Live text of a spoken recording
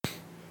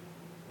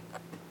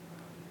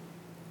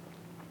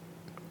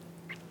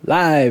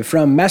Live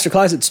from Master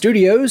Closet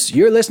Studios,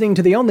 you're listening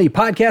to the only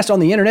podcast on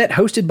the internet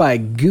hosted by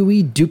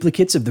gooey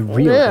duplicates of the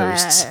real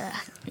hosts.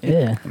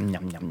 Yeah.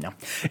 Nom, nom, nom.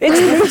 It's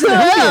the News of the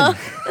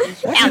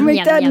Whovian. Why'd you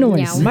make that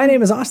noise? My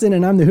name is Austin,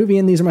 and I'm the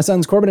Whovian. These are my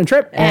sons, Corbin and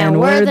Trip.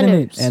 And we're the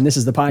Noobs. And this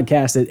is the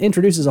podcast that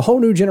introduces a whole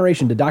new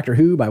generation to Doctor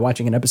Who by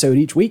watching an episode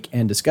each week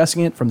and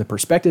discussing it from the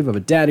perspective of a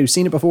dad who's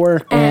seen it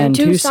before. And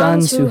two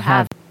sons who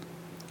have.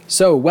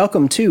 So,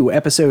 welcome to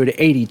episode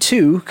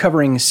 82,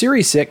 covering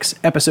Series 6,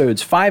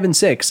 episodes 5 and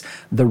 6,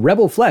 The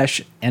Rebel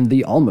Flesh and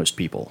the Almost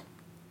People.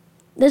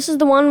 This is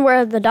the one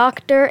where the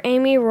Doctor,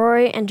 Amy,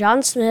 Rory, and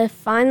John Smith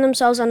find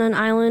themselves on an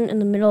island in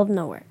the middle of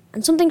nowhere,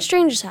 and something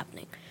strange is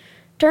happening.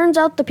 Turns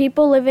out the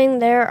people living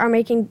there are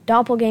making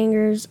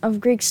doppelgangers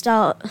of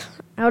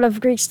out of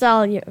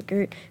Greek-style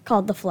yogurt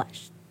called the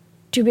Flesh,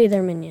 to be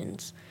their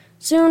minions.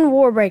 Soon,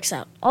 war breaks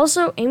out.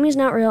 Also, Amy's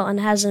not real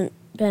and hasn't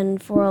been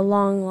for a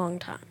long, long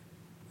time.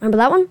 Remember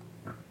that one?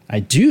 I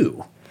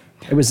do.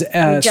 It was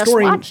We just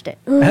watched it.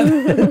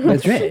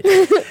 That's right.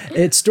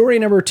 It's story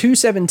number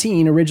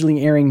 217,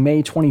 originally airing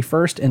May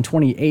 21st and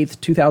 28th,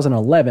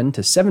 2011,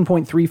 to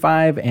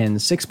 7.35 and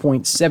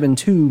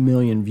 6.72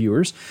 million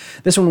viewers.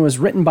 This one was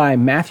written by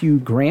Matthew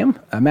Graham.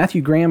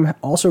 Matthew Graham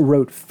also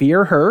wrote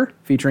Fear Her,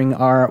 featuring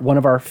one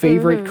of our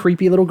favorite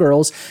creepy little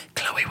girls,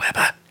 Chloe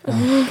Webber.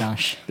 Oh,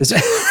 gosh.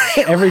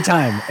 Every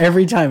time.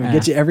 It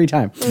gets you every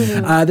time.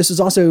 This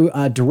was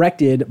also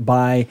directed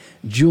by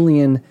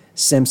Julian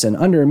Simpson.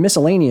 Under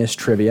miscellaneous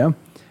trivia,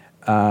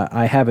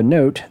 I have a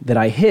note that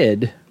I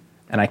hid,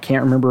 and I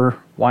can't remember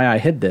why I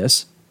hid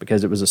this,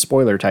 because it was a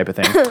spoiler type of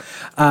thing.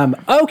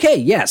 Okay,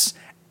 yes.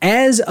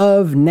 As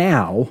of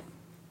now,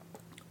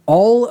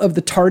 all of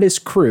the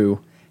TARDIS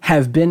crew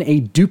have been a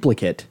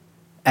duplicate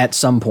at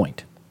some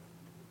point.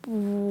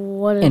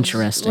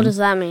 Interesting. What does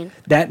that mean?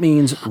 That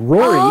means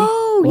Rory.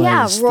 Oh,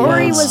 yeah.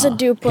 Rory was a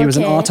duplicate. He was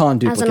an Auton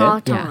duplicate. As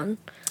an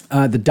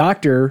Auton. The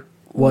Doctor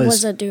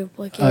was a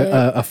duplicate.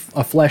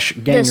 A flesh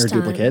ganger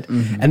duplicate.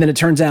 And then it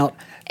turns out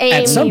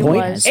at some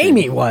point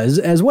Amy was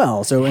as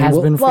well. So Has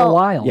been for a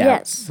while. Yeah,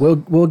 yes.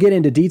 We'll get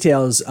into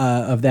details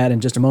of that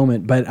in just a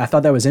moment. But I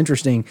thought that was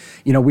interesting.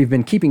 You know, we've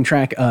been keeping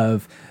track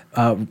of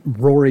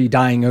Rory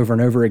dying over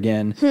and over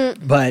again.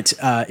 But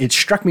it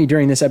struck me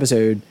during this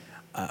episode.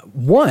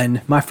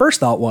 My first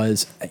thought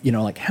was,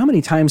 like, how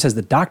many times has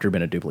the Doctor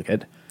been a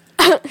duplicate?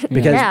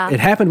 Because it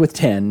happened with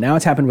 10, now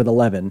it's happened with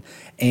 11,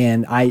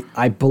 and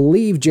I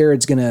believe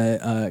Jared's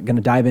gonna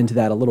dive into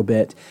that a little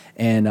bit,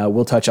 and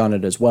we'll touch on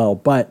it as well.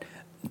 But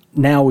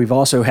now we've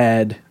also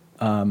had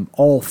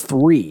all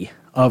three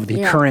of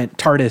the current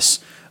TARDIS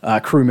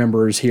crew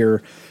members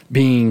here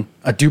being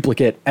a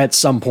duplicate at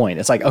some point.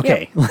 It's like,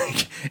 okay,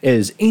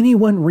 is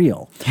anyone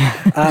real?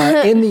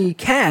 In the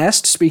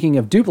cast, speaking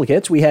of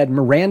duplicates, we had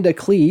Miranda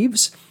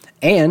Cleaves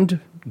and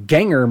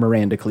Ganger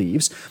Miranda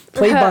Cleaves,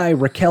 played by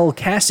Raquel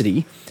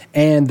Cassidy.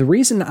 And the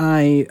reason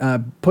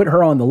I put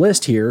her on the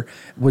list here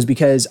was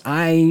because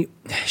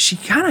she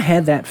kind of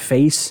had that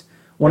face,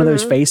 one of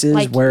those faces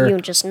like where you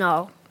just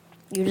know.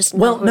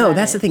 Well, no,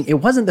 that's the thing.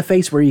 It wasn't the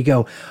face where you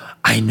go,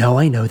 I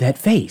know that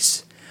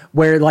face.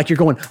 Where like you're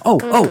going,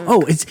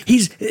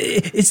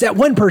 it's that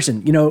one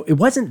person. It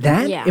wasn't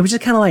that. Yeah. It was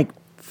just kind of like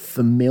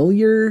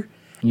familiar.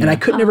 Yeah. And I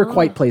could never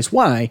quite place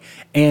why.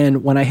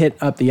 And when I hit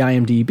up the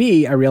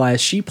IMDb, I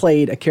realized she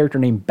played a character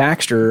named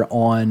Baxter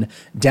on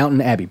Downton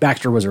Abbey.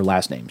 Baxter was her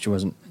last name. She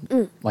wasn't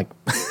like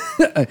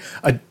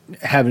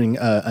having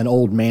an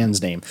old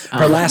man's name.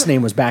 Her last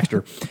name was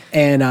Baxter.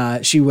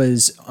 And she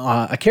was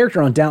a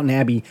character on Downton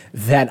Abbey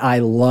that I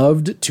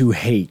loved to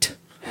hate.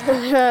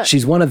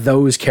 She's one of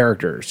those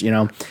characters,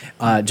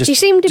 She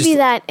seemed to be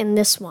that in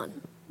this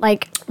one.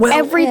 Like,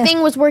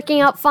 everything was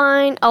working out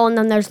fine. Oh, and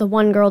then there's the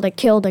one girl that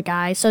killed a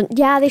guy. So,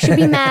 yeah, they should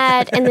be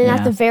mad. And then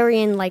at the very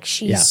end, like,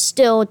 she's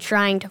still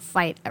trying to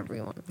fight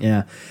everyone.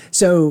 Yeah.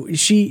 So,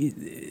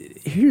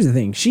 here's the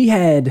thing. She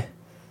had,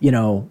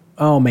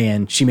 oh,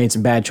 man, she made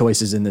some bad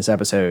choices in this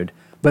episode.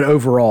 But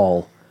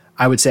overall,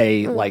 I would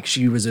say, like,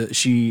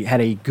 she had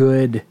a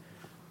good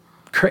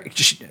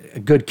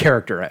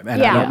character, and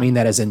I don't mean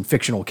that as in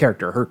fictional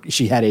character.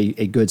 She had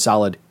a good,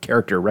 solid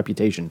character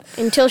reputation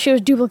until she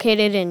was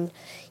duplicated and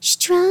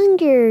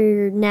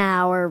stronger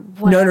now, or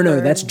whatever.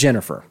 No, that's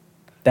Jennifer.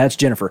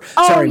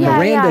 Oh, Sorry, yeah,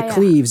 Miranda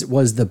Cleaves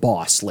was the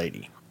boss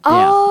lady.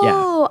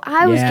 Oh,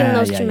 I was getting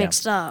those two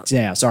mixed up.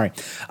 Yeah, sorry.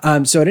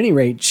 So at any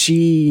rate,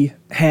 she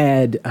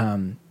had,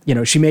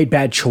 she made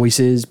bad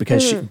choices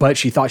because but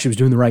she thought she was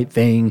doing the right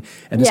thing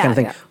and this kind of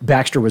thing. Yeah.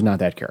 Baxter was not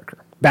that character.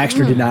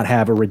 Baxter did not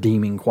have a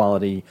redeeming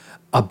quality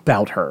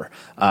about her,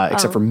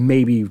 except for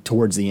maybe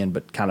towards the end,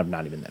 but kind of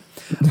not even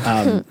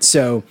then.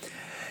 So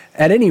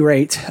at any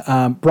rate,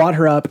 brought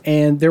her up,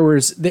 and there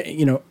was,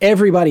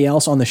 everybody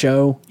else on the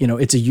show,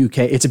 it's a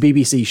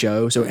BBC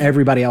show, so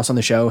everybody else on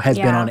the show has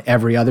been on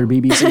every other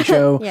BBC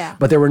show,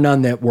 but there were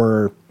none that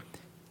were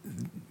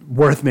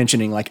worth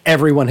mentioning. Like,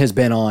 everyone has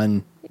been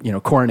on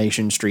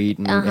Coronation Street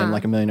and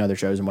like a million other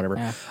shows and whatever.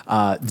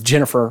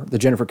 The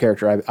Jennifer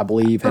character, I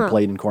believe, had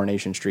played in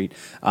Coronation Street,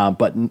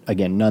 but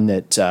again, none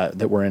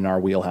that were in our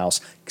wheelhouse,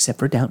 except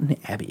for Downton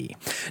Abbey.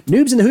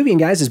 Noobs in the Whovian,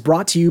 guys, is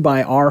brought to you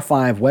by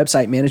R5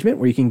 Website Management,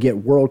 where you can get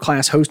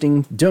world-class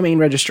hosting, domain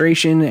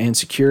registration, and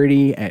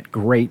security at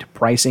great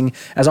pricing.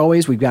 As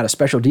always, we've got a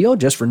special deal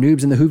just for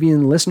Noobs in the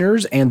Whovian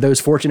listeners and those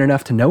fortunate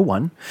enough to know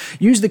one.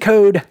 Use the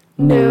code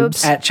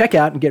Noobs at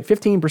checkout and get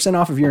 15%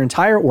 off of your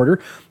entire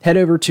order. Head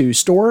over to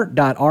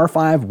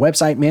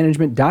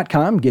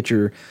store.r5websitemanagement.com.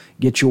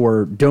 Get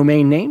your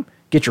domain name,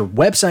 get your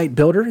website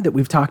builder that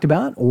we've talked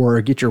about,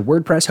 or get your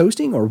WordPress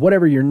hosting, or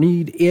whatever your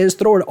need is.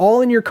 Throw it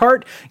all in your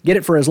cart. Get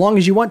it for as long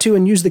as you want to,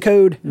 and use the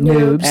code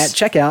Noobs at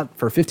checkout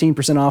for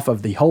 15% off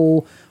of the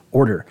whole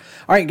order.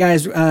 All right,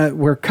 guys,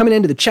 we're coming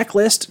into the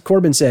checklist.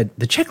 Corbin said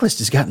the checklist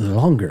has gotten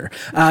longer.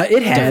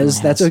 It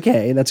has. That's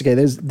okay. That's okay.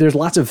 There's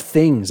lots of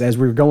things as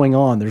we're going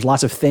on. There's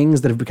lots of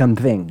things that have become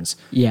things.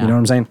 Yeah. You know what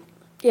I'm saying?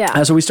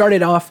 Yeah. So we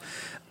started off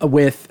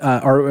with,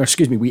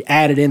 we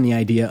added in the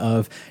idea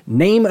of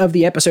name of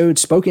the episode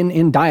spoken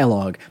in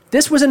dialogue.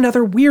 This was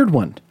another weird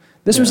one.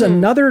 This was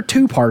another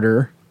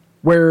two-parter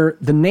where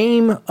the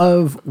name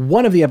of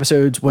one of the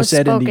episodes was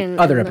said in spoken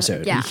the other in the-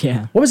 episode. yeah.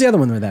 Yeah. What was the other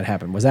one where that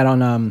happened? Was that on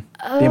The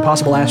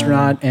Impossible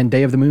Astronaut and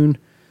Day of the Moon?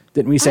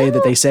 Didn't we say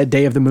that they said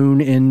Day of the Moon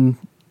in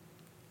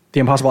The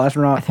Impossible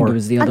Astronaut? I think it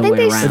was the I other think way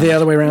they around. The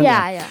other way around?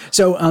 Yeah, yeah.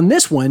 So on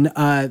this one,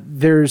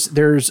 there's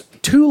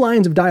two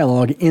lines of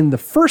dialogue in the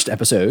first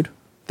episode,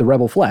 The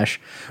Rebel Flesh,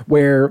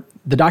 where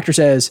the doctor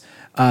says,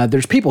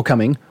 there's people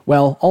coming.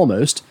 Well,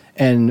 almost.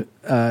 And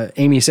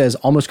Amy says,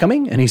 almost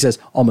coming? And he says,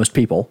 almost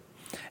people.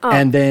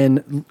 And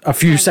then a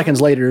few seconds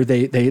later,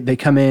 they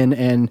come in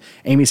and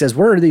Amy says,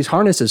 what are these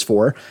harnesses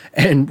for?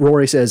 And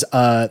Rory says,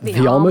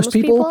 the almost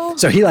people?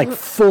 So he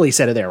fully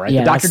said it there, right?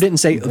 Yeah, the doctor that's didn't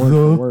say, word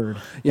for word.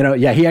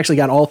 he actually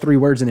got all three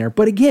words in there.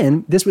 But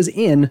again, this was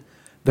in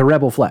The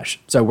Rebel Flesh.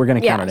 So we're going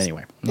to count it Yes.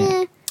 anyway.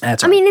 Eh.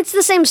 That's I mean, it's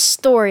the same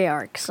story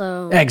arc,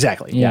 so.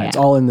 Exactly. Yeah, Yeah. it's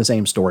all in the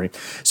same story.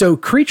 So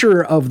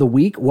creature of the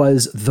week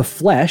was the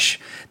flesh.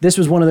 This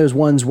was one of those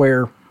ones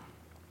where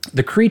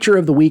the creature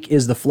of the week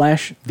is the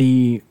flesh.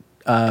 The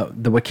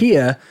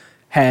Wikia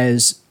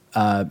has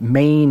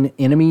main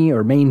enemy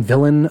or main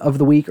villain of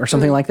the week or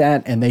something like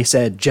that, and they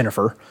said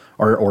Jennifer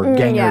or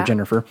Ganger yeah.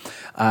 Jennifer.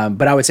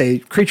 But I would say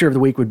creature of the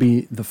week would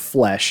be the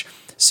flesh.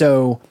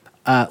 So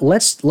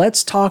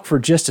let's talk for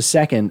just a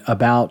second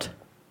about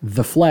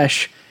the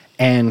flesh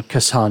and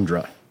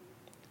Cassandra.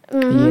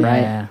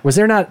 Yeah. Was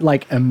there not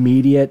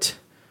immediate?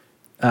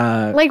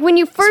 Like when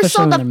you first Especially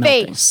saw when the they're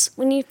melting. face,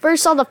 when you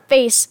first saw the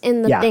face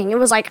in the Yeah. thing, it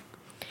was like,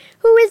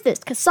 who is this?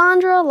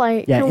 Cassandra?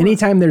 Like, Yeah, come on.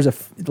 anytime there's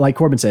like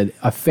Corbin said,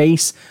 a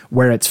face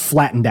where it's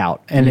flattened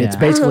out, and it's Yeah.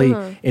 basically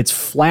it's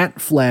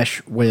flat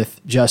flesh with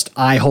just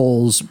eye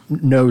holes,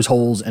 nose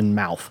holes, and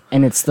mouth.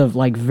 And it's the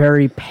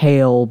very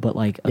pale, but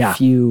a Yeah.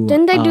 few.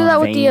 Didn't they do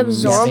that with the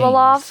veins.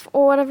 Absorbaloff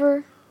or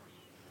whatever?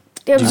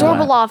 The what?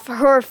 Absorbaloff,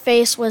 her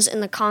face was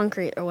in the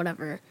concrete or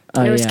whatever.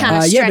 And it was yeah. kind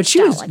of Yeah, but stretched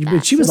she was out like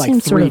that. she was So like same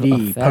sort of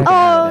 3D. effect. poking Oh,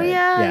 out of it.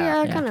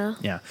 yeah, Yeah. kind of.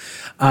 Yeah.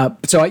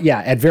 So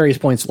at various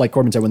points, like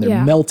Corbin said, when they're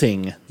Yeah.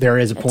 melting, there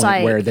is a point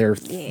like- where their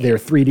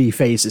 3D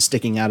face is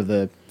sticking out of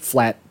the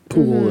flat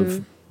pool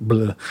of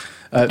blah.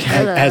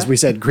 As we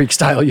said, Greek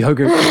style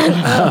yogurt.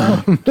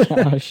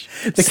 Gosh.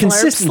 The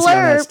consistency on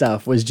that slurp.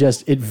 stuff was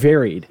just it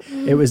varied.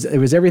 It was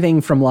everything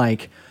from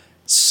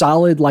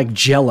solid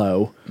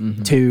Jello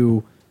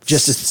to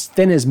just as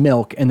thin as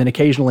milk, and then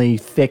occasionally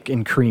thick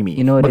and creamy.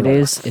 You know what it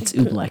is? It's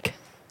oobleck.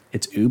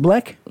 It's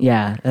oobleck.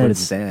 Yeah. What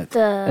is that?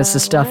 It's the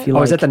stuff you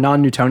Oh, is that the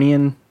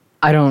non-Newtonian?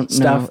 I don't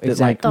stuff know that,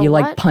 exactly. The you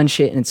what? punch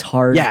it and it's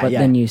hard, Yeah, but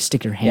yeah. then you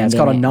stick your hand Yeah, it's in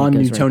called a it and it goes right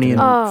non-Newtonian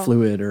through. Oh.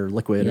 fluid or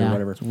liquid Yeah, or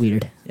whatever. it's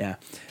weird.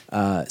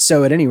 Yeah.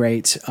 So at any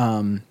rate,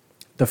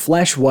 the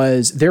flesh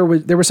was there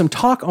was some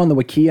talk on the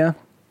Wikia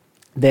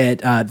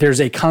that there's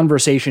a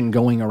conversation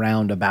going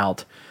around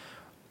about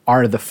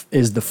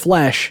is the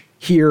flesh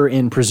here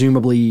in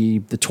presumably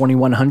the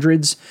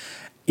 2100s?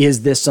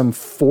 Is this some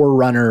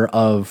forerunner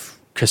of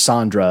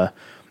Cassandra?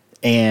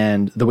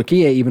 And the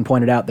Wikia even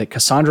pointed out that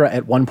Cassandra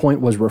at one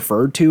point was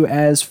referred to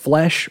as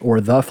flesh or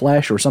the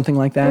flesh or something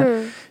like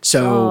that.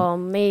 So Oh,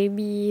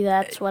 maybe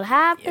that's what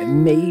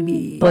happened.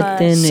 maybe. But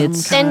then some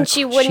it's Then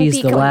she wouldn't she's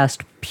be the com-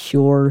 last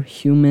pure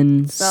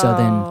human, so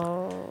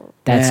then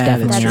that's Yeah,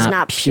 definitely that's true. not,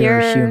 Not pure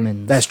pure.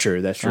 human. That's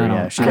true. That's true. I don't-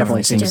 Yeah, she I don't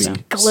definitely think seems so. to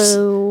be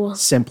glue.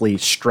 simply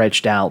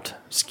stretched out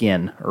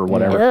skin or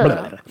whatever. Ugh. Blah,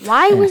 blah, blah.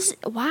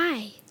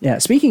 Why? Yeah.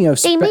 Speaking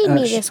of They made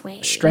me this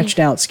way. stretched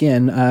out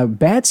skin,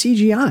 bad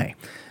CGI.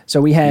 So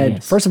we had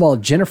Yes. first of all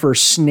Jennifer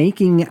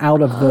snaking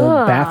out of the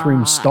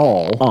bathroom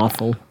stall.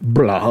 awful.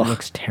 Blah.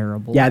 Looks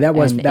terrible. Yeah, that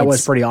was And that was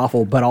it's- pretty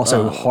awful, but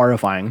also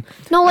horrifying.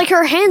 No, like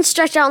her hand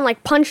stretched out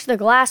and punched the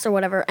glass or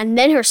whatever, and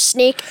then her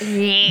snake.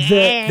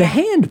 The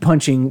hand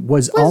punching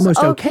was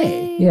almost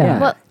okay. Yeah,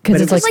 But- because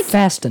but it's it was like like-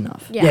 fast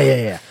enough.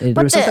 Yeah. There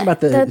But was something about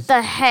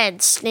the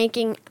head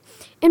snaking,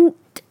 and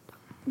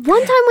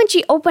one time when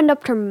she opened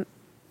up her,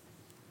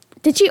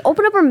 did she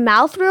open up her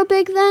mouth real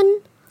big then?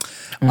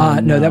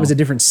 No, that was a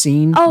different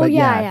scene. Oh, but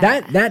yeah,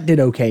 yeah. that did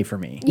okay for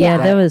me. Yeah,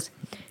 that was.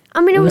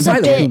 I mean, it was was a a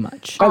bit bit too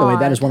much. By the way,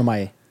 that odd. is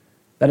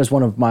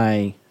one of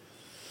my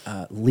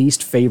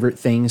least favorite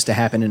things to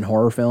happen in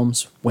horror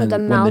films when the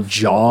the mouth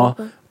jaw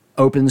open.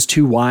 opens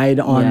too wide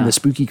on Yeah. the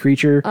spooky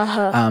creature.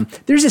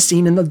 There's a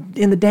scene in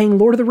the dang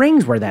Lord of the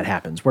Rings where that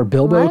happens, where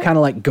Bilbo What? kind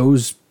of like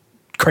goes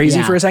crazy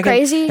Yeah. for a second,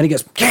 Crazy? and he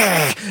goes,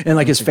 "Gah!" and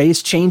like his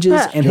face changes,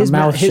 and Your his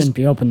mouth his shouldn't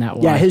be open that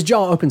wide. yeah, his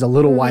jaw opens a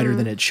little wider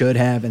than it should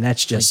have, and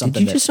that's just Did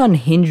something. you that- just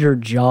unhinge your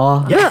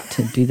jaw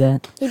to do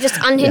that? He just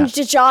unhinged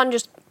his jaw and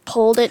just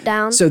pulled it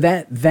down. So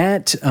that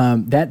bit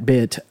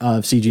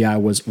of CGI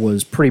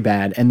was pretty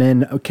bad. And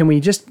then can we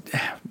just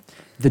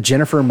the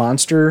Jennifer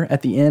monster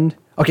at the end?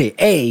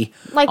 Okay,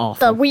 like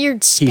awful. the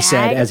weird he stag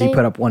said as he thing.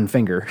 put up one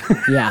finger.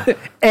 Yeah.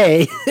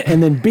 A,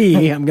 and then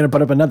B, I'm going to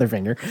put up another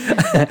finger.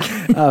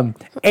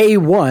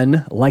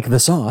 A1, like the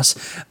sauce.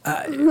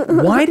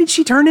 Why did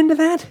she turn into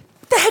that?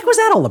 What the heck was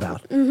that all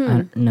about? I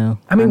don't know.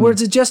 I mean,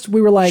 was it just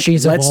we were like,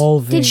 She's let's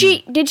evolving.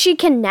 Did she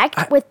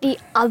connect with the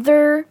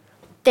other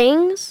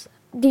things?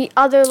 The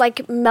other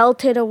like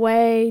melted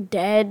away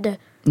dead.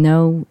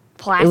 No. It was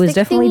Plastic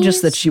definitely just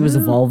thingies? that she was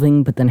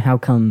evolving, but then how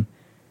come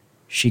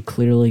she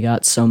clearly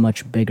got so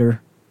much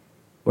bigger?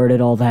 Where did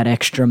all that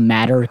extra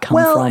matter come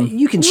well, from?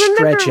 you can Remember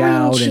stretch when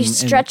out she and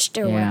stretched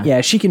her? Yeah. way?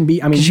 yeah, she can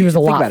be. I mean, 'Cause she was a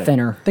think lot about it.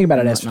 thinner Think about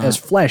it and as whatnot.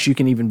 flesh. You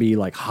can even be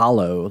like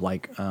hollow.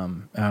 Like, oh,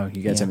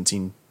 you guys Yeah. haven't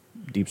seen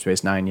Deep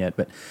Space Nine yet,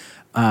 but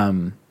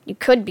You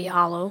could be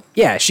hollow.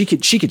 yeah, she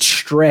could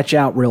stretch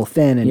out real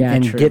thin and, Yeah,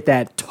 and true. get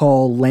that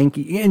tall,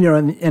 lanky. And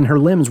her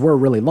limbs were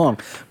really long.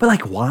 But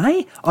like,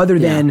 why? Other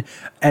than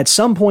at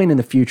some point in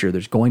the future,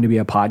 there's going to be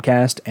a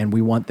podcast, and we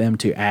want them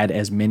to add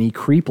as many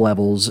creep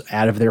levels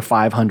out of their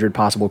 500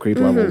 possible creep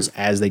levels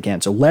as they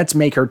can. So let's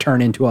make her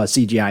turn into a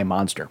CGI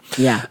monster.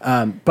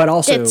 Yeah. But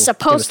also, It's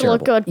supposed to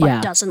look terrible. good, but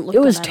yeah. doesn't look It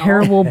was good at all.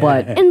 terrible,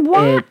 but And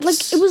why? Like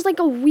it's- it was like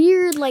a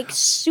weird, like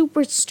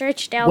super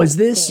stretched out. Was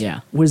this? thing. Yeah.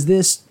 Was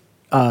this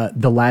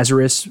the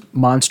Lazarus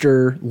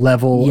monster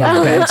level Yeah.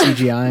 of bad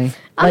CGI?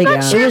 like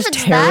not sure it if was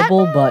it's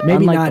terrible, that but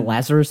Maybe unlike not- the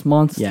Lazarus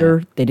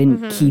monster, they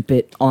didn't keep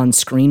it on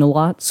screen a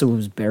lot, so it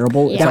was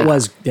bearable. It's Yeah. That like-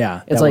 was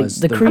yeah. It's that like was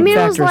the creep I mean, it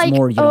factor's was like,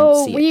 more you don't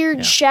oh, see it. weird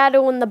Yeah.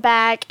 shadow in the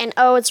back, and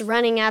oh, it's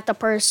running at the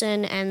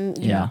person, and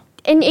Yeah.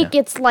 and it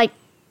gets like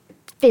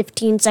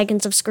 15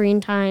 seconds of screen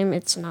time.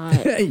 It's not.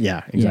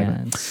 Yeah, exactly.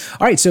 Yeah, it's-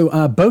 All right,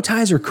 so bow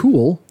ties are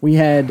cool. We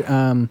had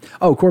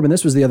Corbin,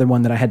 this was the other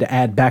one that I had to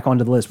add back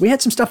onto the list. We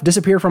had some stuff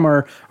disappear from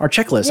our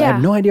checklist. I Yeah.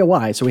 have no idea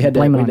why, so we had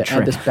to, Blame it we on had to add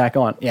Trip. this back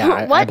on. Yeah,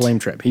 I What? blame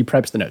Trip. He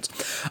preps the notes.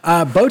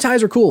 Bow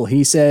ties are cool.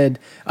 He said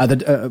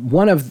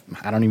one of,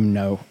 I don't even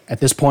know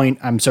at this point.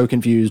 I'm so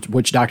confused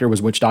which doctor was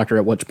which doctor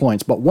at which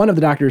points. But one of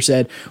the doctors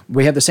said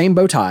we have the same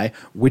bow tie,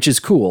 which is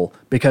cool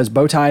because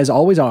bow ties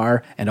always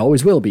are and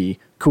always will be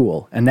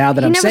cool. And now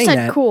that He I'm never saying said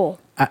that, cool.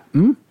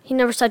 He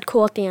never said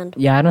cool at the end.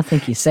 yeah, I don't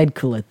think he said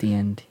cool at the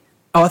end.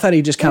 oh, I thought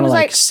he just kind of was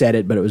like, like- said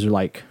it, but it was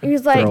like He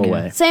was like,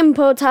 throwaway. same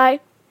bow tie,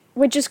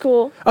 which is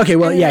cool. Okay,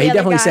 well, And yeah, the he other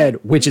definitely guy- said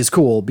which is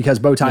cool because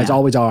bow ties Yeah.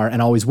 always are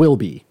and always will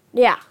be.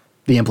 Yeah.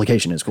 The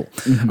implication is cool.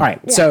 All right,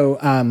 so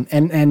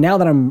and now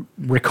that I'm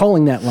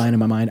recalling that line in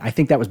my mind, I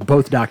think that was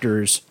both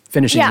doctors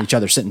finishing Yeah. each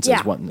other's sentences,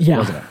 Yeah. wasn't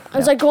Yeah. it? I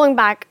was like going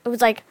back. It was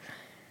like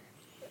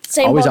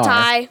same Always bow are,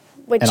 tie,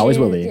 which and always is,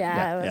 will be.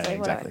 Yeah, it was like, exactly.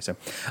 whatever.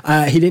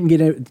 So he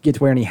didn't get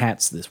to wear any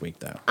hats this week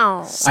though.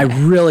 Oh. I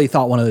really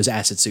thought one of those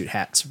acid suit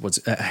hats was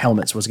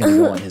helmets was going to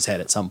go on his head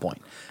at some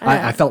point.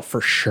 I felt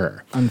for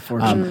sure.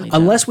 Unfortunately,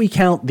 Unless we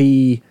count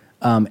the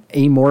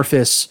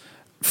amorphous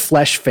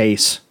flesh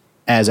face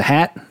as a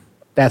hat,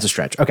 that's a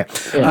stretch. Okay.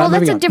 Well, that's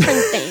moving a on. different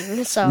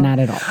thing. So not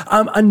at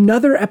all.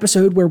 Another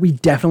episode where we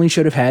definitely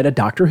should have had a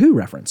Doctor Who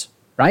reference,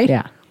 right?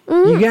 Yeah.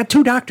 You got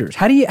two doctors.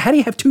 How do you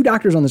have two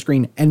doctors on the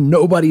screen and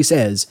nobody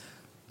says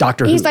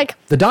Doctor Who? he's like,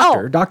 the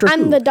doctor, oh, Doctor Who.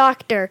 I'm the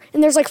doctor,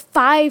 and there's like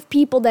 5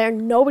 people there.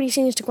 Nobody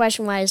seems to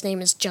question why his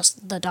name is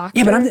just the doctor.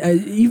 Yeah, but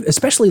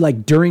especially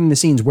like during the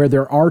scenes where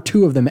there are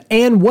two of them,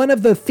 and one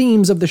of the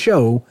themes of the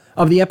show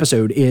of the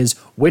episode is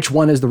which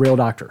one is the real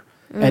doctor.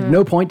 At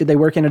no point did they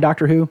work in a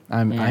Doctor Who.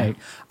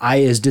 I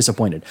is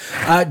disappointed.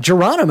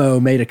 Geronimo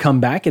made a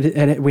comeback,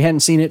 and we hadn't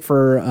seen it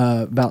for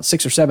about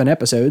 6 or 7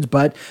 episodes.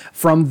 But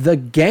from the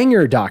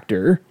Ganger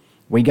Doctor,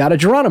 we got a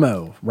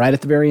Geronimo right at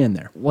the very end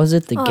there. Was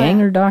it the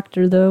Ganger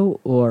Doctor though,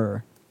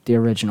 or the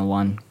original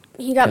one?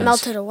 he got Yes.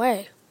 melted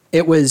away.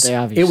 It was They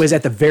obviously- it was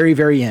at the very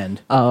very end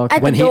Oh, okay. At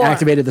the when he door.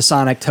 activated the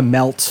Sonic to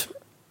melt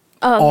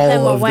Them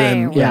all of away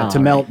them. or Yeah, whatever. to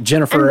melt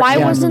Jennifer. And why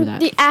Yeah, I wasn't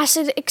remember that. the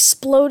acid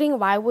exploding?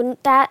 Why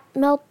wouldn't that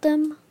melt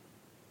them?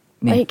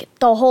 Yeah. Like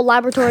the whole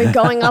laboratory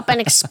going up and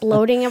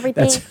exploding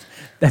everything.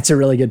 That's a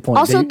really good point.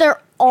 Also, They-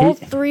 all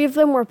he- 3 of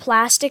them were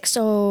plastic,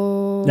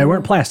 so They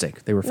weren't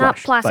plastic. They were flesh. not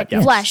plastic, but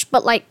yeah. flesh.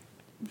 But like,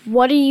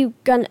 what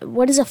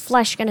is a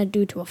flesh gonna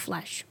do to a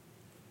flesh?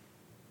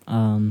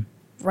 Um,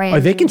 Oh,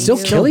 they can still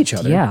kill each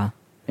other. yeah.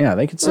 Yeah,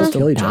 they could still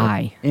kill each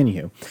die. other.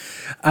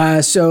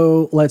 Anywho.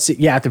 So let's see.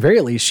 Yeah, at the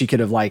very least, she could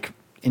have like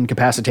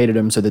incapacitated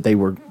them so that they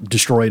were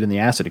destroyed in the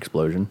acid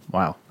explosion.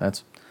 Wow,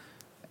 that's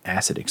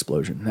acid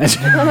explosion.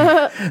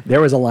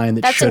 There was a line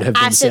that That's should an have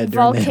been acid said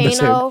during the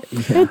volcano.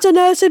 episode. It's an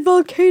acid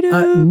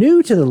volcano.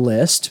 New to the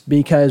list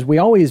because we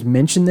always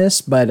mention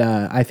this, but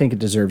I think it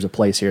deserves a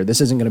place here.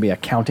 This isn't going to be a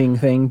counting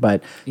thing,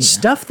 but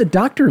stuff the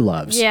doctor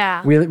loves.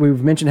 Yeah.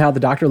 We've mentioned how the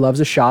doctor loves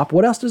a shop.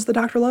 What else does the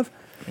doctor love?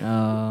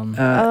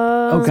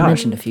 Oh gosh.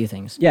 mentioned a few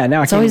things. Yeah, now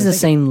I It's can't always even the think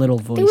same little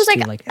voice. It was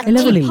like too, a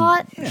lovely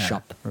teapot.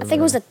 shop. I think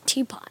it was a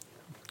teapot.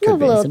 Could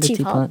be. A little Is it a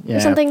teapot, teapot? Yeah. or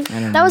something.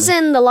 That was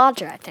in the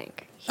lodger, I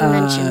think. He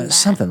mentioned that.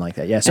 Something like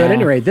that. Yeah. So at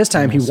any rate, this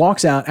time he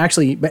walks out.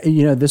 Actually,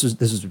 this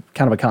was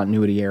kind of a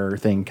continuity error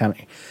thing. Kind of,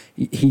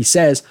 he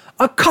says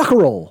a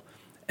cockerel,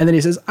 and then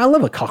he says, "I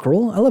love a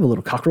cockerel. I love a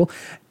little cockerel."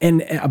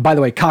 And by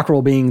the way,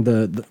 cockerel being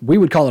the we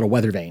would call it a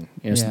weather vane.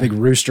 It's the big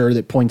rooster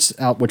that points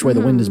out which way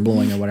the wind is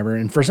blowing or whatever.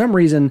 And for some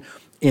reason,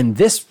 in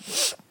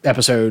this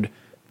episode,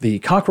 the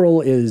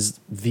cockerel is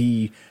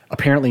the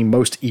apparently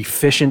most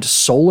efficient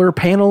solar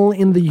panel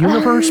in the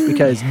universe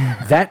because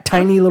that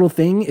tiny little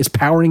thing is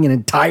powering an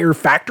entire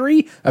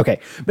factory. Okay.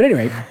 But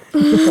anyway,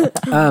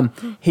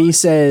 he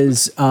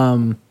says,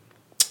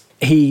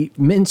 he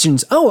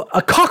mentions,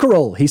 a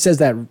cockerel. He says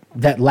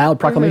that loud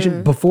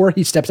proclamation before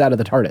he steps out of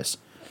the TARDIS.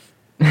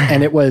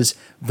 And it was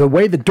the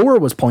way the door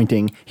was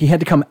pointing. He had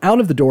to come out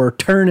of the door,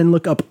 turn and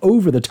look up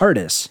over the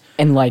TARDIS.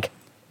 And like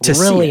To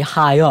see really it.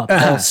 high up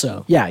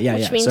also. Yeah.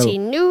 Which means So- he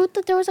knew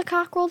that there was a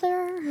cockerel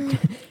there.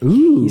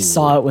 He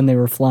saw it when they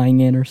were flying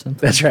in or something.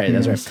 That's right.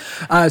 That's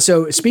right.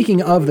 So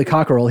speaking of the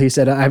cockerel, he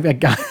said, I've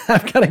got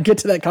to get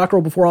to that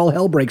cockerel before all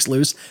hell breaks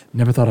loose.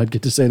 Never thought I'd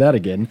get to say that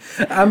again.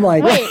 I'm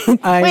like, Wait,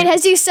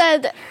 has he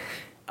said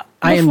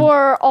I am-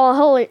 before all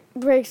hell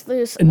breaks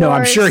loose? No,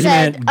 I'm or sure he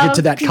said, meant get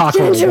to that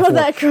cockerel. Get to before-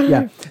 that cockerel.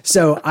 Yeah.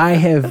 So I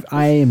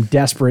am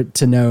desperate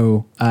to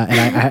know,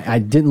 and I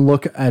didn't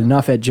look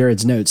enough at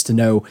Jared's notes to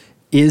know,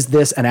 is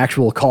this an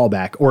actual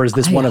callback or is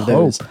this one of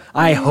those?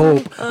 I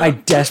hope. I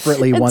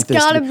desperately want It's this.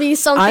 gotta to be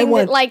something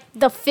that like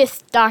the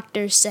fifth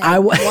Doctor said. I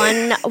wa-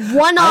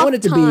 one I off want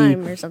it to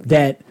time be or something.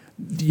 that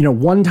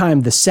one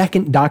time the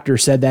second Doctor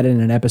said that in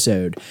an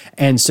episode,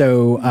 and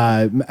so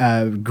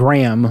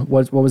Graham,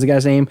 what was the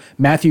guy's name?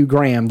 Matthew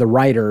Graham, the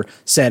writer,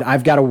 said,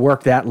 "I've got to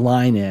work that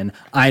line in.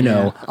 I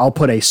know. I'll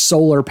put a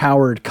solar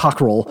powered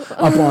cockerel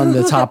up on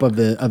the top of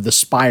the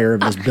spire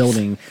of this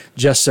building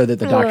just so that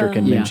the Doctor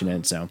can mention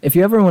it." So If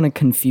you ever want to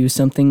confuse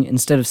something,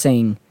 instead of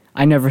saying,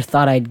 I never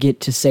thought I'd get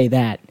to say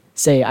that,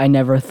 say, I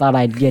never thought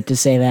I'd get to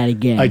say that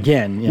again.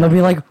 again, And they'll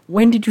be like,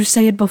 when did you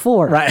say it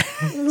before? Right.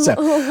 So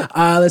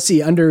let's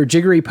see. Under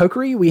Jiggery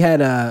Pokery, we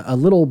had a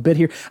little bit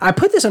here. I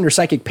put this under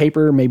psychic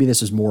paper. Maybe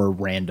this is more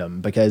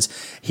random because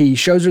he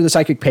shows her the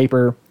psychic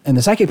paper, and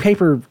the psychic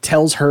paper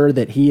tells her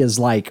that he is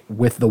like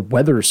with the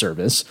weather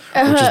service,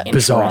 which is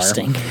bizarre.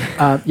 Interesting.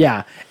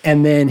 Yeah.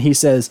 And then he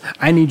says,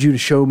 "I need you to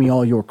show me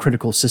all your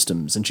critical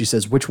systems." And she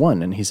says, "Which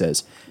one?" And he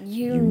says,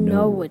 You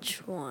know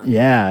which one.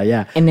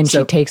 "Yeah." And then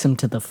So- she takes him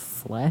to the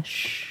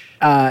flesh.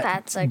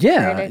 That's a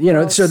Yeah,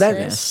 so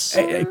that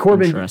system.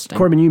 Interesting.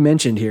 Corbin, you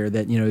mentioned here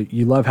that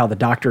you love how the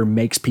Doctor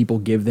makes people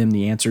give them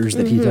the answers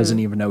that he doesn't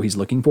even know he's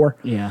looking for.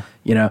 Yeah.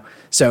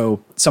 So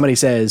somebody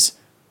says,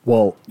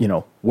 "Well,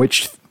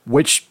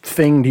 which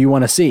thing do you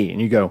want to see?"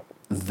 And you go,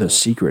 "The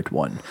secret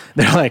one."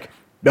 They're like,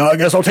 "No, I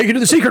guess I'll take you to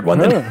the secret one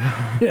then."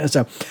 Yeah,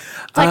 so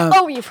It's like,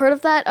 oh, you've heard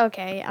of that?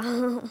 Okay.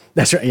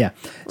 that's right. Yeah.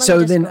 Let So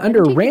me just then go ahead under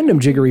and take random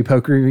Jiggery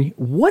Pokery,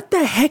 what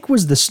the heck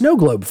was the snow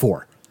globe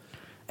for?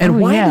 And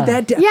why yeah.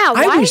 did that? Yeah,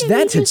 I why wish did that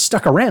he had just-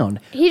 stuck around.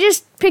 He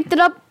just picked it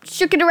up,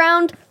 shook it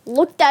around,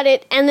 looked at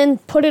it, and then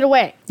put it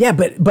away. Yeah,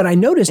 but I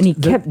noticed, And he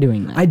kept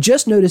doing that. I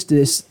just noticed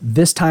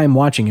this time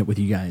watching it with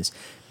you guys,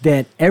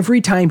 that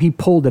every time he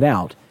pulled it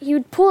out, He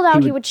would pull it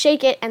out, he would- would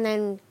shake it, and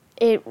then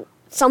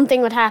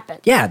something would happen.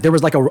 yeah, there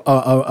was like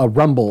a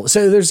rumble.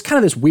 So there's kind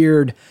of this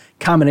weird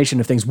combination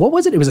of things. What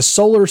was it? It was a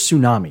solar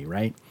tsunami,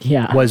 right?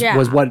 Yeah. Was Yeah.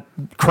 what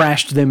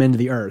crashed them into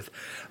the earth.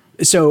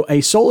 So a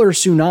solar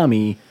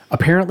tsunami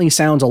apparently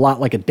sounds a lot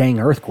like a dang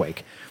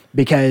earthquake.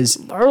 Because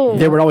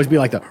there would always be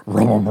like the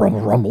rumble,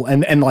 rumble, rumble,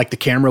 and like the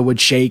camera would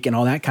shake and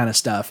all that kind of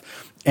stuff.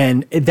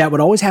 And that would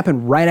always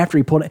happen right after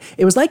he pulled it.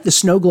 It was like the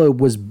snow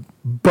globe was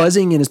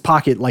buzzing in his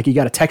pocket, like he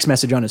got a text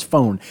message on his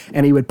phone.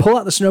 And he would pull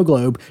out the snow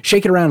globe,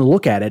 shake it around and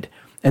look at it,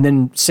 and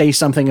then say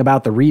something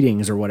about the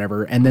readings or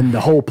whatever. And then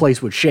the whole place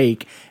would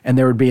shake, and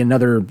there would be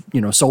another,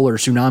 solar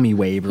tsunami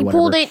wave or He whatever.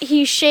 pulled it,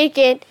 he shake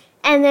it,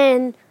 and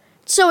then,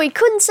 so he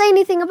couldn't say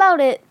anything about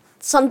it.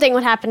 Something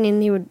would happen,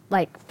 and he would,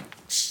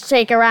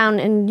 shake around,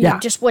 and you Yeah.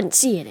 just wouldn't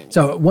see it anymore.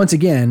 So once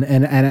again,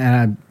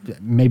 and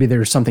maybe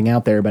there's something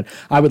out there, but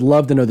I would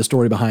love to know the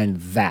story behind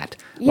that.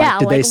 Yeah,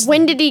 did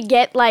when did he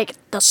get,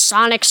 the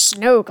sonic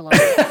snow globe?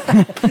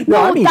 No,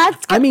 I mean,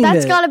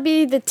 that's the- got to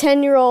be the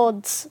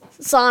 10-year-old's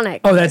Sonic.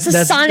 Oh, that's- It's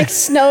a that's- Sonic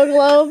snow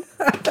globe.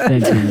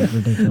 That's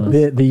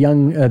ridiculous. the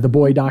young the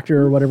boy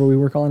doctor or whatever we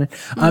were calling it.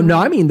 No,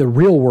 I mean the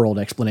real world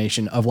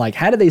explanation of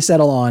how did they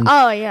settle on?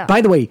 Oh, yeah. By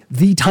the way,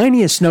 the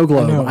tiniest snow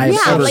globe I've Yeah,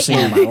 ever like seen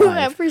in my I've life.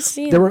 ever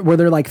seen. Were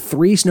there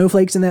 3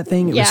 snowflakes in that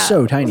thing? It was Yeah.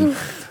 so tiny.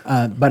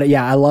 But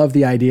yeah, I love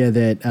the idea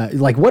that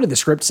what did the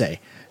script say?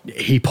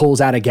 he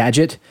pulls out a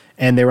gadget,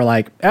 and they were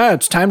like,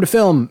 it's time to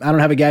film. I don't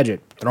have a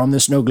gadget. Throw him the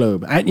snow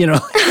globe.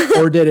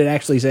 Or did it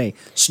actually say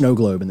snow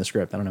globe in the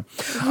script? I don't know.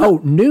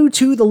 Oh, new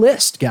to the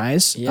list,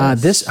 guys.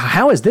 Yes.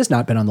 How has this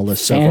not been on the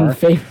list so Fan far?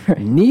 favorite.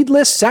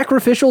 Needless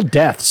sacrificial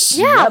deaths.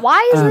 Yeah,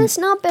 why has this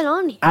not been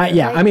on here?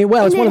 Yeah, I mean,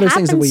 well, it's and one of it those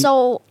things that happens we.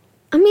 So,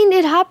 I mean,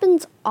 it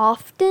happens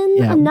often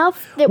Yeah.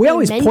 enough that we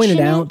always mention pointed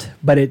it. out,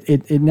 but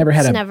it never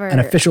had It's an never-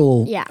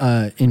 official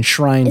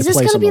enshrined Is this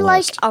place going to on be the like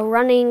list. a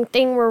running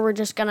thing where we're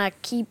just going to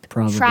keep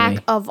Probably.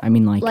 track of? I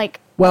mean, like-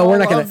 Well, we're all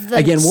not going of to. the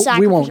Again,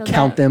 we won't sacrificial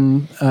count deaths.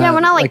 them. Yeah, we're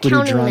not like we do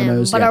counting them,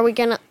 Geronimo's, but yeah. are we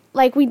gonna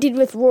like we did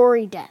with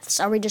Rory deaths?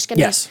 Are we just gonna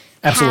Yes,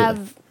 absolutely.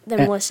 have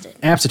them listed?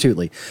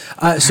 Absolutely.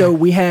 So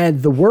we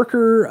had the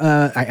worker,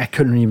 I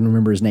couldn't even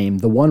remember his name,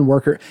 the one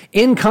worker,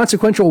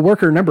 inconsequential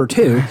worker number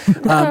 2,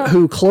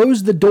 who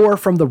closed the door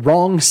from the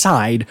wrong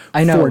side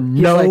I know. for He's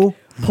no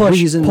like,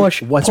 reason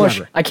push,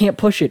 whatsoever. I can't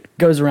push it.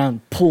 Goes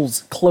around,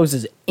 pulls,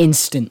 closes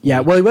instantly. Yeah,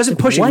 well, he wasn't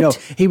pushing. What? No,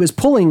 he was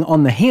pulling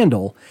on the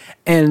handle.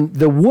 And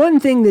the one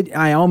thing that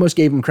I almost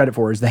gave him credit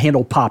for is the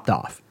handle popped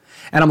off.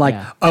 And I'm like,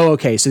 Yeah. oh,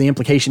 okay. So the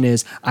implication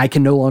is I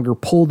can no longer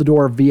pull the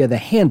door via the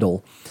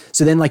handle.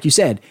 So then, like you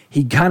said,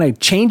 he kind of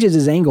changes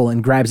his angle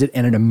and grabs it,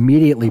 and it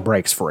immediately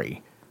breaks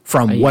free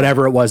from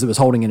whatever it was that was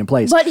holding it in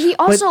place. But he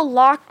also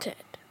locked it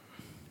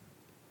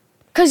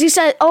because he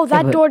said, "Oh,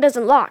 that but- door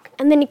doesn't lock,"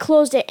 and then he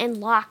closed it and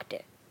locked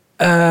it.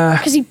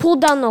 Because he pulled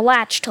down the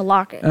latch to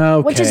lock it,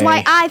 which is why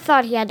Okay. I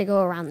thought he had to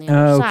go around the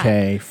other side.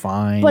 Okay,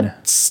 fine.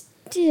 But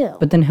still,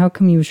 But then how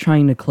come he was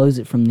trying to close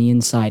it from the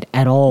inside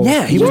at all?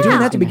 Yeah, he was doing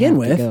that to Gonna begin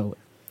have to with. go.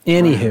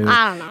 Anywho,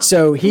 I don't know.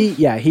 so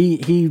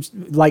he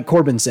like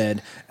Corbin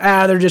said,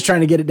 they're just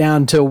trying to get it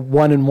down to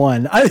 1 and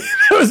 1. It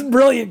was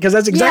brilliant because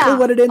that's exactly Yeah.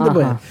 what it ended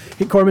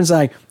with. Corbin's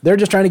like, they're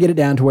just trying to get it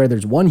down to where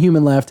there's one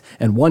human left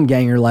and one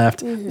ganger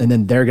left, Mm-hmm. and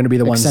then they're going to be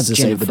the ones Except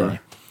to save the Jennifer, day.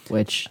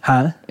 which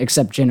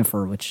Except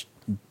Jennifer, which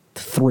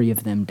 3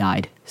 of them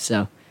died.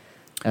 So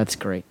that's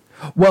great.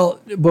 Well,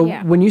 but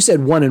Yeah. when you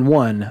said 1 and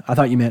 1, I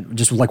thought you meant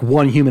just like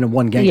one human and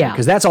one ganger, Yeah,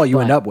 because that's all you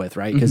end but- up with,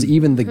 right? Because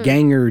even Hmm. the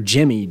ganger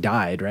Jimmy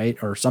died, right,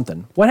 or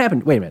something. What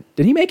happened? Wait a minute,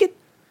 did he make it?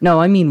 No,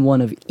 I mean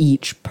one of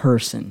each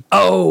person.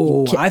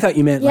 Oh, I thought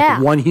you meant like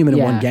Yeah. one human and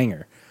Yeah. one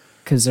ganger.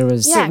 Because there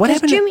was. Yeah. What 'cause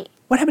happened? Jimmy-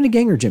 What happened to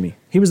Ganger Jimmy?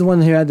 He was the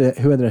one who had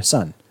a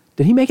son.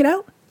 Did he make it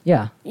out?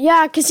 Yeah.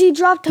 yeah, because he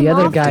dropped him The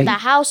other off guy- to the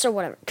house or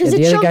whatever. Because Yeah,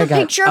 it the other showed guy the got-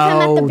 picture of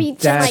him at the beach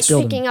and like that's-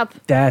 picking up.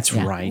 That's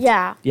Yeah. right.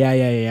 Yeah.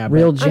 Yeah.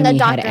 Real but- Jimmy had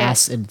doctor.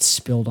 acid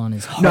spilled on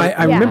his heart. No, I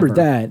Yeah. remembered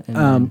that.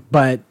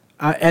 But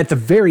at the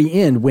very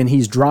end, when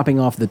he's dropping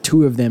off the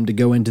 2 of them to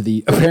go into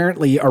the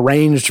apparently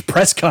arranged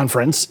press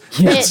conference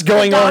that's The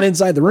going on doc-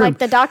 inside the room. Like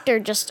the doctor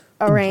just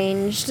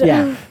arranged.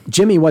 Yeah,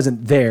 Jimmy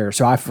wasn't there,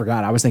 so I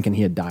forgot. I was thinking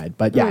he had died.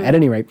 But yeah, Mm. at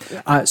any rate,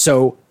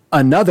 so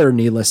another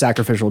needless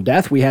sacrificial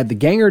death. We had the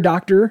Ganger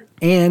Doctor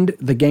and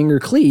the Ganger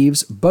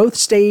Cleaves both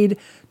stayed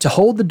to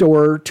hold the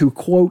door to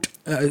quote,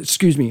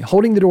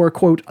 holding the door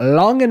quote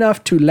long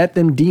enough to let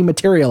them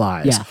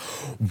dematerialize. Yeah.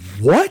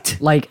 What?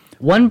 Like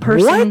one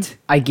person, What?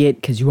 I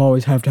get because you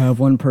always have to have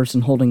one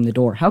person holding the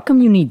door. How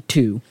come you need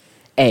 2?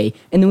 A,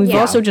 and then we've Yeah.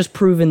 also just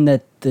proven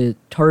that the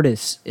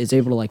TARDIS is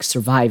able to like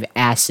survive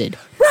acid.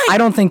 Right. I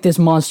don't think this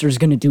monster is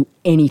going to do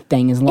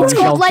anything as long It's as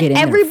y'all called let get in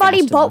there everybody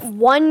fast but enough.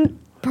 one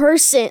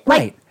person. Right.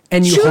 Like,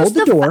 And you choose hold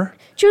the door.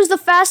 choose the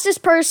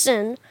fastest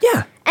person.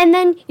 Yeah. And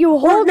then you Or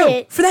hold no,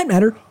 it. for that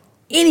matter,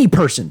 any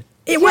person.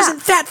 It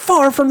wasn't that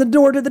far from the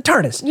door to the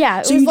TARDIS. Yeah,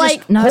 it So was you just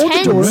like Not hold the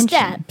 10 door,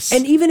 steps.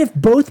 And even if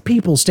both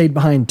people stayed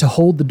behind to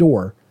hold the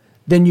door,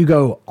 then you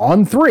go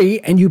on 3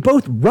 and you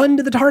both run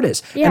to the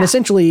TARDIS. And Yeah.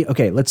 essentially,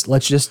 okay, let's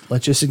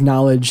just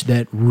acknowledge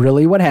that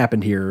really what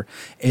happened here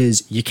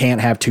is you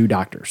can't have 2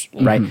 doctors,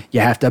 right?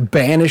 You have to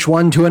banish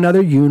one to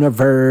another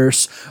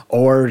universe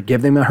or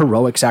give them a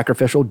heroic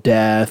sacrificial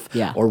death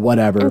Yeah. or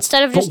whatever.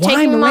 Instead of But just why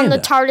taking him on the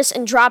Miranda? TARDIS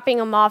and dropping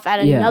him off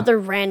at Yeah. another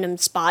random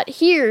spot.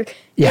 Here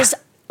Yeah. is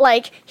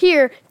like,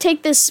 here,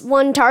 take this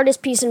one TARDIS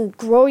piece and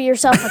grow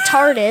yourself a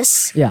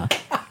TARDIS. Yeah.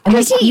 And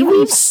Because like, even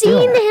we've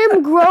still- seen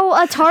him grow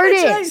a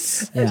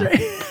TARDIS. Yeah.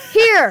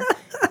 Here,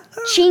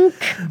 chink,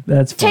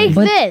 That's funny. take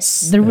But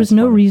this. there was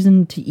no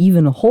reason to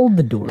even hold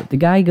the door. The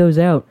guy goes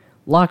out,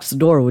 locks the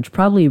door, which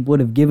probably would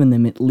have given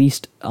them at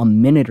least a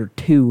minute or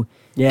 2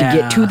 Yeah. to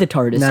get to the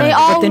TARDIS. No. They But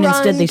all then run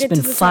instead they to get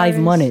spend to the 5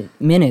 TARDIS.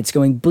 minutes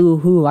going, boo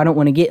hoo, I don't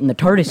want to get in the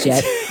TARDIS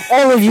yet.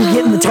 All of you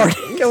get in the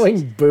TARDIS.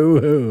 Going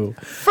boo-hoo.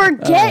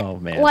 Forget, Oh,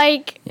 man.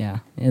 like, Yeah,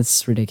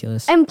 it's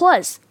ridiculous. and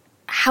plus,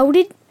 how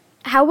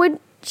would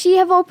she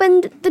have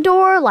opened the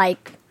door?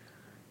 Like,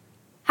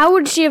 how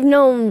would she have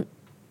known?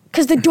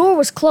 Because the door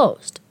was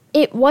closed.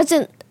 It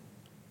wasn't,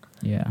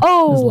 Yeah. It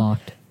Oh. was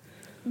locked.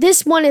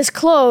 this one is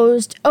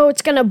closed. Oh,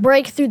 it's going to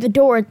break through the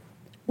door.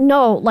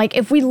 No, like,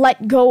 if we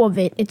let go of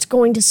it, it's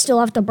going to still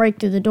have to break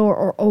through the door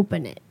or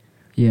open it.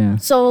 Yeah.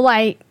 So,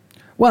 like,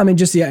 Well, I mean,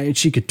 just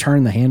she could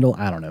turn the handle.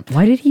 I don't know.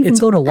 Why did he even It's-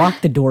 go to lock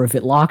the door if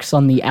it locks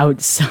on the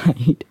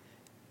outside?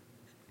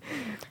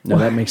 No,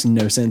 that makes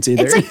no sense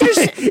either. It's like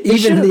there's-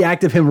 even the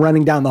act of him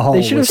running down the hall.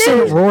 They should have was-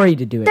 sent Rory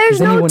to do it. 'cause There's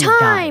then he no wouldn't have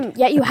time. died.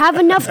 Yet you have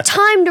enough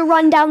time to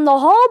run down the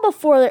hall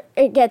before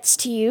it gets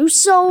to you.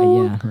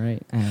 So Yeah,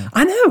 right.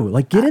 I know.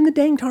 Like, get in the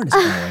dang TARDIS.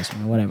 Anyways.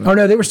 Whatever. Oh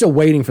no, they were still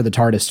waiting for the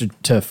TARDIS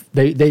to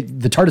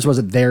the TARDIS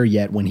wasn't there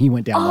yet when he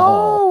went down the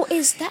hall. oh,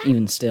 is that?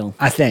 Even still.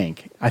 I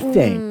think, but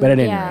at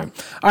any yeah. rate.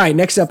 All right,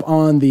 next up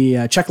on the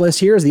checklist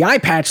here is the eye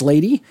patch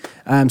lady.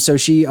 So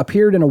she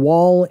appeared in a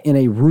wall in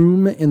a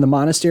room in the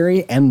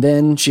monastery, and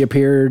then she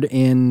appeared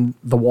in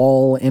the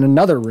wall in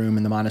another room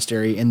in the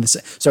monastery.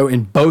 So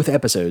in both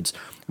episodes,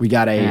 we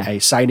got a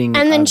sighting.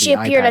 And then of she the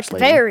eye appeared at patch the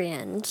lady. very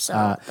end. So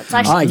that's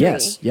actually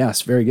three.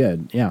 yes, very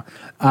good. Yeah,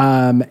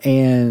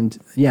 and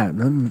yeah,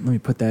 let me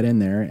put that in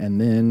there, and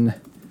then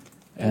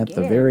at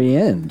the very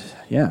end,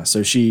 yeah.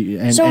 So she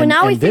and So and,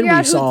 now we and then figure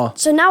out saw. who.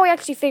 So now we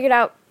actually figured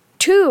out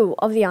two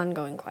of the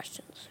ongoing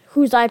questions: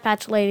 who's the eye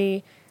patch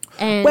lady,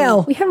 and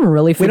Well, We haven't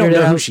really we figured don't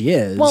it know out. who she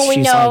is. well, we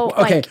She's know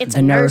like, okay, it's a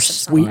a nurse nurse. of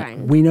some we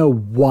kind. we know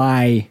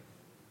why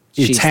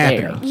it's She's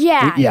happening.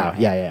 there.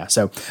 Yeah.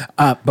 So,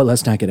 but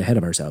let's not get ahead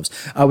of ourselves.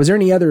 Was there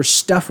any other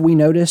stuff we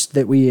noticed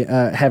that we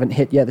haven't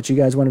hit yet that you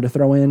guys wanted to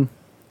throw in?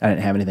 I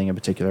didn't have anything in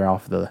particular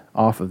off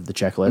of the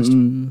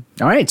checklist.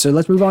 All right, so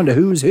let's move on to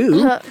who's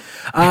who.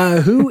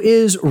 Who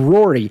is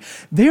Rory?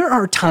 There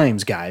are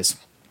times, guys.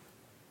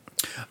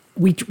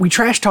 We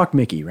trash talk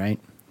Mickey, right?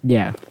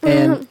 Yeah.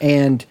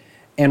 And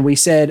we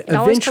said It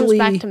always comes eventually.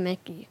 back to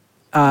Mickey.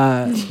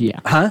 Yeah.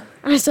 Huh?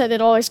 I said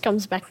it always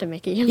comes back to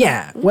Mickey.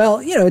 Yeah,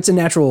 well, it's a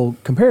natural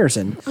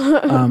comparison.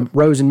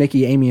 Rose and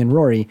Mickey, Amy and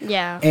Rory.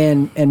 Yeah.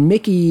 And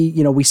Mickey,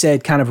 we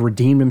said kind of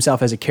redeemed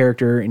himself as a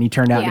character, and he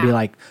turned out to be Yeah.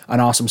 like an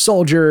awesome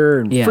soldier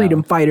and Yeah.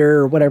 freedom fighter,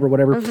 or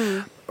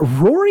whatever.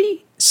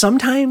 Rory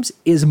sometimes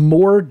is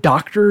more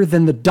doctor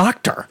than the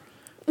doctor.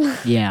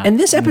 Yeah. And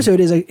this episode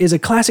is a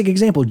classic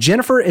example.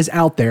 Jennifer is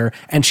out there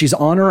and she's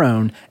on her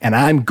own, and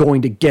I'm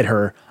going to get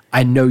her.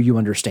 I know you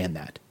understand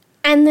that.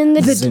 And then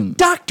the Zoom.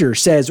 Doctor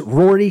says,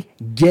 Rory,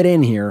 get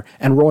in here.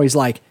 And Roy's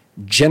like,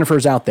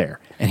 Jennifer's out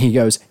there. And he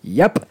goes,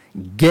 yep,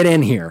 get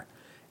in here.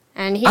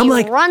 and he I'm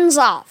like- runs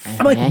off.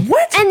 I'm like,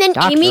 what? And then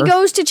Doctor. Amy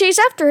goes to chase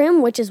after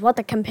him, which is what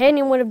the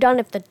companion would have done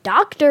if the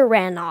doctor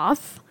ran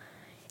off.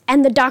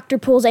 And the doctor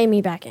pulls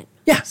Amy back in.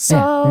 Yeah.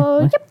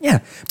 So, yep. Yeah.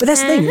 But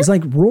that's the thing. It's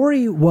like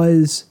Rory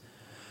was...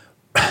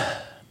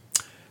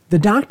 The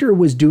Doctor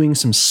was doing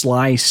some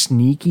sly,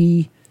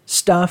 sneaky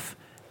stuff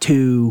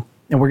to...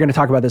 And we're going to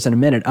talk about this in a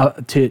minute.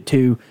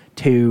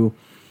 To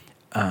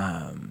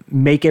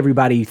make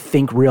everybody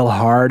think real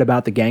hard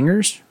about the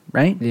gangers,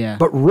 right? Yeah.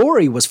 But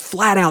Rory was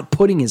flat out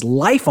putting his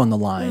life on the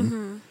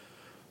line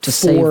to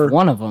save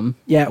one of them.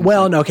 Yeah,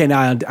 well, no, okay,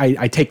 now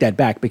I take that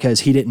back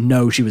because he didn't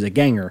know she was a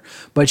ganger,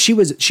 but she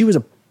was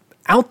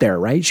out there,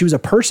 right? She was a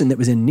person that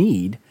was in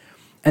need,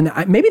 and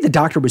maybe the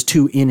Doctor was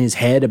too in his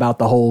head about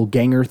the whole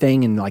ganger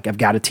thing, and like I've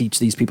got to teach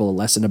these people a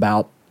lesson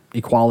about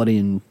equality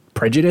and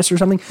prejudice or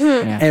something.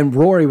 Yeah. And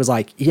Rory was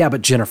like, "Yeah,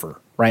 but Jennifer,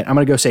 right? I'm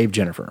going to go save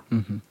Jennifer."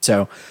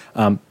 So,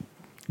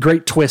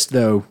 great twist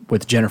though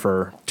with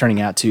Jennifer turning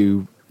out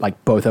to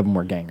like both of them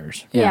were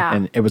gangers. Yeah.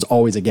 and it was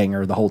always a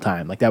ganger the whole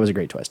time. Like that was a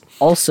great twist.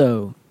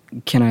 Also,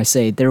 can I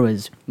say there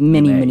was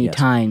many Yes.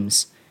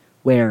 times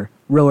where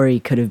Rory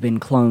could have been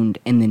cloned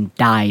and then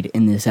died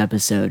in this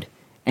episode,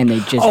 and they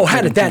just Oh,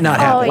 how did that not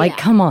happen? Like, yeah.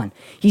 come on,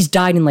 he's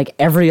died in like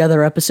every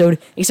other episode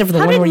except for the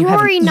How one did where you have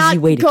an Rory easy not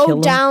way to kill go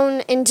him.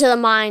 down into the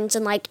mines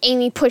and like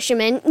Amy push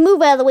him in?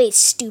 Move out of the way,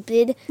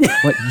 stupid.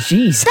 What?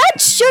 Jeez. That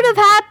should have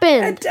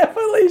happened.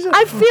 Definitely.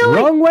 I feel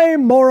like Wrong way,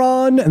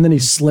 moron. And then he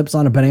slips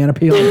on a banana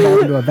peel and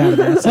falls into a vat of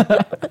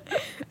acid.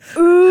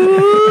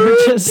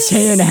 We're just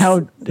saying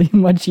how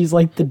much he's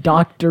like the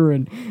Doctor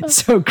and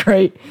so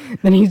great.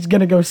 Then he's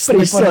gonna go But slip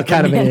he's on still a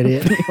kind of an banana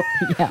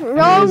idiot.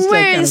 wrong still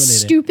way, kind of an idiot.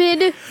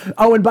 stupid.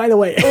 Oh, and by the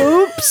way, Oops.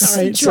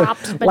 all right, so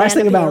Dropped banana last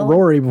thing about peel.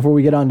 Rory before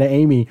we get on to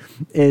Amy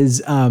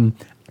is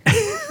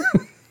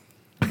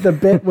the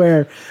bit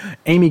where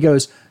Amy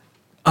goes,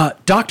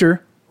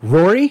 Doctor,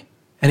 Rory?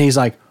 And he's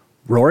like,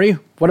 Rory?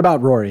 What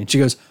about Rory? And she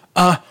goes,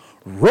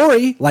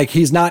 Rory, like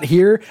he's not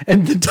here.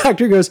 And the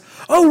Doctor goes,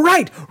 oh,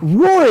 right,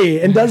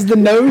 Rory, and does the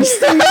nose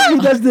thing. He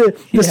does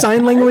the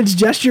sign language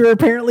gesture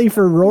apparently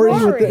for Rory.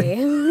 With the,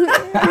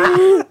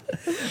 Rory.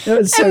 that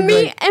was so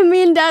great. and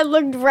me and Dad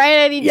looked right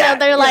at each Yeah,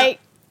 other yeah. like,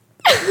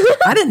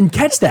 I didn't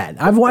catch that.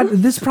 I've watched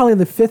this is probably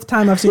the 5th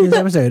time I've seen this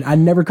episode. I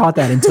never caught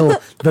that until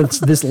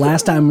this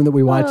last time that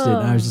we watched it.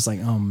 And I was just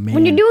like, oh man.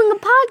 when you're doing a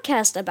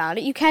podcast about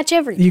it, you catch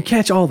everything. You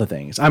catch all the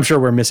things. I'm sure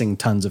we're missing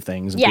tons of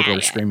things. And Yeah, people are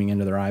yeah. screaming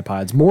into their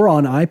iPods. More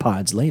on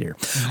iPods later.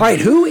 All right,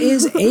 who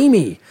is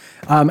Amy?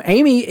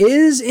 Amy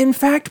is in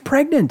fact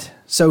pregnant.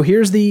 So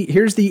here's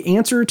the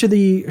answer to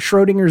the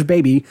Schrodinger's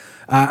baby.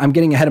 I'm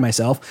getting ahead of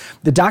myself.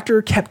 The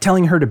doctor kept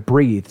telling her to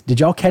breathe. Did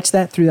y'all catch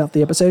that throughout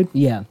the episode?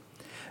 Yeah.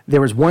 There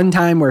was one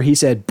time where he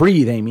said,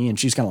 breathe, Amy, and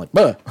she's kind of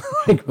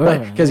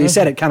like, because he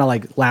said it kind of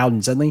like loud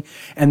and suddenly.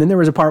 And then there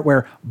was a part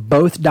where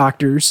both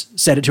doctors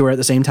said it to her at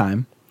the same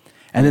time.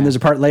 And then there's a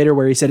part later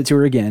where he said it to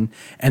her again.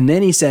 And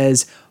then he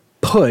says,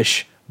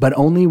 push, but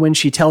only when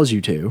she tells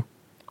you to.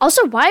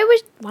 Also,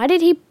 why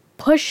did he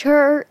push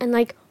her and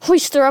like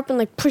hoist her up and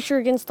like push her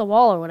against the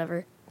wall or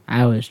whatever?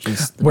 I was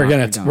just. We're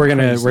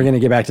gonna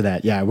get back to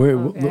that. Yeah,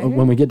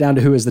 when we get down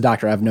to who is the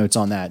doctor, I have notes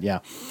on that. Yeah,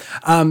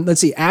 let's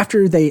see.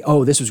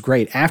 This was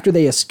great. After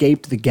they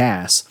escaped the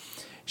gas,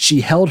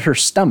 she held her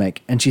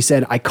stomach and she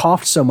said, "I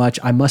coughed so much,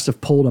 I must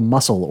have pulled a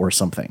muscle or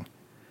something."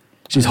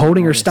 She's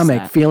holding her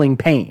stomach, feeling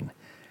pain,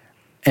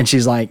 and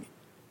she's like,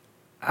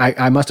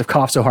 I must have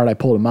coughed so hard I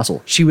pulled a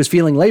muscle. She was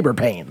feeling labor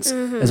pains,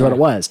 is what it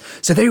was.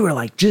 So they were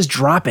like just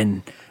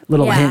dropping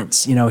little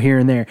hints, here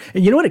and there.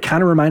 And you know what it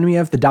kind of reminded me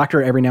of? The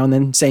doctor every now and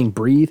then saying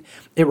breathe.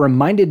 It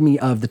reminded me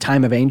of the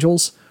Time of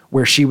Angels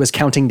where she was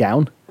counting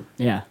down.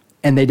 Yeah.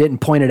 And they didn't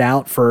point it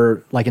out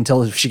for like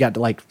until she got to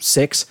like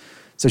 6.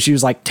 So she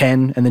was like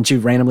 10 and then she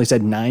randomly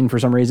said 9 for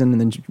some reason.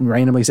 And then she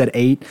randomly said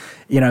 8.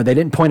 They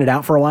didn't point it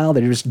out for a while.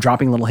 They're just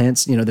dropping little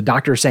hints. The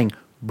doctor saying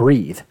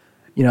breathe.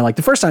 Like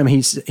the first time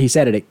he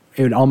said it,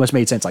 it almost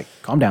made sense. Like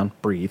calm down,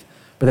 breathe.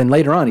 But then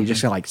later on, he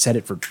just like said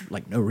it for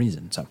like no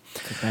reason. So,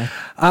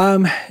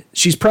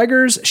 she's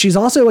preggers. She's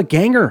also a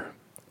ganger,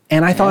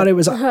 and I thought it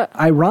was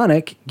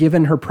ironic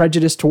given her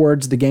prejudice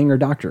towards the ganger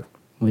doctor,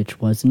 which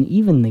wasn't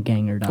even the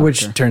ganger doctor.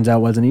 Which turns out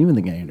wasn't even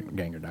the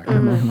ganger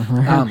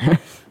doctor.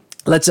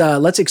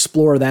 Let's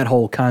explore that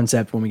whole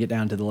concept when we get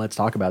down to the let's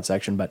talk about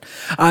section. But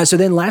so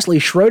then, lastly,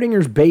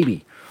 Schrodinger's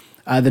baby.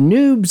 The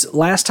noobs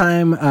last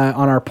time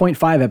on our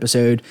 0.5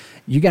 episode,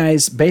 you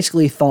guys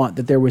basically thought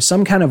that there was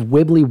some kind of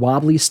wibbly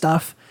wobbly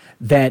stuff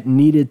that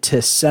needed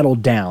to settle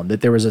down.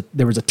 That there was a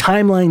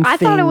timeline. I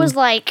thought it was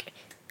like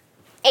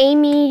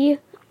Amy.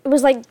 It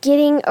was like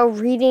getting a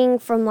reading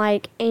from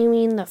like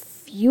Amy in the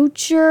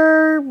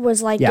future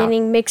was like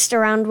getting mixed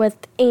around with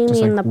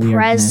Amy in the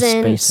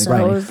present. Basically.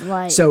 So it was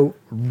like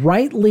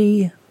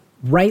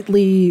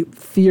rightly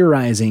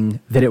theorizing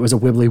that it was a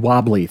wibbly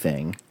wobbly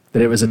thing.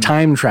 That it was a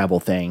time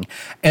travel thing,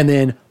 and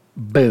then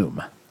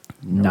boom,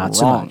 not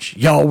so much.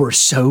 Y'all were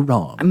so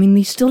wrong. I mean,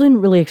 they still didn't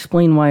really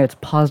explain why it's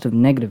positive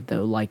negative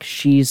though. Like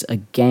she's a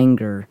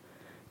ganger,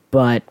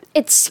 but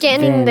it's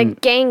scanning the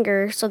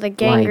ganger, so the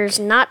ganger's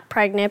not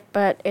pregnant,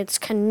 but it's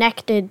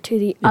connected to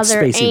the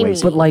other Amy.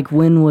 But like,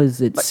 when was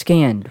it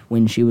scanned?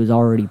 When she was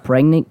already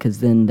pregnant?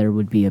 Because then there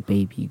would be a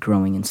baby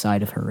growing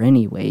inside of her,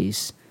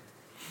 anyways,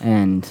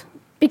 and.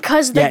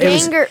 Because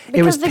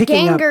the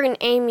ganger and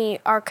Amy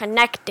are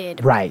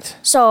connected, right?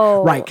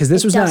 So because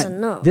this was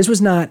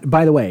not.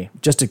 By the way,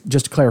 just to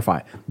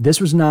clarify,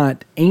 this was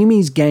not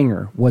Amy's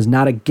ganger. Was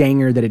not a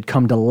ganger that had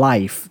come to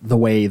life the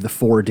way the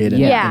 4 did in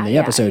the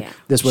episode. Yeah.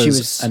 This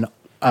was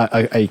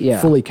a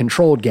fully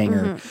controlled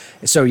ganger.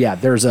 So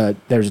there's a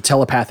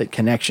telepathic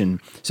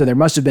connection. So there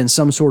must have been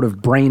some sort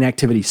of brain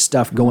activity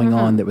stuff going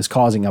on that was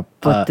causing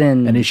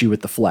an issue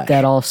with the flesh.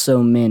 That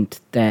also meant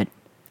that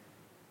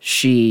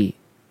she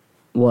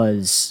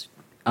was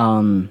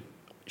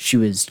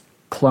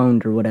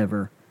cloned or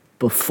whatever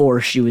before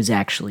she was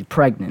actually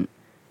pregnant,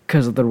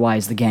 because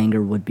otherwise the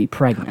ganger would be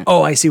pregnant.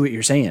 Oh, I see what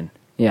you're saying.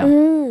 Yeah.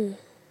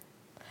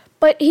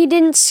 But he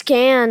didn't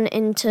scan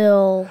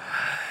until.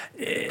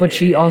 But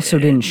she also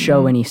didn't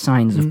show any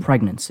signs of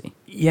pregnancy.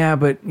 Yeah,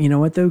 but you know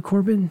what though,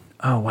 Corbin?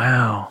 Oh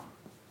wow.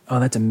 Oh,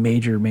 that's a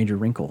major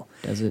wrinkle.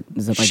 Does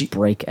it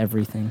break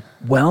everything?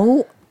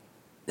 Well,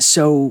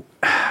 so.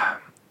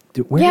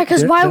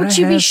 Because why would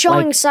she be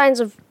showing signs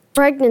of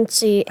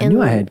pregnancy? I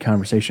knew I had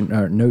conversation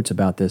or notes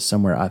about this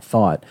somewhere, I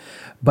thought.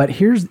 But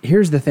here's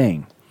the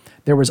thing.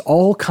 There was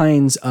all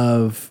kinds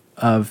of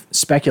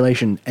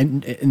speculation,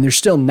 and there's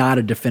still not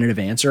a definitive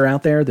answer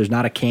out there. There's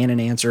not a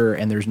canon answer,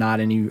 and there's not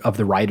any of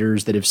the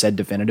writers that have said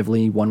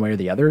definitively one way or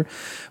the other.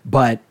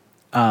 But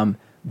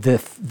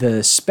the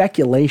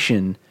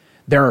speculation,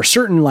 there are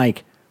certain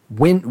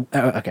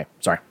okay,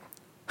 sorry.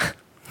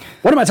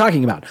 What am I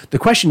talking about? The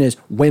question is,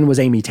 when was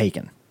Amy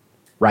taken?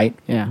 Right?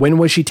 Yeah. When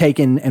was she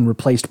taken and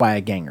replaced by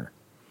a ganger?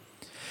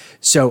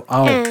 So,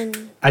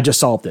 I just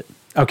solved it.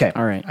 Okay.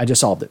 All right. I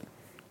just solved it.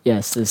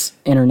 Yes, this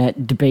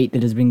internet debate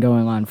that has been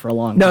going on for a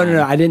long time.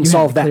 No. I didn't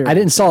solve that. I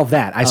didn't solve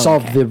that. I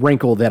solved the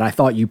wrinkle that I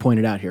thought you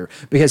pointed out here.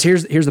 Because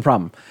here's the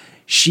problem.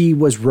 She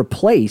was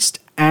replaced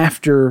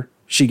after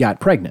she got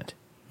pregnant.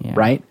 Yeah.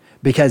 Right?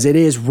 Because it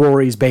is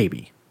Rory's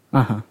baby.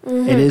 Uh-huh.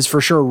 Mm-hmm. It is for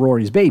sure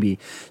Rory's baby.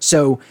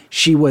 So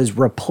she was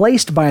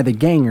replaced by the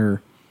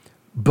ganger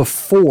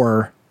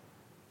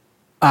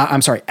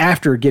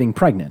after getting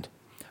pregnant.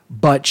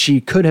 But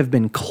she could have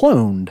been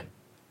cloned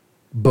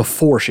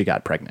before she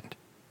got pregnant.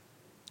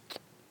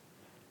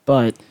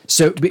 But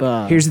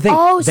here's the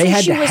thing. They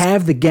had to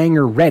have the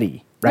ganger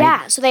ready, right?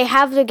 Yeah, so they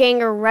have the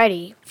ganger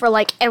ready for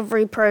like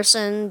every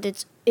person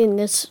that's in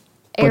this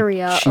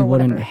area but she or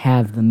whatever. wouldn't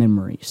have the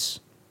memories.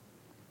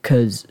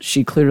 Because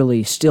she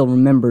clearly still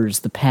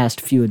remembers the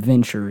past few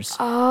adventures.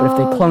 But if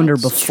they cloned her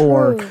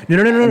before, true.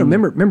 No.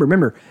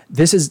 Remember.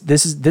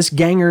 This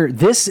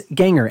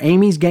ganger,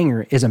 Amy's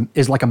ganger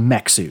is like a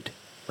mech suit,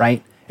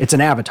 right? It's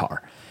an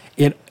avatar.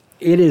 It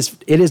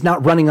is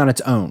not running on its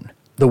own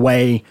the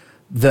way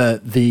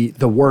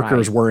the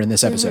workers were in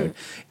this episode.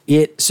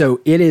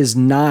 Mm-hmm. It is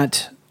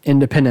not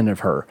independent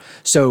of her.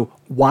 So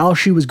while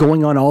she was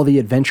going on all the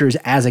adventures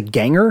as a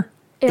ganger,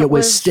 it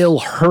was still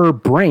her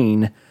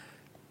brain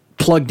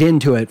plugged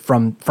into it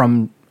from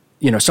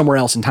somewhere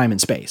else in time and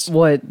space.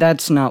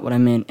 That's not what I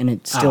meant, and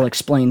it still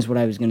explains what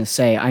I was going to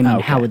say. I mean,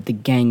 how would the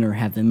ganger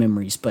have the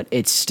memories? But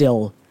it's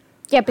still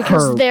because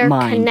her they're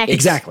mind. connected.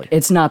 Exactly.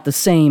 It's not the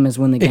same as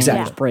when the gangers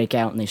Exactly. break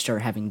out and they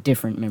start having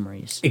different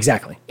memories.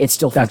 Exactly. It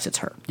still thinks it's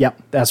her. Yep,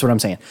 that's what I'm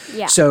saying.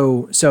 Yeah.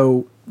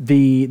 So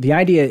the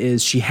idea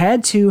is she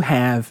had to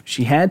have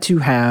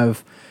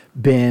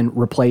been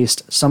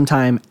replaced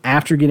sometime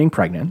after getting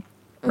pregnant,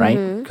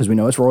 right? Because we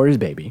know it's Rory's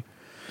baby.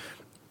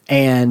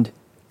 And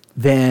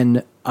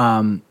then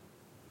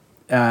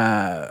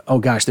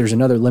there's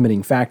another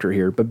limiting factor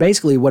here, but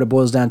basically what it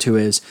boils down to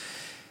is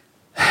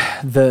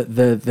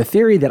the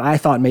theory that I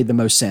thought made the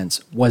most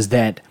sense was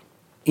that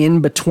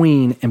in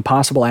between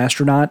Impossible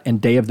Astronaut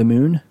and Day of the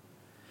Moon,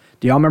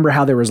 do y'all remember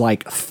how there was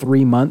like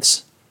 3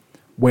 months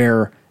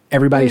where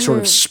everybody sort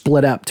of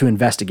split up to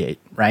investigate,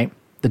 right?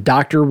 The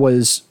doctor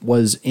was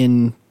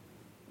in,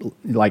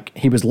 like,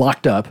 he was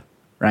locked up,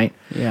 right?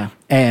 Yeah.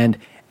 And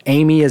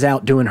Amy is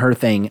out doing her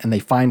thing, and they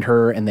find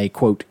her and they,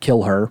 quote,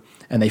 kill her.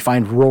 And they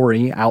find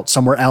Rory out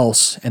somewhere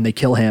else and they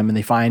kill him, and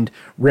they find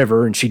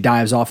River and she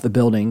dives off the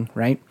building,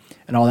 right?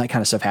 And all that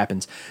kind of stuff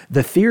happens.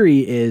 The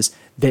theory is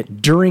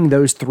that during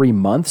those 3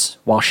 months,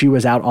 while she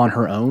was out on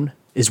her own,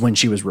 is when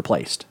she was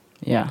replaced.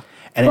 Yeah.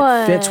 And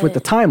it fits with the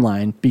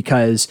timeline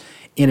because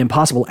in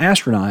Impossible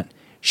Astronaut,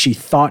 she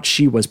thought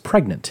she was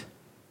pregnant.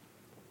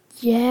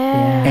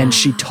 Yeah. And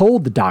she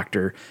told the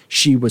doctor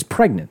she was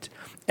pregnant.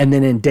 And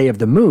then in Day of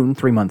the Moon,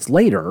 3 months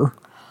later,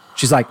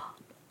 she's like,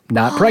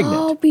 not pregnant.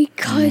 Oh,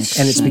 because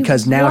And it's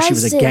because now she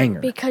was a wasn't, ganger.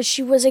 Because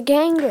she was a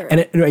ganger.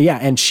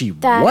 And she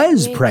That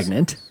was makes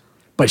pregnant,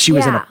 but she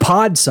was in a Yeah.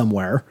 pod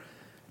somewhere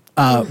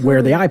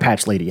where the eye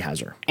patch lady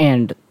has her.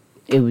 And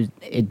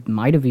it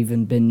might have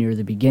even been near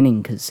the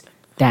beginning because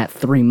that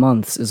 3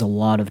 months is a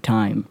lot of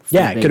time. For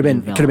Yeah, the it could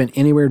baby to have been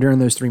anywhere during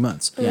those 3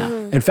 months. Yeah.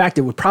 In fact,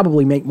 it would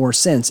probably make more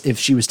sense if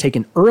she was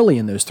taken early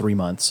in those 3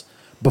 months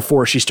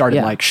before she started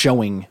Yeah. like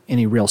showing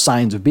any real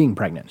signs of being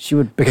pregnant. She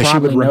would because she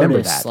would probably remember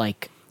notice that.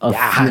 like a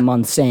Yeah. few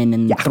months in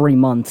and 3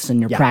 months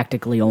and you're Yeah.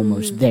 practically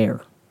almost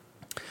there.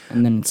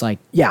 And then it's like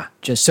Yeah,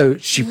 just so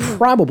she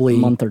probably a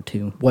month or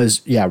two.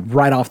 was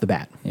right off the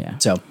bat. Yeah.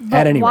 So But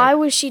at any why rate,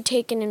 was she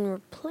taken and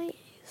replaced?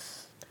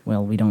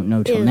 Well, we don't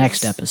know till Is-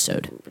 next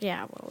episode.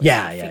 Yeah, well, we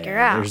gotta figure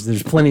out.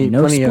 There's plenty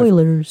No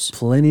spoilers.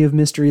 Plenty of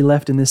mystery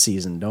left in this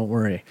season. Don't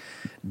worry.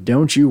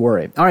 Don't you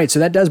worry. All right, so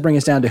that does bring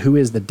us down to who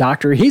is the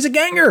doctor. He's a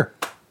ganger.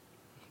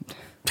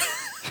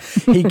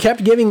 He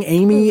kept giving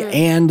Amy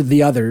and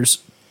the others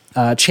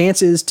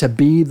chances to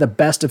be the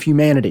best of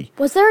humanity.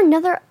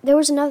 There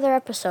was another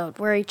episode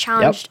where he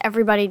challenged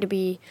everybody to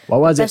be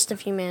What was the it? best of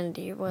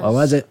humanity. What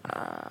was it?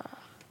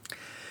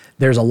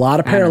 There's a lot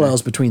of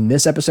parallels between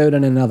this episode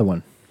and another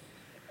one.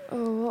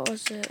 Oh, what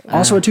was it?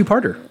 Also a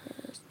two-parter.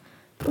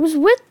 It was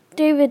with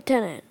David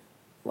Tennant.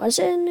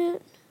 Wasn't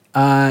it?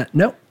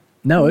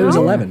 No, it was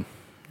 11.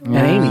 And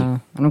Amy. I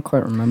don't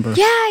quite remember.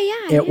 Yeah.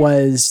 It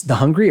was The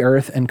Hungry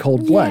Earth and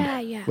Cold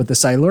Blood Yeah. with the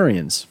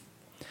Silurians.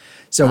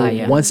 So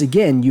yeah. once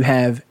again, you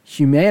have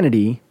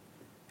humanity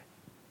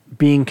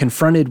being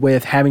confronted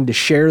with having to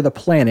share the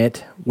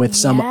planet with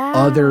some Yeah.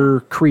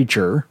 other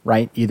creature,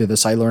 right? Either the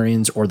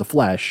Silurians or the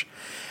flesh.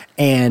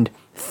 And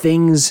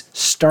things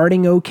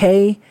starting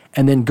okay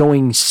and then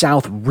going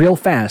south real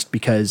fast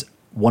because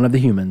one of the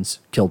humans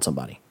killed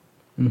somebody.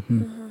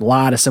 A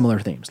lot of similar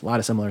themes.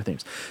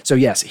 So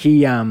yes,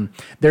 he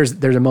there's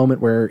a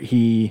moment where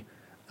he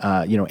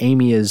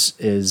Amy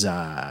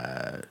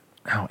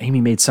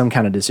Amy made some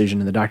kind of decision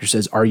and the doctor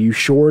says, "Are you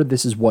sure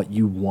this is what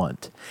you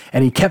want?"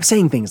 And he kept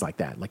saying things like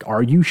that, like,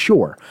 "Are you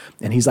sure?"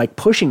 And he's like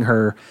pushing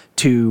her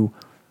to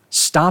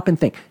stop and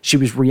think. She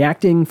was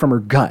reacting from her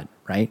gut,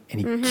 right? And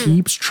he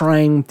keeps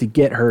trying to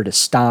get her to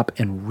stop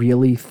and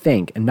really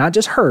think. And not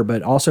just her,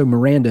 but also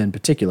Miranda in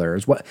particular,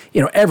 is what,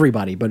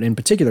 everybody, but in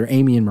particular,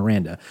 Amy and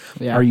Miranda.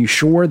 Yeah. Are you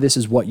sure this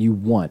is what you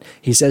want?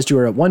 He says to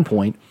her at one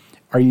point,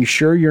 "Are you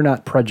sure you're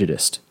not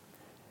prejudiced?"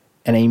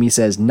 And Amy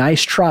says,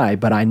 "Nice try,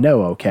 but I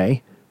know,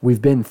 okay?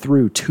 We've been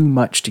through too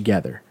much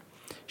together."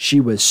 She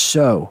was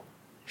so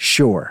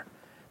sure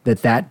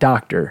that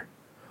doctor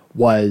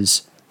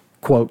was,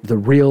 quote, the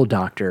real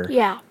doctor.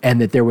 Yeah. And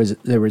that there was,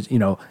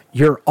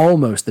 "You're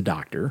almost the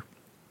doctor."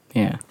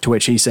 Yeah. To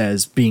which he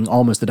says, being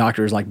almost the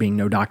doctor is like being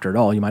no doctor at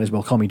all. You might as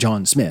well call me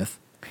John Smith.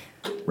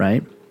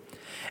 Right?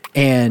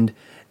 And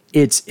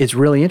it's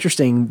really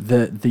interesting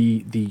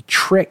the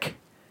trick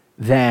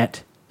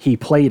that he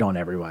played on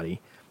everybody.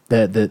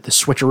 The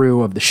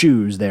switcheroo of the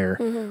shoes there,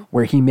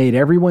 where he made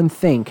everyone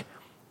think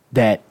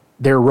that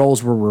their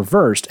roles were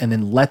reversed and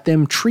then let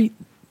them treat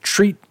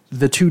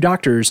the two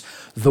doctors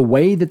the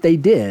way that they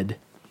did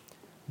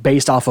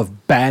based off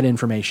of bad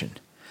information.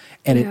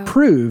 And it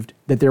proved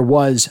that there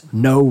was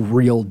no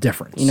real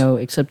difference.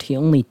 Except he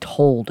only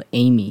told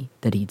Amy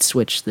that he'd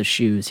switched the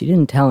shoes. He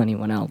didn't tell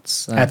anyone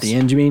else. At the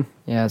end, you mean?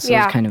 Yeah, so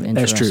Yeah. it's kind of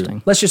That's interesting.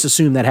 true. Let's just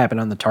assume that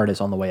happened on the TARDIS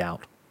on the way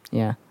out.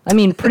 Yeah. I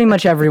mean, pretty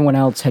much everyone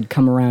else had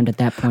come around at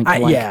that point.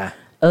 To Yeah.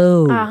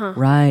 Oh,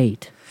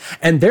 right.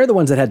 And they're the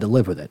ones that had to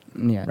live with it.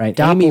 Yeah. Right.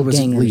 Amy was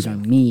Doppelgangers are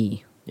leaving.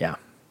 me. Yeah.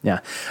 Yeah.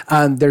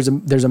 There's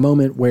a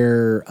moment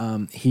where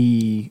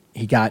he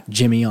got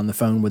Jimmy on the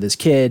phone with his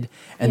kid,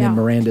 and then Yeah.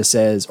 Miranda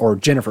says, or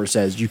Jennifer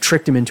says, "You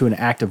tricked him into an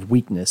act of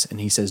weakness," and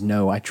he says,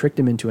 "No, I tricked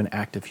him into an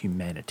act of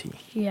humanity."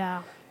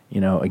 Yeah.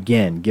 You know,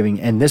 again,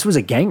 and this was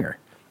a ganger.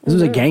 This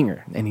was a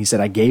ganger, and he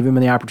said, "I gave him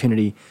the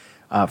opportunity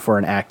for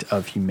an act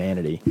of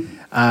humanity."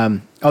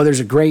 There's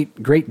a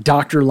great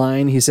doctor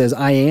line. He says,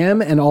 "I am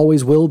and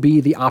always will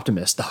be the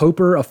optimist, the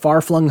hoper of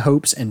far-flung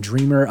hopes and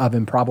dreamer of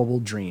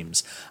improbable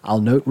dreams." I'll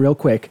note real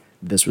quick,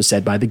 this was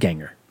said by the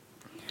ganger.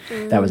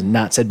 That was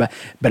not said but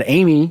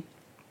Amy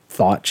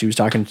thought she was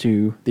talking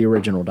to the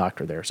original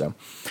doctor there. So,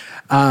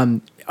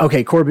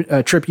 okay,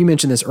 Corbin, Tripp, you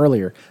mentioned this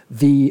earlier.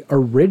 The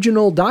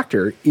original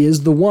doctor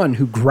is the one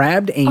who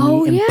grabbed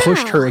Amy and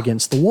pushed her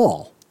against the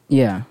wall.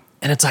 Yeah.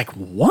 And it's like,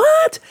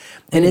 what?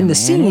 And in the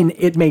scene,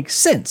 it makes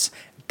sense.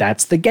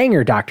 That's the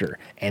ganger doctor,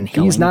 and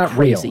he's Going not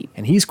crazy. real,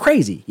 and he's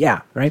crazy.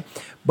 Yeah, right.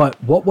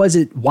 But what was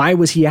it? Why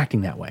was he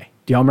acting that way?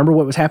 Do y'all remember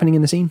what was happening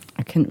in the scene?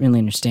 I couldn't really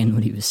understand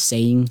what he was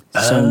saying,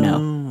 so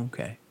no.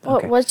 Okay.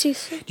 What was he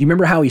saying? Do you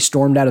remember how he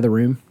stormed out of the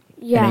room?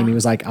 Yeah. And Amy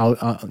was like, I'll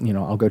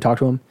go talk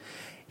to him."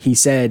 He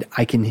said,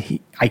 I can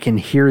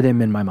hear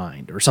them in my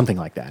mind," or something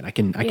like that. I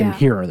can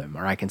hear them,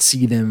 or I can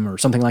see them, or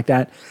something like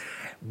that.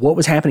 What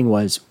was happening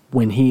was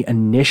when he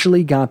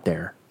initially got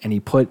there and he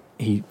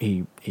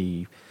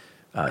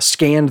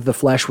scanned the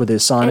flesh with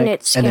his sonic and then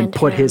scanned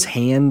put his him.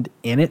 hand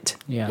in it.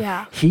 Yeah.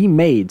 Yeah. He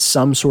made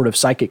some sort of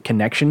psychic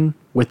connection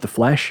with the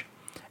flesh,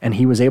 and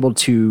he was able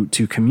to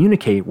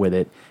communicate with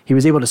it. He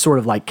was able to sort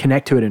of like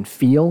connect to it and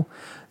feel.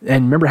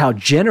 And remember how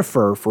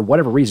Jennifer, for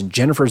whatever reason,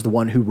 Jennifer's the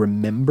one who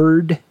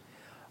remembered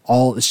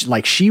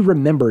she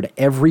remembered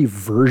every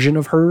version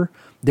of her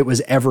that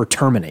was ever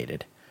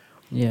terminated.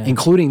 Yeah.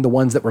 Including the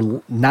ones that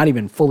were not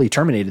even fully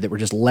terminated, that were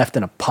just left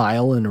in a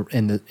pile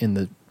in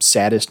the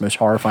saddest, most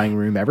horrifying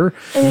room ever.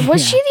 And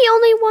was she the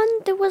only one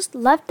that was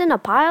left in a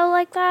pile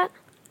like that?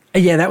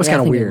 Yeah, that was Yeah, I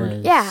kind of think it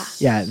weird.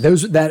 was. Yeah.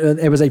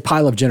 Yeah, it was a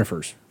pile of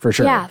Jennifers for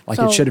sure. Yeah, Like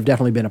so- it should have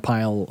definitely been a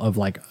pile of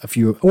like a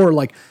few, or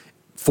like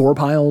 4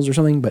 piles or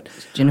something. But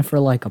Jennifer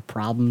like a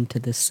problem to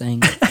this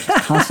thing. She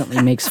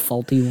constantly makes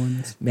faulty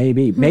ones.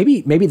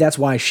 maybe that's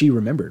why she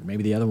remembered.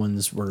 Maybe the other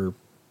ones were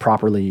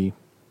properly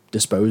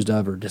disposed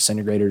of or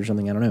disintegrated or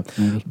something. I don't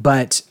know.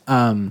 But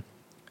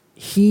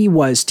he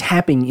was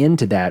tapping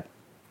into that.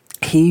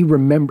 He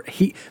remembered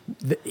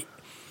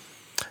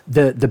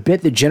the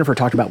bit that Jennifer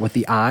talked about with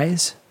the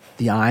eyes.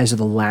 The eyes are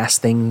the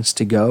last things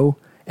to go.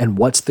 And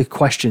what's the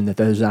question that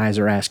those eyes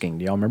are asking?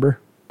 Do y'all remember?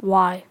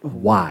 Why?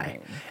 Why?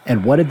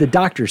 And what did the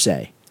doctor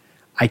say?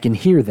 I can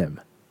hear them.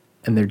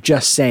 And they're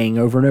just saying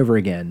over and over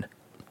again,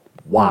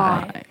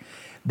 why?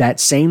 That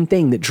same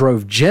thing that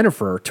drove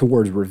Jennifer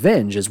towards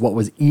revenge is what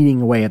was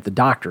eating away at the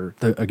doctor,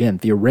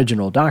 the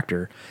original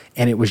doctor.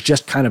 And it was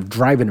just kind of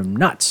driving him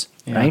nuts,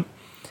 right?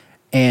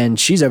 And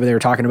she's over there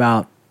talking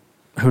about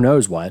who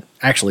knows what.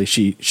 Actually,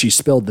 she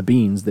spilled the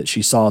beans that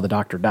she saw the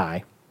doctor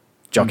die.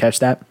 Did y'all catch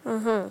that?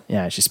 Mm-hmm.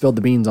 Yeah, she spilled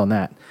the beans on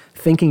that,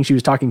 thinking she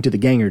was talking to the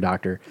ganger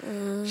doctor.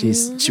 She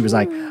was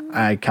like,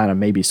 I kind of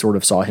maybe sort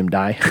of saw him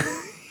die.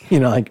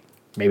 Like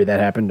maybe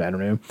that happened. I don't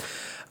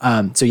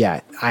know. So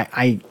yeah,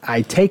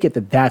 I take it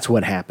that that's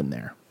what happened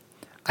there.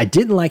 I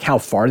didn't like how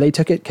far they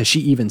took it because she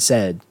even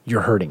said,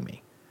 "You're hurting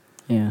me."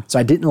 Yeah. So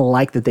I didn't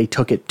like that they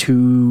took it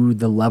to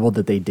the level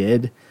that they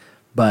did,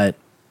 but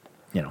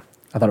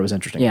I thought it was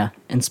interesting. Yeah.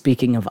 And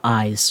speaking of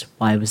eyes,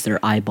 why was there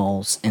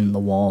eyeballs in the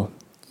wall?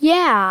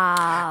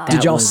 Yeah. Did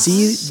That y'all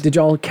was did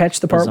y'all catch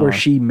the part where bizarre.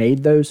 she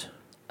made those?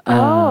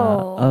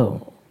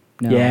 Oh.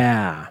 No.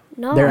 Yeah.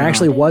 No, There I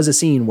actually didn't. was a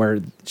scene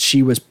where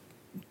she was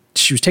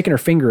taking her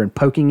finger and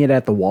poking it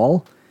at the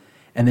wall,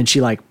 and then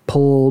she like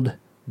pulled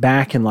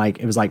back and like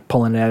it was like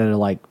pulling it out of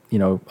like,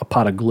 a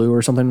pot of glue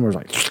or something where it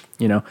was like,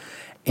 Oh,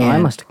 and I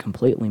must have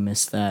completely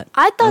missed that.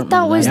 I thought don't that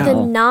remember was at the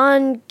all.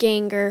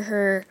 non-ganger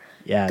her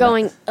yeah,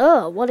 going,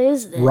 what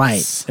is this?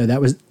 right. No, that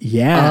was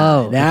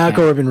now okay.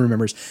 Corbin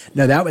remembers.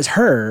 No, that was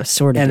her.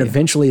 Sort of and do.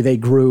 eventually they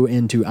grew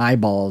into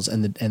eyeballs,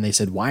 and they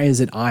said, "Why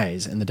is it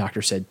eyes?" And the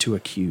doctor said, "To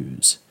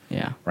accuse."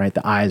 Yeah. Right?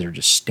 The eyes are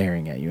just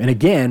staring at you. And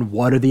again,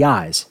 what are the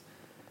eyes?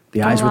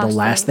 The eyes were the last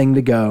last thing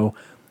to go.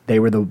 They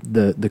were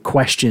the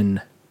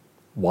question,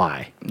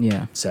 why?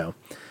 Yeah. So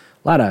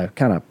a lot of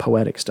kind of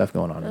poetic stuff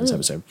going on in this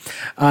episode.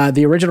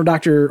 The original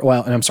doctor,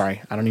 and I'm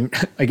sorry, I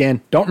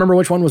don't remember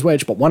which one was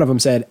which, but one of them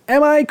said,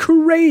 "Am I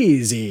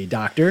crazy,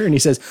 doctor?" And he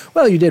says,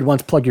 "Well, you did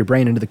once plug your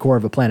brain into the core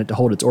of a planet to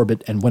hold its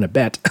orbit and win a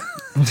bet."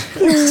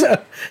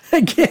 So,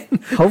 again,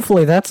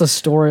 Hopefully that's a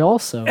story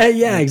also.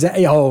 yeah,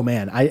 exactly. Oh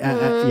man,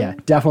 I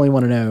definitely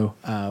want to know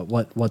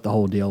what the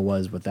whole deal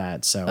was with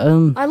that.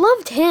 So, I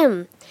loved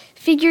him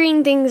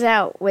figuring things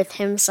out with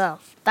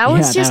himself. That Yeah,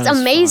 was that just was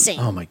fun. amazing.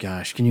 oh my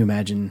gosh, can you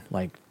imagine?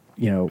 Like,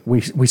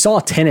 we saw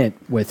Tenet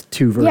with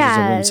 2 versions of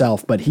Yeah.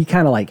 himself, but he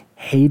kind of like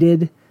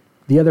hated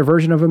the other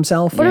version of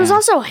himself. But it was Yeah.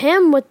 also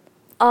him with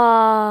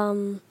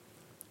the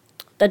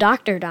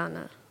Dr.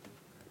 Donna.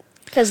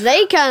 Because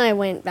they kind of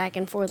went back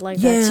and forth like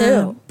that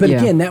too. But Yeah.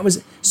 again, that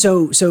was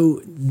so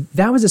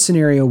that was a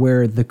scenario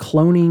where the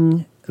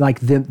cloning, like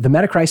the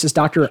Metacrisis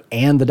Doctor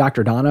and the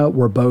Dr. Donna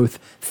were both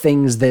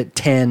things that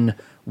 10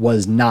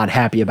 was not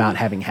happy about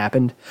having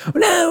happened.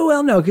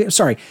 No,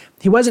 sorry.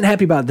 He wasn't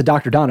happy about the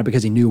Dr. Donna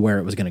because he knew where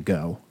it was going to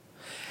go.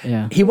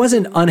 Yeah. He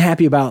wasn't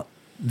unhappy about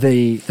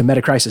the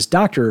Metacrisis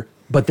Doctor,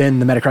 but then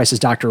the Metacrisis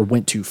Doctor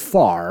went too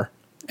far.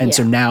 And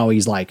so Yeah. now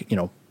he's like,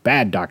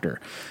 bad doctor.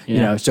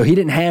 Yeah. So he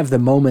didn't have the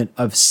moment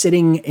of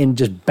sitting and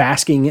just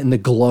basking in the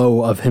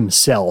glow of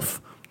himself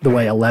the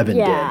way 11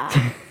 Yeah.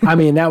 did. I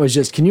mean, that was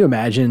just, can you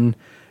imagine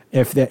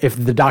if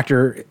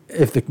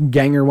the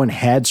Ganger one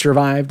had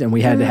survived and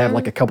we had to have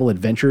like a couple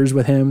adventures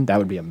with him? That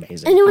would be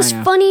amazing. And it was I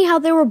know. funny how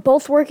they were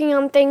both working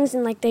on things,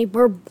 and like they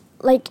were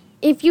like,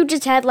 if you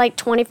just had like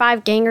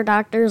 25 Ganger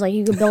doctors, like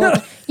you could build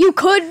the You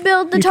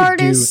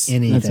TARDIS. could do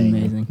anything. That's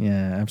amazing.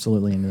 Yeah,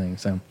 absolutely anything.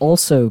 So,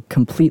 Also,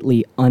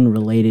 completely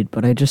unrelated,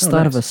 but I just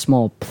thought of nice. a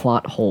small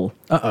plot hole.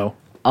 uh-oh.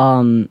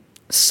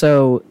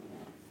 So,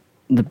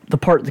 the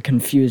part that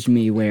confused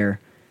me where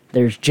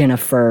there's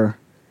Jennifer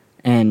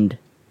and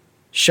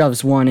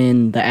shoves one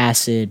in the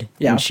acid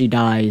Yeah. and she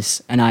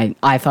dies, and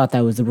I thought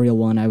that was the real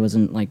one. I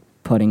wasn't like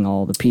putting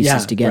all the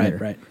pieces together.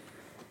 Right.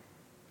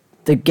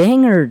 The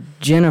Ganger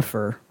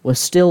Jennifer was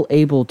still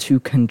able to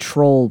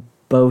control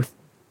both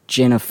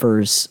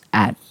Jennifers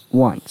at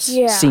once,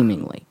 Yeah.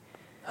 seemingly.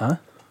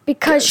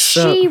 Because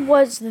So- she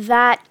was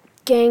that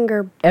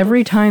Ganger.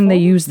 Every time they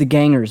use the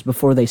Gangers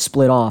before they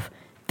split off,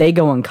 they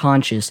go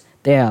unconscious.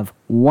 They have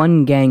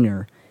one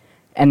Ganger,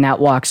 and that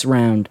walks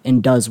around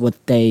and does what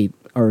they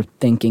are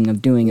thinking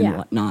of doing and Yeah.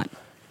 whatnot.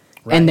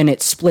 And then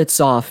it splits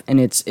off, and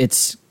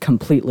it's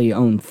completely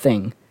own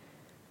thing.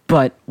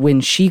 But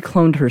when she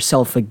cloned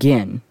herself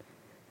again,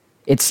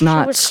 it's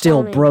not was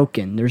still cloning.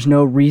 broken. There's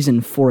no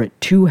reason for it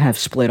to have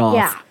split off.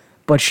 Yeah.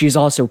 But she's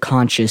also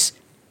conscious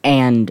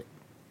and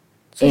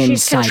So she's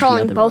inside the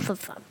controlling other both one.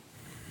 of them.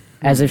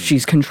 As if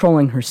she's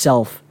controlling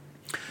herself,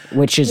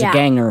 which is Yeah. a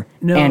Ganger,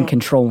 No. and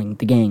controlling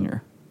the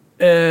Ganger.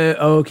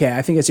 Okay,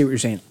 I think I see what you're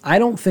saying. I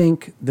don't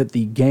think that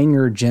the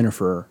Ganger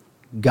Jennifer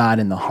got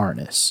in the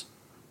harness,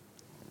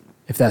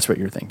 if that's what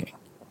you're thinking.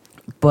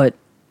 But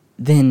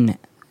then,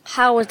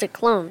 How was it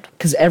cloned?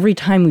 because every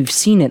time we've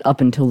seen it up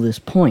until this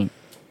point,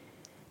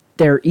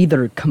 they're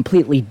either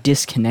completely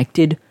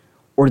disconnected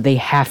or they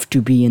have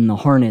to be in the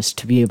harness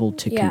to be able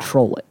to Yeah.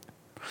 control it.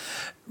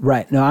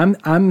 Right. No,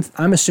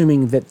 I'm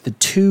assuming that the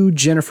two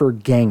Jennifer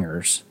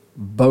Gangers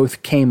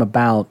both came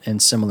about in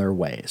similar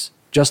ways,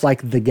 just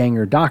like the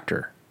Ganger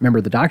Doctor.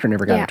 Remember, the Doctor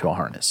never got Yeah. into a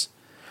harness.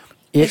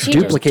 It She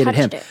just duplicated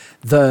him. touched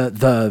it.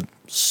 The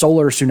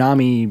solar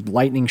tsunami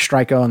lightning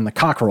strike on the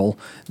cockerel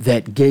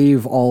that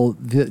gave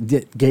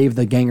gave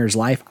the Gangers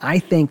life. I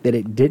think that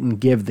it didn't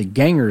give the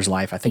Gangers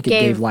life. I think it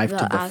gave life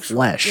to the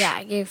flesh. Yeah,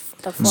 it gave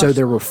the flesh. So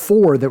there were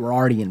 4 that were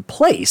already in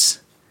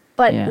place.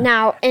 But Yeah.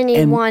 now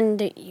anyone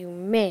that you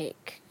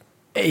make.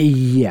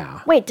 Yeah.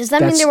 Wait, does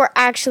that mean That's- they were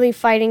actually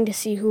fighting to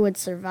see who would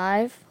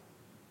survive?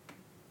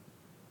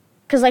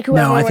 Because like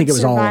whoever No, I would think it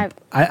was survive,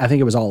 I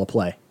think it was all a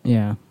play.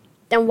 Yeah.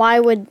 then why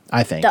would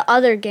I think. the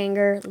other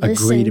Ganger listen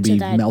Agree to be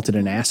that? melted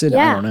in acid? I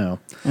Yeah. don't know.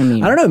 I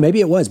mean- I don't know.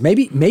 Maybe it was.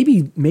 Maybe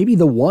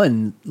the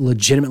one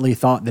legitimately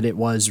thought that it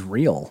was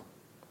real.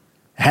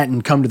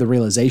 Hadn't come to the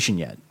realization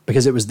yet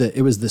because it was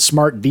the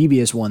smart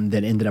devious one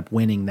that ended up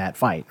winning that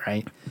fight,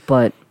 right?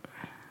 But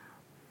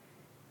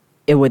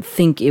it would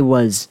think it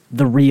was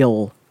the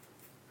real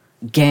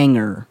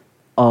Ganger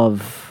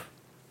of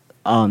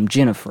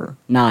Jennifer,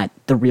 not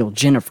the real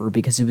Jennifer,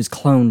 because it was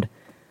cloned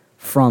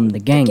from the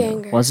Ganger,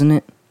 Ganger. wasn't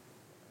it?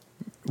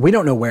 We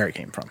don't know where it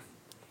came from.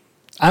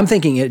 I'm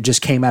thinking it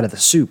just came out of the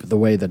soup the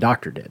way the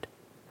Doctor did,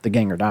 the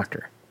Ganger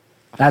Doctor.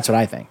 That's what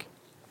I think.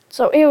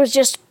 So it was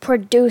just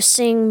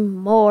producing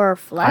more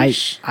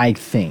flesh. I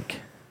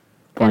think.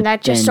 And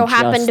that just then so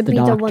happened to the be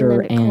the one Doctor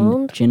that it and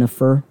cloned?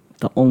 Jennifer,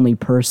 the only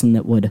person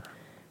that would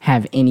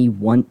have any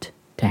want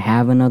to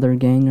have another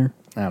Ganger.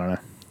 I don't know.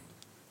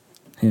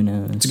 Who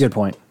knows? It's a good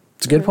point.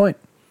 It's a good point.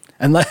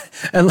 And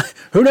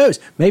who knows?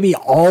 Maybe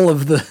all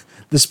of the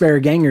spare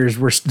Gangers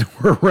were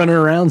running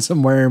around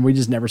somewhere and we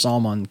just never saw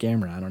them on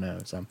camera. I don't know.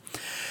 So,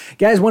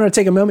 guys, want to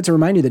take a moment to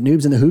remind you that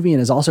Noobs in the Whovian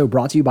is also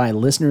brought to you by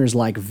listeners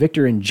like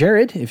Victor and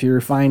Jared. If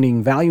you're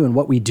finding value in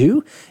what we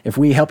do, if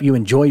we help you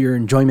enjoy your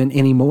enjoyment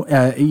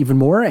even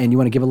more, and you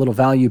want to give a little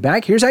value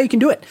back, here's how you can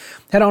do it.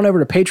 Head on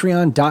over to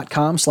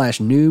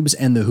patreon.com/Noobs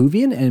and the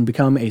Whovian and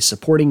become a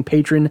supporting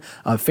patron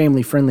of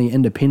family-friendly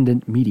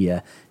independent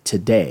media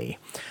today.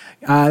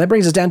 That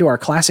brings us down to our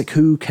Classic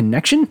Who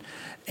connection,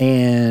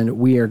 and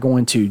we are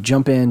going to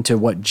jump into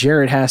what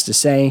Jared has to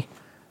say.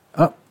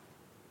 Oh,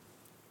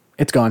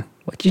 it's gone.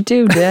 What'd you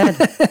do, Dad?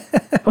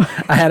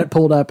 I had it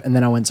pulled up, and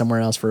then I went somewhere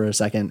else for a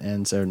second,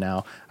 and so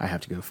now I have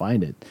to go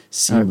find it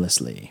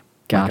seamlessly.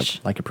 Gosh.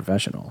 Like a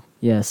professional.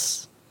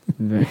 Yes.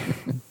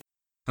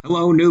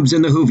 Hello, Noobs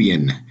in the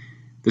Whovian.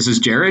 This is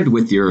Jared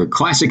with your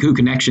Classic Who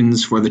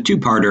connections for the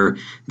two-parter,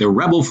 The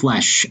Rebel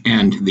Flesh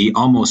and The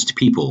Almost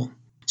People.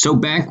 So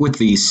back with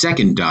the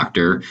second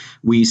Doctor,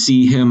 we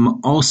see him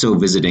also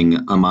visiting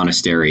a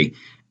monastery.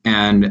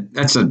 And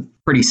that's a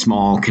pretty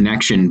small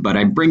connection, but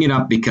I bring it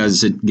up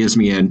because it gives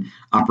me an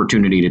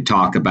opportunity to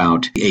talk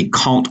about a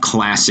cult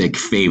classic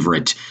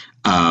favorite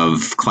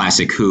of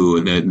Classic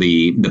Who,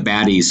 the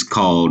baddies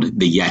called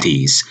the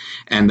Yetis.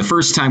 And the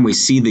first time we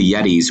see the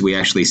Yetis, we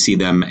actually see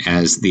them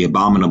as the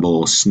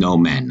Abominable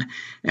Snowmen.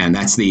 And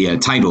that's the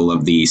title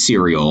of the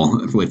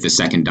serial with the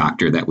second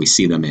Doctor that we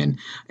see them in.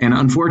 And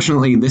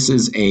unfortunately, this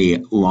is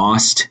a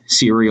lost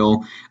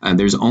serial.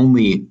 There's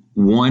only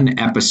one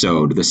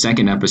episode, the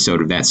second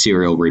episode of that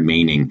serial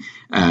remaining.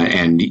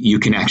 And you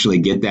can actually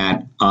get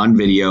that on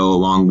video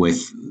along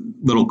with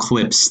little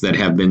clips that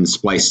have been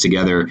spliced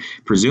together,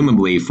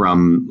 presumably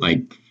from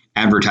like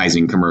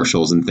advertising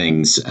commercials and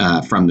things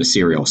from the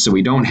serial. So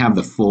we don't have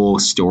the full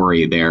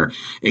story there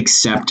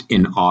except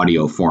in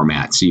audio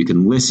format. So you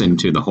can listen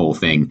to the whole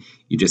thing.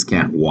 You just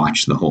can't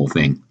watch the whole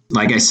thing.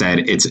 Like I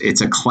said,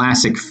 it's a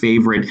classic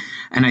favorite,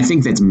 and I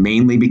think that's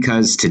mainly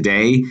because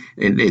today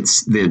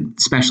it's the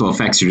special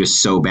effects are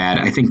just so bad.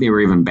 I think they were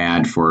even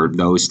bad for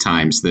those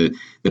times. The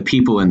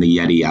people in the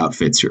Yeti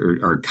outfits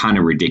are kind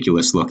of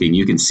ridiculous looking.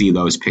 You can see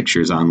those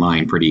pictures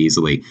online pretty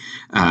easily,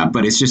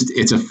 but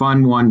it's a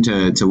fun one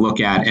to look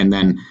at. And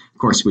then of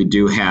course we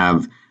do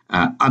have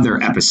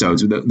other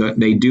episodes.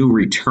 They do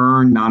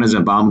return not as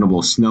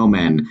abominable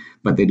snowmen,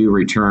 but they do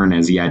return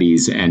as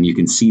Yetis, and you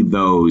can see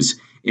those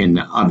in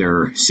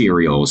other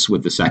serials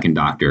with the second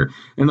Doctor,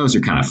 and those are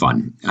kind of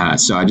fun.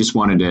 So I just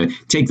wanted to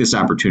take this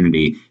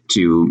opportunity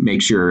to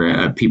make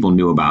sure people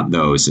knew about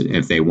those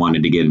if they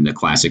wanted to get into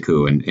Classic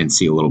Who and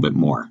see a little bit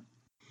more.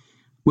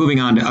 Moving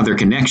on to other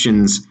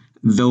connections,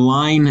 the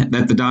line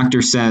that the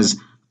Doctor says,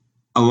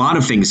 "A lot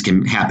of things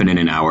can happen in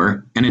an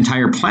hour. An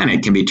entire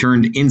planet can be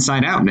turned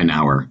inside out in an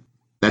hour."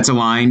 That's a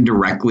line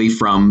directly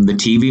from the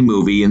TV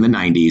movie in the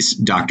 90s,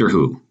 Doctor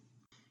Who.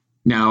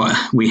 Now,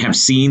 we have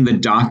seen the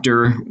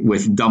Doctor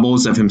with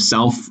doubles of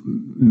himself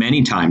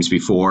many times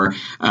before.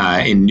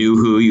 In New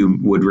Who, you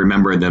would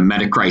remember the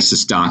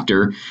Metacrisis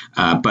Doctor,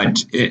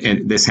 but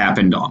this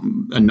happened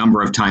a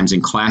number of times in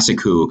Classic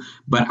Who.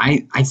 But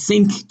I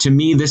think, to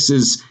me, this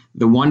is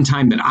the one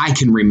time that I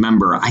can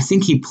remember. I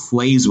think he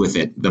plays with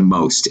it the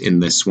most in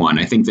this one.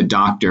 I think the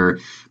Doctor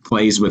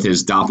plays with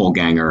his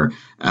doppelganger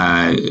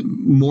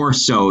more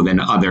so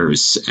than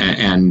others,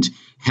 and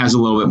has a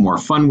little bit more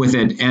fun with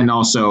it. And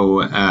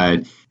also,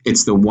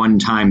 it's the one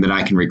time that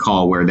I can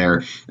recall where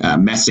they're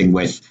messing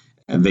with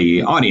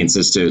the audience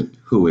as to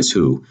who is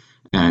who.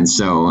 And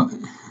so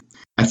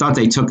I thought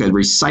they took a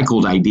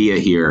recycled idea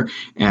here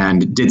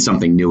and did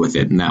something new with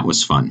it, and that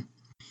was fun.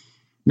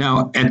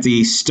 Now, at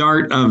the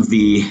start of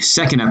the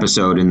second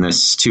episode in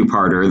this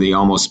two-parter, The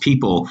Almost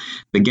People,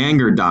 the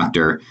Ganger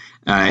Doctor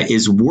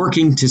is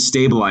working to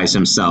stabilize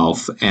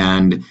himself,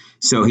 and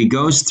so he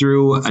goes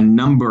through a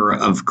number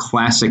of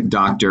classic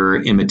Doctor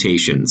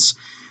imitations.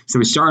 So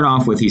we start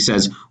off with, he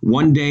says,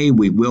 "One day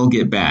we will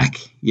get back.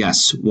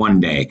 Yes, one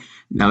day."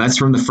 Now that's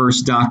from the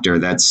first Doctor.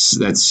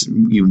 That's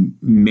you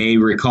may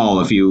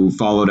recall if you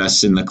followed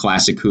us in the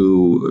Classic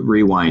Who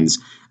rewinds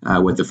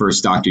with the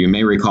first Doctor, you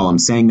may recall him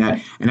saying that.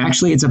 And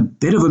actually, it's a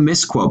bit of a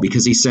misquote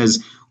because he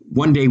says,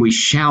 "One day we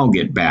shall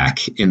get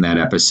back" in that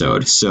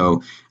episode.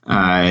 So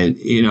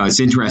it's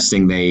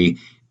interesting. They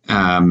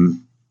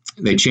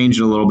changed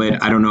it a little bit.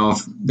 I don't know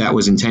if that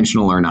was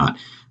intentional or not.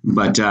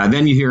 But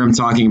then you hear him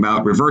talking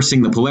about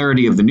reversing the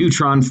polarity of the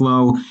neutron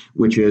flow,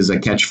 which is a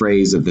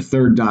catchphrase of the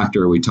third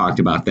Doctor. We talked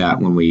about that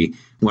when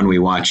we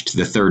watched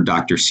the third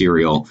Doctor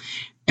serial.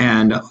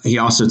 And he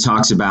also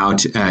talks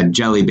about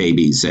jelly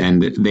babies,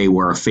 and they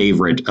were a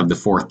favorite of the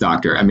fourth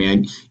Doctor. I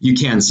mean, you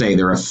can say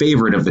they're a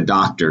favorite of the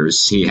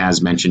Doctors. He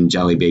has mentioned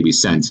jelly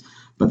babies since,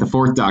 but the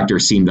fourth Doctor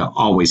seemed to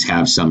always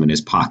have some in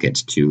his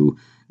pocket to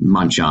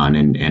munch on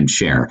and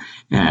share.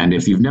 And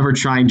if you've never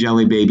tried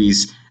jelly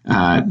babies,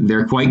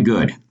 they're quite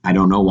good. I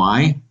don't know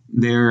why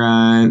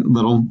they're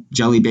little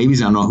jelly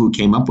babies. I don't know who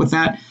came up with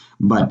that,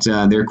 but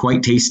they're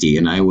quite tasty,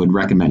 and I would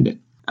recommend it.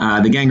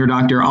 The Ganger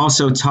Doctor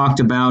also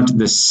talked about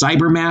the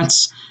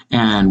Cybermats,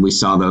 and we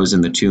saw those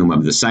in the Tomb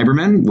of the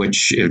Cybermen,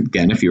 which,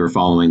 again, if you were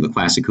following the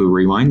Classic Who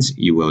rewinds,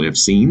 you will have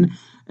seen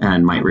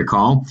and might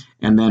recall.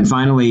 And then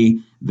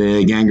finally,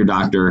 the Ganger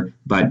Doctor,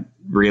 but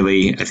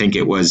really, I think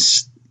it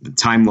was the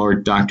Time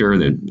Lord Doctor,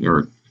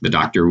 or the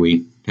Doctor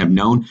we have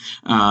known.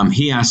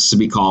 He asks to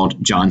be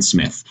called John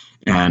Smith.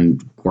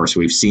 And, of course,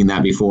 we've seen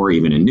that before,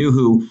 even in New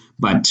Who.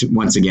 But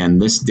once again,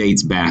 this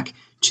dates back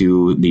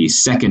to the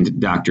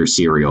second Doctor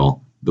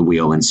serial, The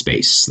Wheel in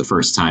Space, the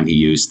first time he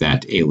used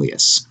that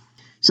alias.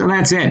 So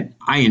that's it.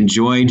 I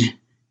enjoyed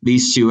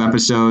these two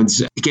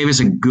episodes. It gave us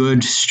a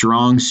good,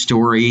 strong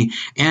story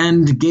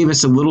and gave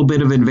us a little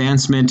bit of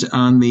advancement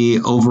on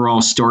the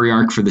overall story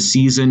arc for the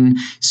season.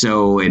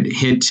 So it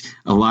hit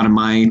a lot of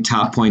my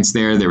top points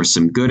there. There was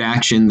some good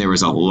action. There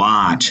was a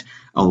lot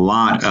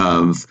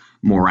of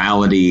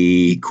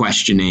morality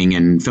questioning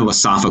and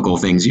philosophical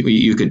things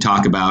you could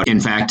talk about. In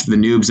fact, the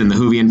Noobs and the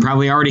Whovian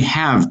probably already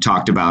have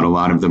talked about a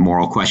lot of the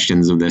moral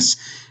questions of this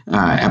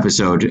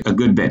episode a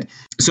good bit.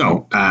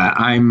 So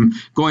I'm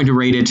going to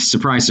rate it,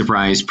 surprise,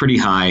 surprise, pretty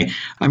high.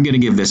 I'm going to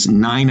give this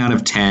 9 out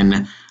of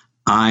 10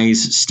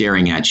 eyes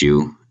staring at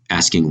you,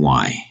 asking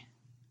why.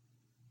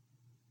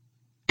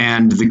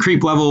 And the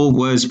creep level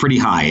was pretty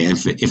high.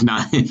 If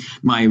not,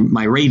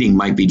 my rating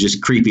might be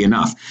just creepy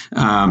enough.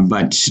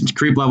 But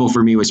creep level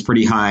for me was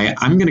pretty high.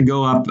 I'm going to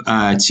go up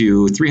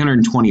to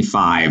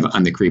 325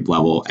 on the creep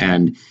level.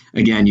 And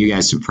again, you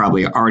guys have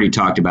probably already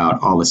talked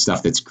about all the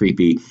stuff that's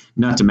creepy,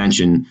 not to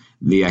mention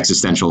the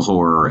existential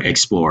horror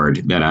explored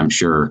that I'm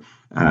sure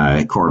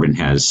Corbin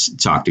has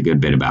talked a good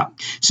bit about.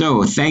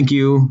 So thank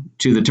you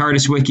to the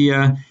TARDIS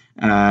Wikia.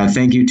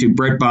 Thank you to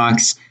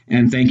BritBox,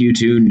 and thank you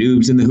to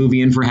Noobs and the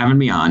Whovian for having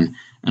me on.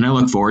 And I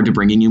look forward to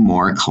bringing you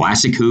more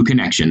Classic Who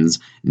connections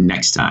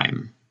next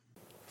time.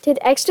 Did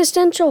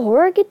existential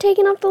horror get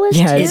taken off the list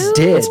Yeah, too? it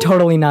did. It's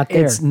totally not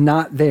there. It's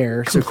not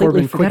there. So Completely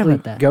Corbin, forgot quickly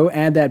about that. go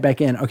add that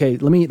back in. Okay,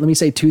 let me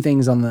say two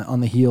things on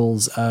the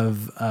heels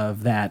of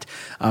that.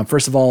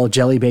 First of all,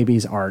 jelly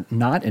babies are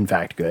not in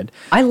fact good.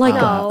 I like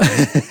them. No.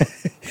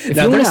 If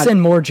No, you want they're to not-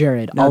 send more,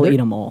 Jared, I'll they're- eat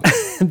them all.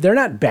 They're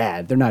not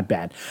bad. They're not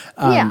bad.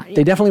 Yeah.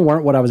 They definitely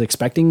weren't what I was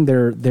expecting.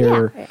 They're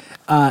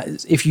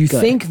if you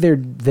think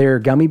they're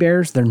gummy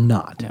bears, they're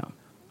not. No.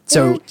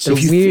 So So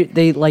if you weird,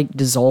 they like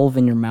dissolve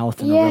in your mouth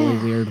in a Yeah, really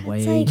weird way.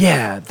 it's like-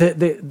 yeah,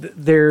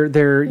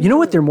 they're you know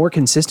what their more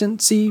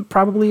consistency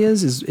probably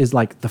is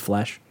like the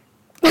flesh.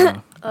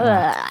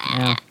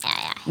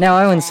 No,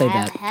 I wouldn't say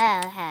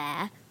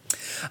that.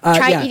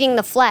 Try yeah. eating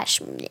the flesh.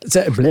 It's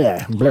a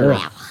bleh,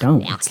 bleh.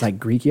 Don't. It's like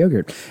Greek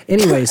yogurt.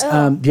 Anyways,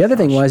 the other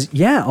thing was,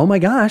 oh my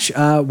gosh,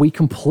 we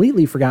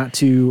completely forgot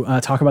to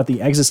talk about the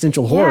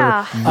existential horror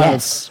Yeah.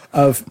 Yes.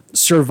 of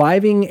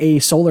surviving a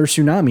solar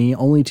tsunami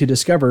only to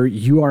discover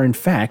you are in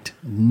fact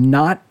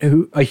not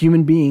a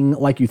human being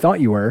like you thought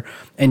you were,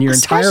 and your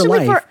entire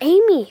Especially life. for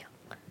Amy.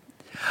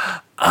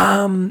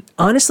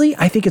 Honestly,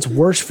 I think it's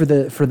worse for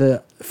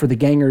the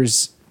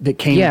gangers that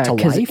came Yeah, to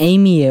because life.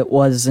 Amy, it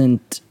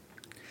wasn't.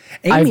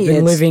 I've Amy, been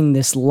it's- living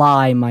this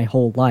lie my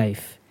whole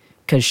life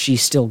because she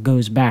still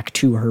goes back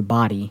to her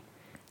body.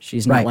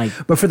 She's not right, like.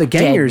 but for the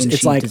dead gangers, when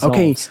it's she like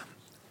okay, dissolves.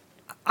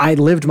 I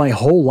lived my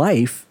whole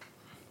life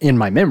in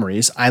my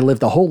memories. I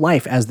lived a whole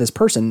life as this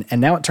person,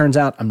 and now it turns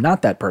out I'm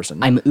not that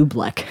person. I'm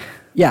Oobleck.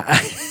 Yeah,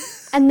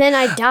 And then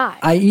I die.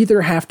 I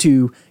either have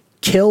to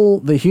kill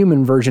the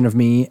human version of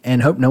me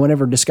and hope no one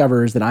ever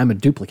discovers that I'm a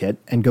duplicate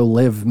and go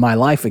live my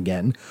life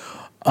again,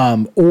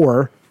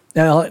 or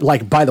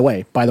like by the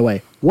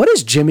way, what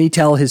does Jimmy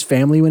tell his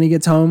family when he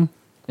gets home?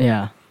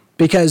 Yeah.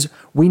 Because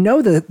we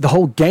know that the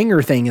whole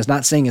ganger thing is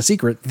not saying a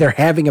secret. They're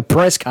having a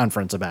press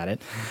conference about it.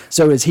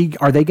 So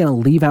are they going to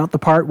leave out the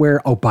part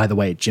where, oh, by the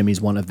way, Jimmy's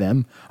one of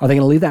them? Are they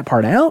going to leave that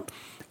part out?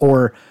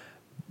 Or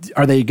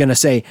are they going to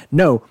say,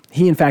 no,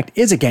 he in fact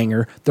is a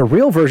ganger. The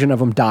real version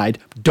of him died.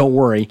 Don't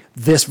worry.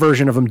 This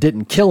version of him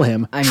didn't kill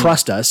him. I mean-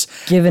 Trust us.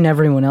 Given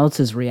everyone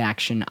else's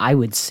reaction, I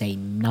would say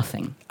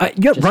nothing.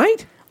 Yeah,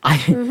 right?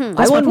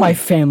 I want my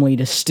family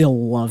to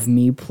still love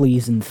me,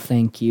 please and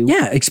thank you.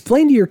 Yeah,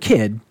 explain to your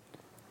kid.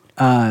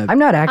 I'm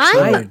not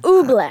actually. I'm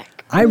Oobleck.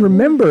 I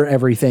remember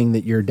everything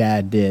that your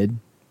dad did,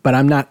 but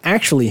I'm not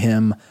actually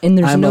him. and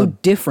there's I'm no a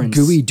difference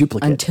gooey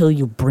duplicate. until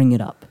you bring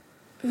it up.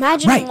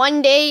 Imagine Right.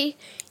 one day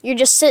you're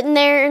just sitting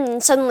there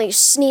and suddenly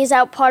sneeze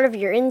out part of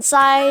your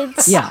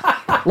insides. Yeah.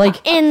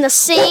 Like, In the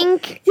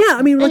sink. Yeah,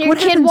 I mean, And like your what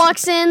kid happens?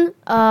 walks in.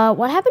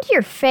 What happened to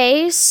your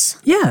face?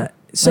 Yeah.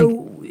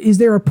 So is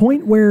there a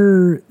point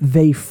where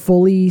they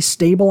fully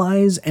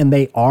stabilize and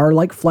they are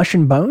like flesh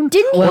and bone?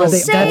 Didn't well, you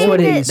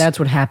say that's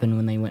what happened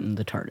when they went in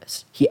the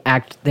TARDIS.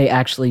 They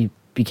actually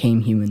became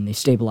human. They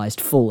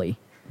stabilized fully.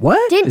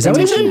 What? Is that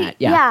what you didn't said?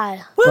 he-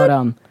 Yeah. What? But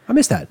I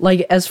missed that.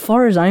 like as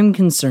far as I'm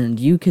concerned,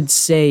 you could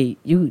say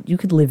you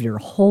could live your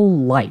whole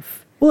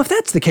life. Well, if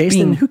that's the case,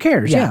 then who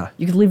cares? Yeah.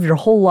 You could live your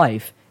whole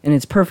life and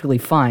it's perfectly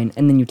fine,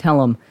 and then you tell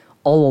them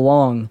all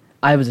along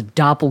I was a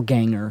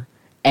doppelganger,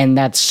 and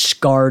that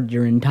scarred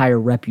your entire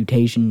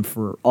reputation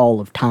for all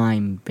of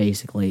time,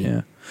 basically.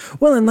 Yeah.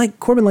 Well, and like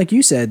Corbin, like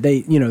you said,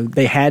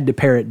 they had to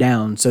pare it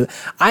down. So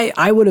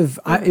it would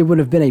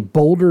have been a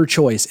bolder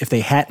choice if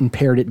they hadn't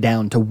pared it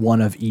down to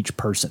one of each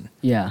person.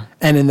 Yeah.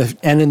 And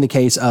in the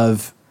case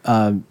of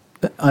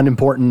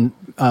unimportant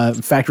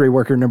factory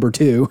worker number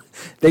 2,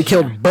 they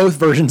killed both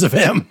versions of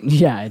him.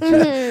 Yeah, it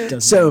just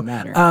doesn't So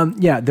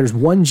matter. there's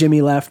one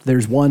Jimmy left,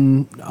 there's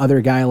one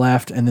other guy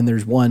left, and then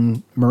there's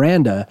one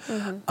Miranda.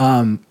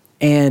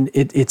 And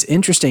it's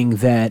interesting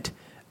that,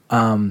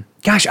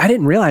 gosh, I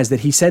didn't realize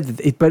that he said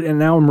that. But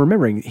now I'm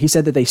remembering, he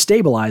said that they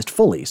stabilized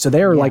fully, so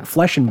they are like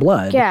flesh and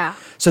blood. Yeah.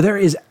 So there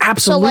is So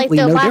absolutely like the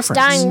no last difference.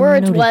 dying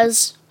words No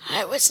was,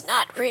 I was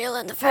not real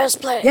in the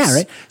first place. Yeah,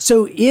 right.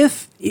 So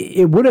if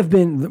it would have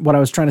been what I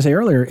was trying to say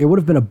earlier, it would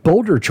have been a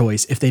bolder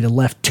choice if they'd have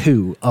left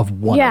 2 of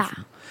one Yeah. of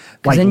them.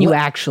 Because then you le-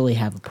 actually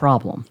have a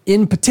problem.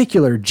 in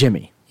particular,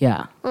 Jimmy.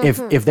 Yeah.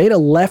 If they'd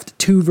have left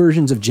two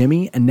versions of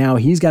Jimmy and now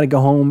he's got to go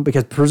home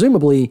because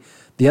presumably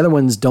the other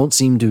ones don't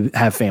seem to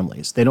have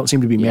families. They don't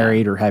seem to be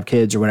married or have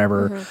kids or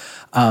whatever.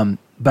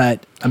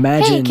 But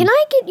imagine. Hey, can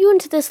I get you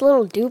into this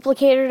little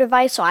duplicator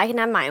device so I can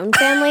have my own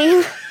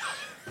family?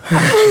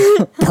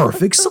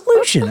 Perfect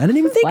solution. I didn't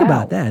even think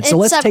about that. So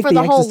let's Except take for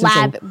the whole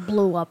existential. lab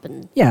blew up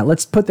and Yeah,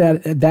 let's put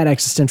that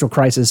existential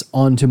crisis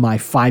onto my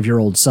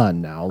 5-year-old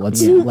son now.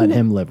 Let's let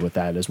him live with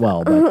that as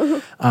well.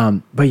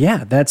 But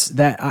yeah, that's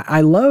that.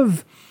 I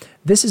love.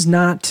 This is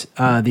not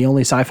the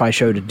only sci-fi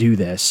show to do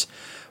this,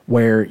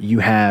 where you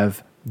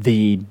have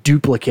the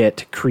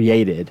duplicate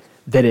created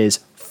that is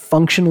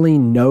functionally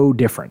no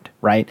different,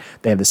 right?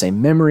 They have the same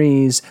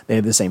memories, they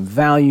have the same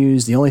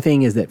values. The only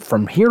thing is that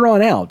from here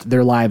on out,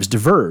 their lives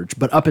diverge.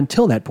 But up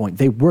until that point,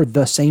 they were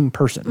the same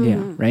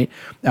person, right?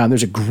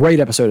 There's a great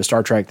episode of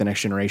Star Trek: The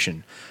Next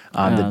Generation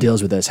that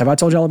deals with this. Have I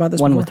told y'all about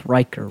this One before? with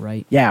Riker,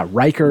 right? Yeah,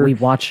 Riker. We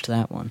watched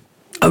that one.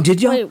 Oh, did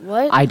y'all? wait,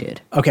 what? I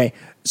did. Okay,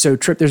 so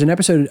Trip, there's an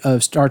episode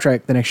of Star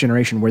Trek: The Next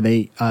Generation where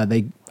they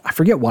I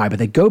forget why, but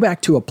they go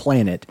back to a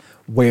planet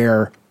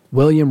where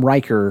William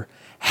Riker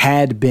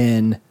had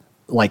been,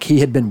 like,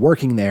 he had been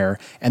working there,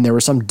 and there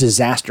was some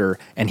disaster,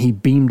 and he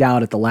beamed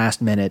out at the last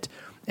minute.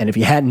 And if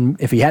he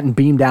hadn't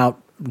beamed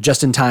out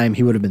just in time,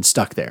 he would have been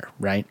stuck there,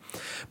 right?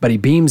 But he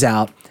beams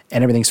out,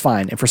 and everything's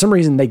fine. And for some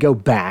reason, they go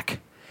back,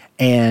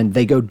 and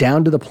they go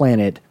down to the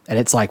planet, and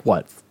it's like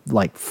what?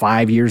 Like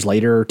 5 years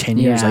later, 10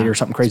 years Yeah, later,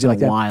 something it's crazy been like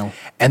a that. while.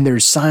 And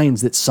there's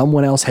signs that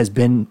someone has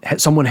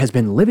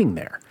been living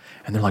there.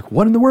 And they're like,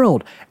 what in the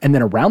world? And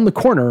then around the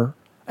corner,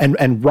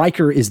 and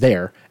Riker is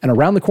there, and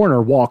around the corner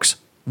walks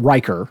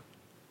Riker.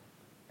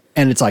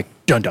 And it's like,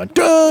 dun, dun,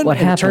 dun. What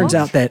and happened? it turns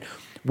out that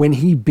when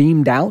he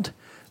beamed out,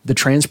 the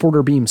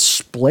transporter beam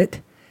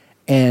split,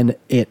 and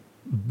it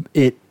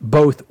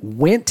both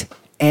went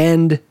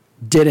and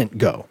didn't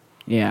go.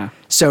 Yeah.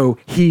 So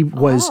he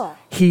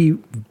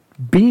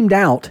beamed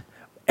out,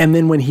 and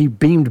then when he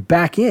beamed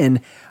back in,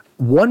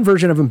 one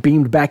version of him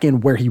beamed back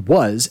in where he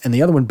was, and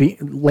the other one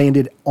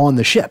landed on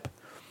the ship.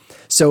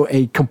 So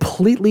a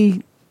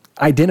completely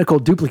identical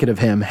duplicate of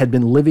him had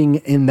been living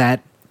in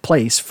that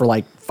place for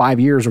like 5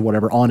 years or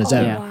whatever on his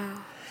own. Yeah.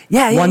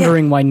 Yeah,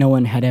 Wondering why no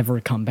one had ever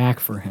come back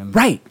for him.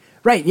 Right.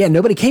 Yeah,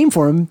 nobody came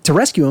for him to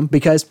rescue him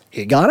because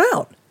he got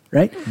out.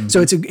 Right. Mm-hmm.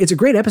 So it's a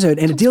great episode,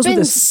 and it deals It's with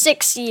been this.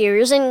 6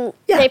 years, and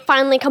Yeah. they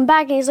finally come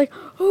back, and he's like,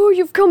 "Oh,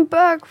 you've come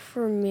back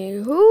for me.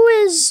 Who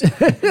is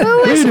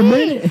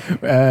he?"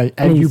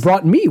 And you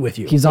brought me with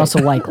you. He's also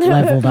like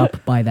leveled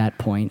up by that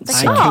point. Like,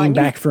 So. oh, Came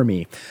back for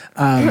me.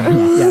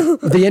 Yeah.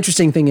 The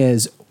interesting thing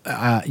is,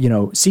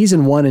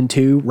 season 1 and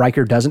 2,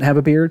 Riker doesn't have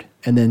a beard,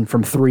 and then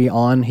from 3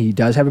 on, he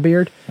does have a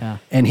beard. Yeah.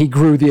 And he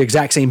grew the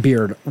exact same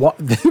beard.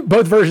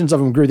 Both versions of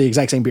him grew the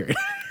exact same beard.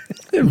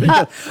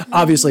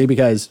 Obviously,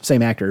 because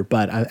same actor,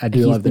 but I do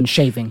He's love been the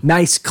shaving.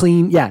 nice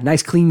clean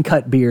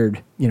cut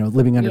beard.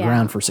 Living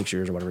underground Yeah. for 6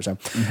 years or whatever. So,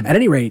 at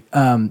any rate,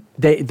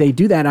 they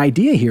do that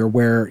idea here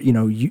where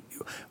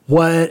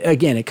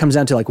it comes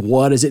down to like,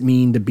 what does it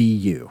mean to be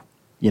you?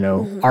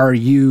 Are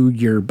you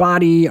your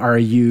body? Are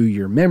you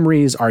your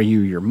memories? Are you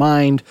your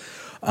mind?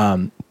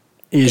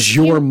 Is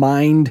your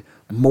mind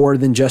more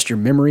than just your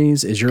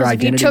memories? Is your If you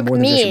identity took more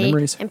than just your me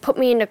memories? and put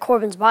me into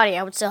Corbin's body,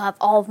 I would still have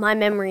all of my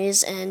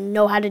memories and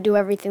know how to do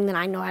everything that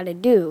I know how to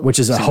do. Which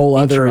is a whole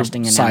other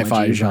Interesting sci-fi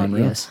analogy, but genre.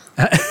 Yes.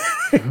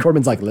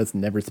 Corbin's like, let's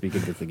never speak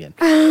of this again.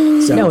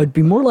 So, No, it'd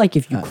be more like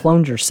if you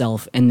cloned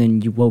yourself and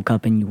then you woke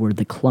up and you were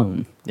the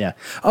clone. yeah.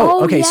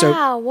 Oh, okay. yeah.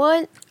 So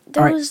What?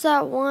 There right. was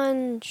that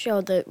one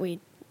show that we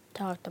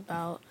talked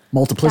about.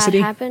 Multiplicity.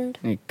 That happened.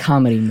 A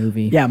comedy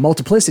movie. Yeah,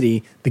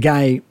 Multiplicity, the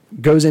guy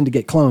goes in to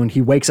get cloned.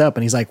 He wakes up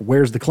and he's like,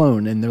 where's the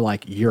clone? And they're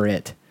like, you're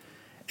it.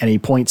 And he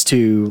points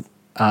to,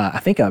 I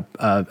think,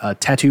 a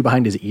tattoo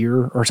behind his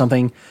ear or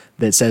something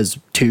that says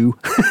 2.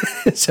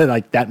 So,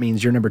 like, that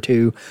means you're number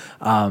 2.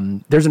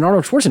 There's an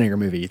Arnold Schwarzenegger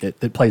movie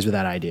that plays with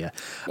that idea.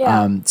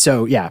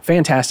 Yeah.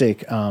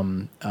 Fantastic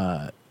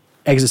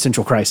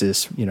existential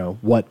crisis.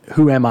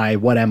 Who am I?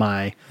 What am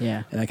I?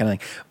 Yeah. And that kind of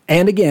thing.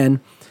 And again,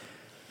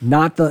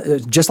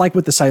 just like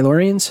with the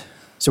Silurians.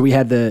 So we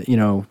had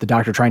the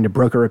doctor trying to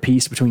broker a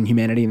peace between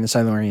humanity and the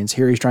Silurians.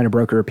 Here he's trying to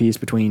broker a peace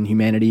between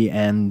humanity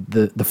and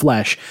the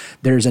flesh.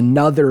 There's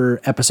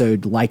another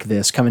episode like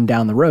this coming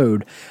down the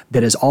road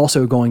that is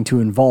also going to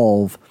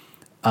involve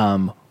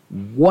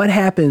what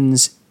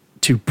happens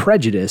to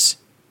prejudice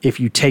if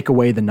you take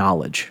away the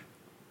knowledge,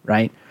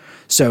 right?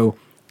 So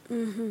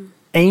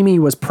Amy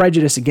was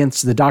prejudiced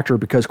against the doctor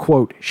because,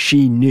 quote,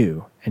 she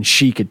knew and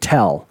she could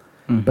tell.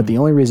 But the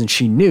only reason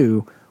she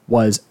knew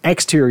was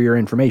exterior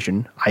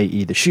information,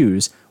 i.e. the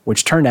shoes,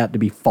 which turned out to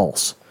be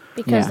false.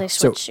 Because Yeah. they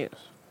So- switched shoes.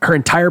 Her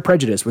entire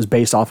prejudice was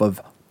based off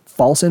of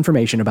false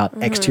information about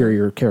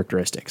exterior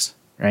characteristics,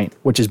 right?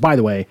 Which is, by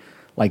the way,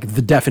 like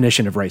the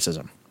definition of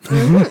racism.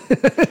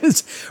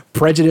 It's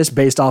prejudice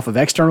based off of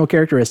external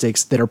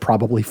characteristics that are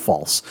probably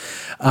false.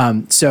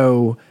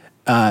 So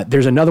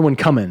there's another one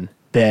coming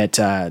that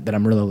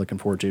I'm really looking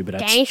forward to. But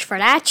Thanks for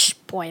that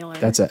spoiler.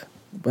 that's it.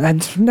 I'm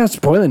not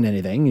spoiling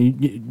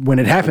anything. When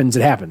it happens,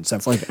 it happens.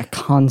 That's Like a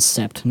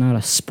concept, not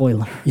a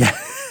spoiler. yeah.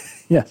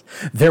 Yes.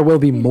 There will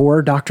be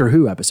more Doctor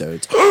Who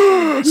episodes.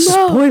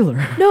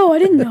 Spoiler. No, I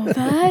didn't know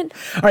that.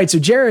 All right, so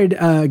Jared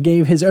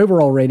gave his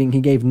overall rating.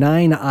 He gave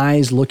 9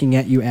 eyes looking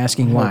at you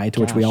asking why, to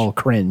which we gosh. all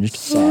cringed.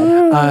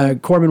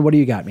 Corbin, what do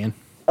you got, man?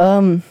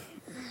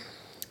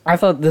 I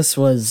thought this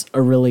was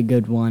a really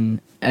good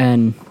one,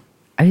 and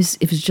it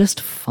was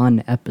just a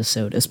fun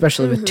episode,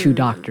 especially with 2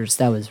 doctors.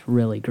 That was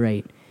really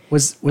great.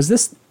 Was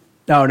this?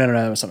 No,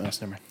 that was something else.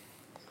 Never mind.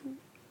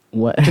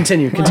 What?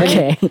 Continue.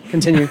 Okay.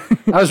 Continue.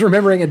 I was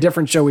remembering a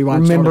different show we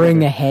watched.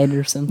 Remembering ahead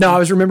or something? No, I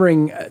was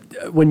remembering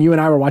when you and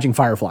I were watching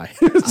Firefly.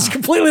 It's a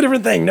completely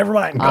different thing. Never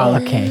mind. Go Oh,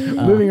 on. okay.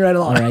 Moving right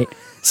along. All right.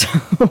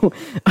 So,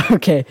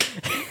 okay.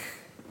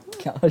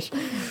 Gosh.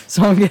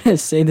 So I'm going to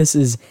say this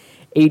is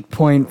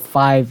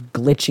 8.5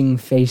 glitching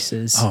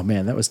faces. Oh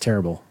man, that was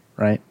terrible.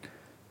 Right.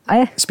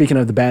 I Speaking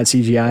of the bad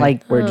CGI,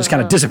 Like- where it just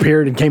kind of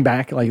disappeared and came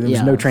back, like there was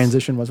Yeah. no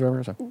transition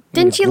whatsoever. So.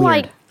 Didn't she Weird.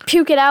 like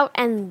puke it out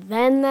and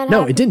then that No,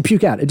 happened? it didn't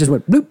puke out. It just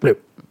went bloop bloop.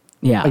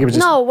 Yeah. Like it was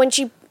just No, when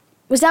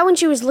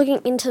she was looking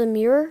into the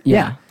mirror?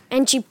 yeah.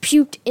 And she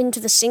puked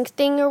into the sink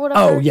thing or whatever.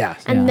 Oh, yeah,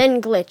 And yeah.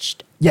 then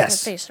glitched.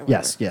 Yes. Her face or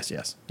Yes.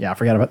 Yeah, I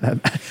forgot about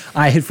that.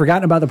 I had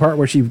forgotten about the part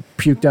where she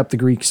puked up the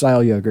Greek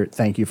style yogurt.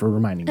 Thank you for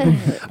reminding me.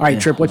 All right,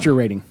 Trip, what's your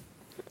rating?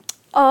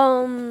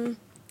 I'm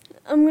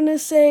gonna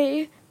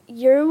say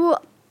you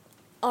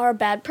are a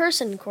bad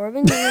person,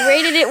 Corbin. You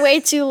rated it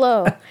way too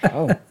low.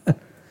 Oh.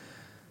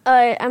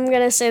 I'm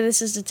gonna say this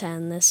is a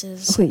 10. This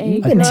is Wait, a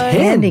you've been good.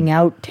 handing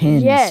out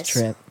 10s, Yes.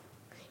 Trip.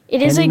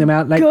 It is Handing a them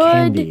out like good,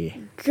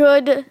 candy.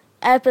 good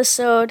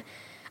episode.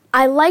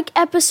 I like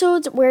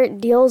episodes where it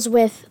deals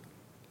with,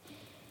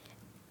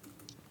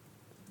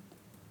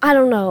 I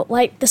don't know,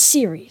 like the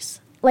series.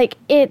 Like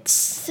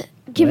it's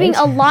giving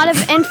a lot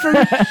of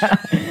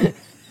information.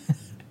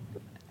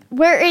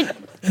 Where it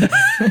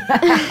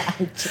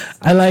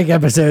I like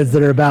episodes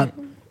that are about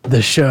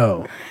the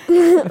show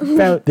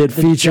About that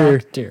feature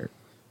doctor.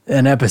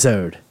 an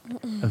episode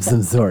of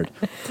some sort.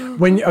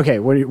 What are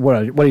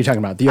you talking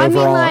about? The I mean,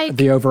 overall, like,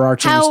 the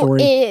overarching how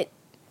story. it,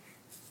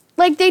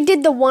 like they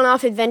did the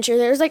one-off adventure.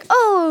 There's like,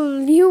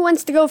 oh, who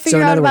wants to go figure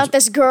in out other about words,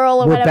 this girl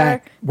or we're whatever?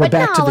 back- we're But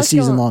back no, to the let's go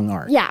on. season-long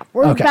arc. Yeah,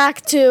 we're Okay.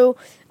 back to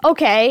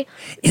okay.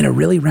 In a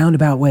really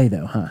roundabout way,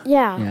 though, huh?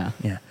 Yeah. Yeah.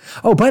 Yeah.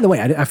 Oh, by the way,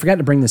 I forgot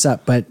to bring this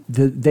up, but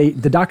the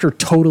doctor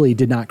totally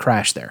did not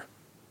crash there.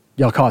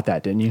 Y'all caught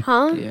that, didn't you?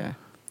 Huh? Yeah.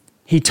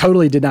 He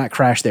totally did not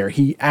crash there.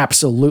 He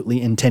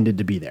absolutely intended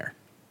to be there.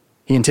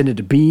 He intended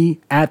to be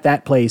at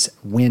that place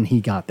when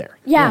he got there.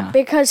 Yeah, Yeah.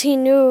 because he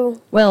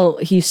knew. Well,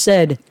 he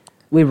said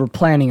we were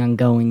planning on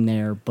going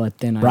there, but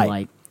then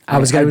Right. I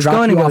was going to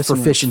drop you off for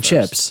fish and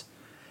chips.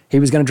 He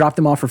was going to drop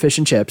them off for fish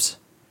and chips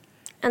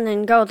And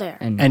then go there.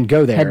 and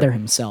go there. Head there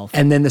himself.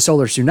 And then the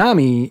solar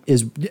tsunami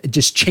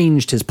just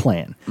changed his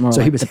plan. More so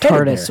like he was the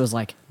headed TARDIS there. was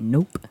like,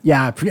 nope.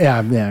 Yeah, could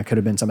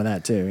have been some of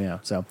that too. Yeah.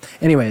 So,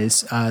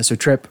 anyways, so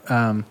Trip,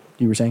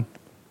 you were saying,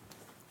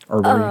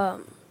 or were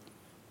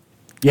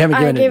you haven't I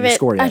given it give your it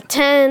score a yet?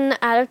 10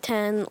 out of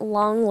 10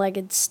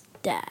 long-legged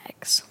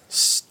stags.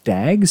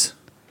 Stags,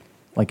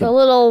 like The a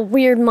little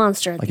weird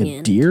monster at like the a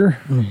end. deer.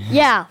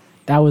 Yeah.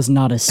 That was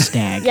not a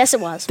stag. Yes, it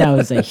was. That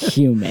was a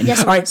human. Yes,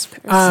 it All right. was.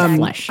 It was a stag.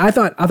 Flesh. I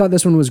thought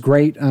this one was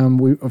great.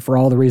 For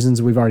all the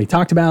reasons we've already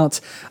talked about.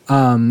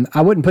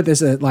 I wouldn't put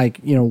this at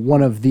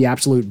one of the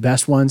absolute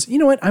best ones. You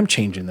know what? I'm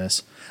changing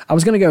this. I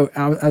was gonna go.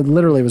 I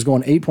literally was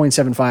going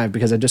 8.75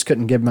 because I just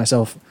couldn't give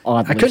myself.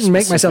 Oddly I couldn't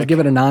make myself specific. give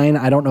it a 9.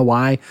 I don't know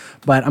why,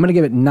 but I'm gonna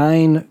give it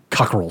 9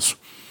 cockerels.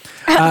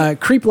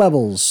 Creep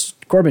levels.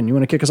 Corbin, you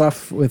want to kick us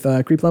off with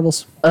creep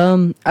levels?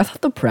 I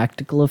thought the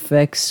practical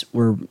effects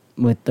were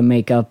with the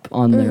makeup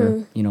on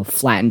their,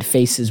 flattened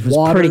faces was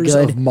Waters pretty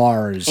good of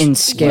Mars. and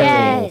scary.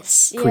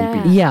 Yes.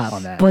 creepy. Yeah. Yeah,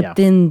 on that, but yeah.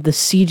 then the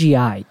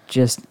CGI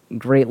just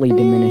greatly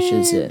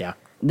diminishes it. Yeah.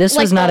 This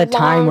Like was not the a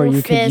time where long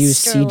you could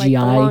use fist or, like, the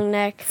long CGI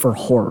neck. for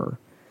horror.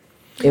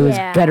 It was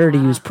better to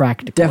use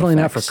practical. Definitely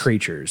not for effects.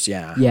 creatures.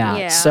 Yeah. Yeah.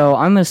 Yeah. So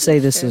I'm gonna say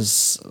this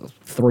is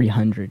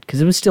 300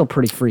 because it was still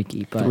pretty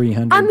freaky. But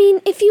 300. I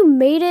mean, if you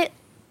made it,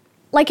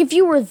 like if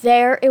you were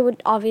there, it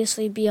would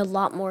obviously be a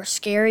lot more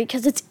scary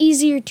because it's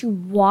easier to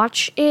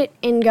watch it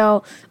and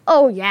go,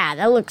 oh yeah,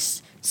 that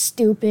looks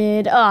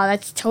stupid. Oh,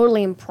 that's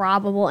totally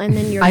improbable. And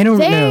then you're I don't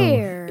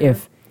there. know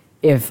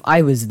if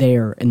I was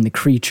there and the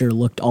creature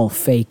looked all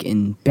fake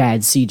and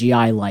bad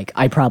CGI, like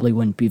I probably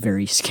wouldn't be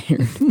very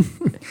scared.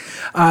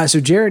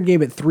 So Jared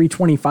gave it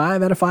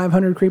 325 out of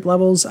 500 creep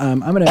levels. I'm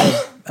going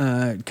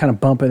to kind of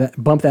bump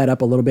that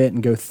up a little bit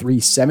and go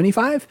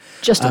 375.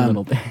 Just a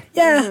little bit.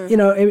 Yeah,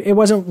 it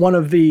wasn't one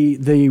of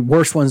the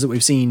worst ones that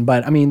we've seen,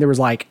 but I mean, there was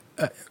like,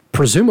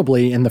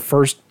 presumably in the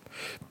first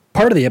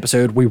part of the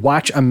episode, we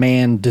watch a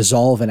man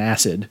dissolve in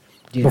acid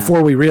Yeah.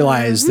 before we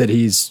realize that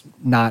he's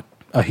not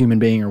a human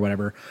being or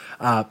whatever.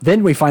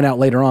 Then we find out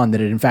later on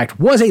that it in fact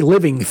was a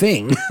living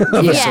thing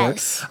of a sort.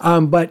 Yes.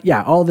 But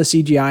yeah, all the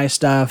CGI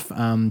stuff.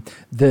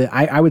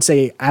 I would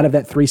say out of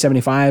that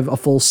 375, a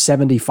full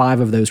 75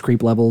 of those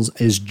creep levels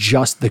is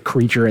just the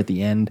creature at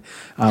the end,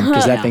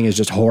 because that thing is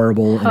just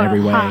horrible in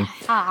every way.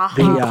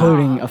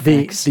 Including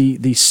effects.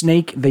 The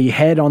snake, the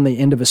head on the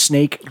end of a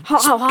snake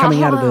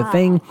coming out of the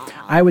thing,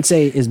 I would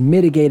say is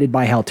mitigated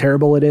by how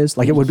terrible it is.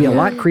 Like it would be a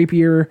lot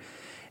creepier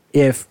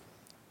if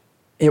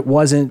it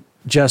wasn't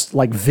just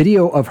like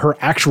video of her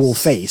actual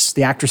face,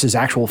 the actress's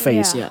actual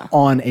face, Yeah.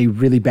 on a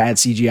really bad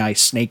CGI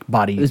snake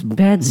body. It was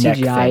bad neck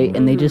CGI, thing.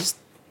 and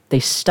they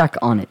stuck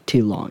on it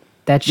too long.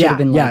 That should have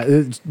been like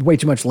it's way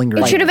too much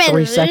lingering. It should have been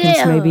 3 seconds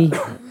maybe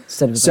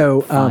instead of So,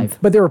 like 5.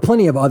 but there were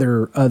plenty of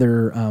other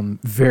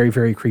very,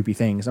 very creepy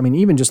things. I mean,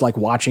 even just like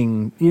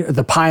watching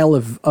the pile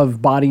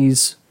of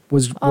bodies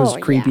was Oh,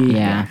 creepy.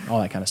 yeah.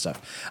 All that kind of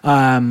stuff.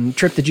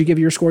 Trip, did you give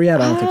your score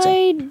yet? I don't think so.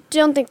 I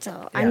don't think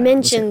so. I Yeah,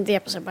 mentioned the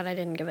episode, but I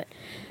didn't give it.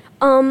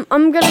 I'm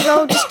gonna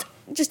go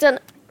just a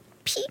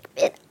peek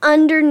bit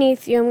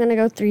underneath you. I'm gonna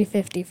go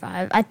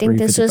 355. I think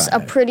this was a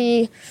 355.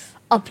 pretty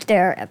up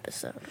there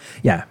episode.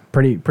 Yeah,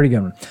 pretty good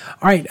one.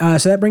 All right,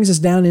 so that brings us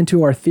down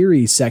into our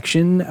theories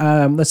section.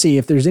 Let's see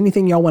if there's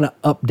anything y'all want to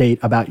update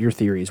about your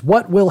theories.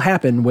 What will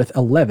happen with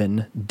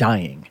 11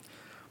 dying?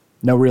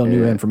 No real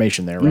new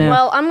information there, right? No.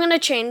 Well, I'm gonna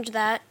change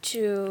that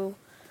to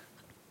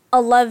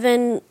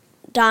 11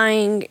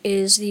 dying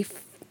is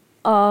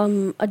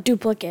a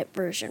duplicate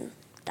version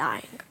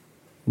dying.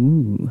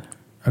 Ooh.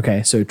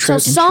 Okay, so So Trip.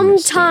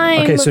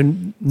 sometime. Okay, so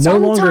no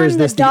longer is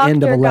this the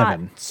end of doctor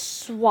 11. got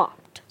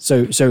swapped.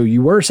 So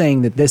you were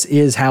saying that this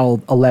is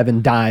how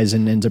 11 dies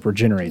and ends up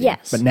regenerating.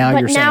 Yes. But now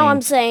you're saying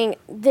I'm saying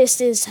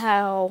this is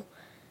how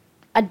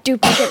a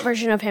duplicate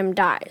version of him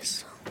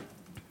dies.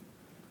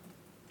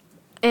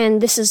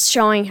 And this is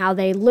showing how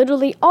they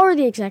literally are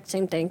the exact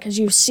same thing because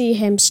you see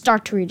him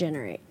start to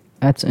regenerate.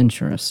 That's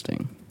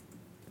interesting.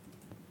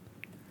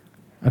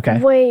 okay.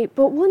 Wait,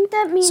 but wouldn't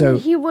that mean So-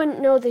 that he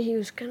wouldn't know that he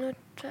was gonna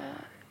die?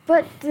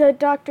 But the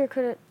doctor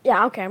could have.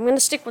 Yeah, okay, I'm gonna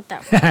stick with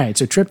that one. All right,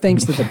 so Trip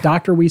thinks that the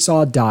doctor we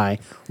saw die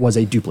was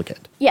a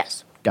duplicate.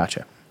 Yes.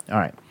 Gotcha. All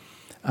right.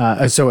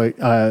 So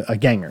a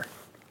ganger.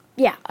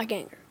 Yeah, a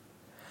ganger.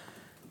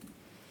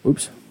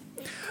 Oops.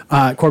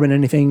 Corbin,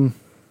 anything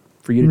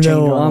for you to change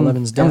on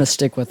 11's I'm gonna death?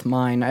 stick with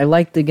mine. I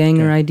like the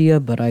ganger idea,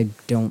 but I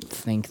don't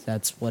think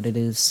that's what it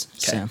is.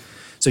 Okay. So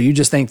So you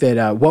just think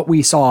that what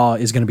we saw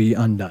is going to be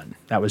undone.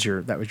 That was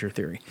your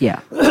theory.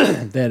 yeah,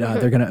 That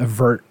they're going to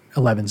avert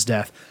 11's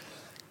death.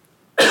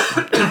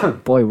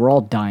 boy, we're all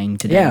dying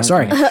today. Yeah, aren't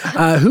sorry.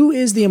 we? Who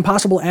is the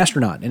impossible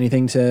astronaut?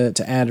 Anything to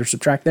add or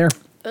subtract there?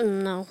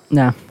 No.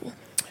 No,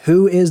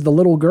 Who is the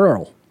little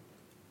girl?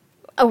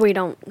 Oh, we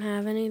don't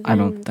have anything. I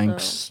don't think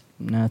so-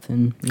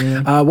 nothing.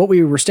 Really. What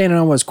we were standing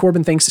on was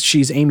Corbin thinks that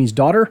she's Amy's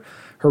daughter.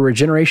 Her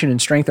regeneration and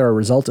strength are a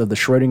result of the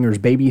Schrodinger's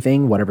baby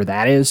thing, whatever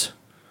that is.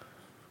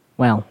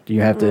 Well, Do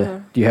you have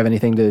to? Do you have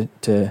anything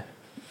to?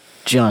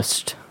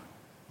 just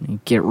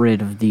get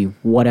rid of the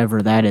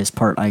whatever that is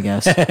part, I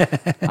guess.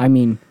 I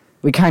mean,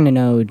 we kind of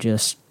know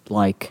just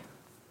like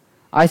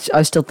I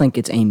still think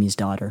it's Amy's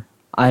daughter.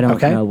 I don't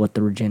Okay. know what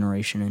the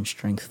regeneration and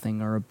strength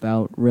thing are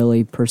about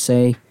really per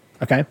se.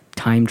 Okay.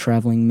 Time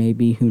traveling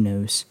maybe, who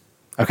knows.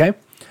 Okay.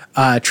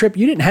 Trip,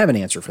 you didn't have an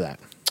answer for that.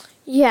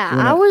 Yeah,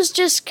 wanna- I was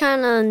just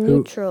kind of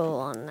neutral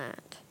on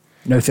that.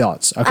 No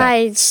thoughts. Okay.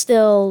 I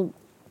still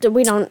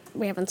we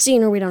haven't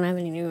seen her. We don't have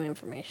any new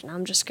information.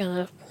 I'm just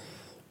gonna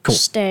Cool.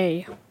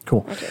 stay.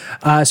 Cool.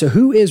 So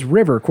who is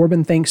River?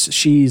 Corbin thinks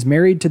she's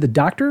married to the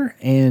doctor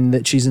and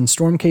that she's in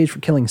storm cage for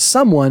killing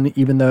someone,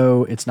 even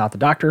though it's not the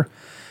doctor.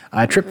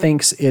 Trip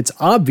thinks it's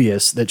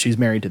obvious that she's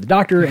married to the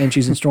doctor and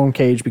she's in storm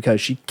cage because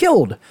she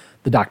killed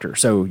the doctor.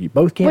 So you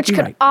both can't Which be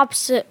could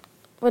right.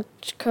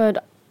 which could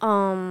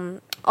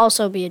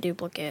also be a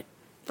duplicate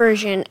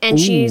version, and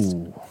she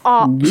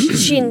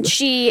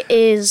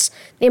is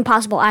the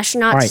impossible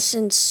astronaut All right.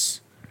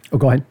 since Oh,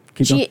 go ahead.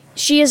 Keep going.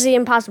 she is the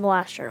impossible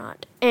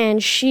astronaut,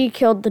 and she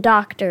killed the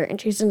doctor, and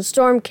she's in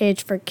storm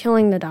cage for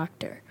killing the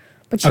doctor,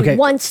 but she Okay.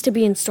 wants to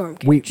be in storm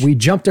cage. We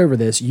jumped over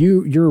this.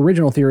 Your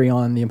original theory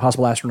on the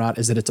impossible astronaut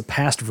is that it's a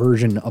past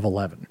version of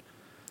 11.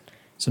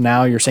 So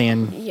now you're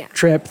saying Yeah.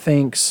 Trip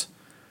thinks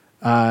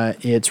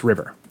it's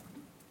River.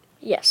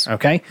 Yes.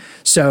 Okay,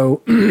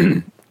 so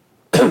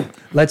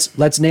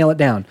let's nail it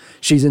down.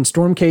 She's in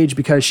storm cage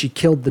because she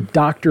killed the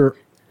doctor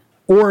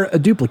or a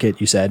duplicate.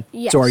 You said.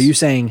 Yes. So are you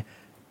saying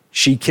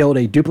she killed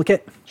a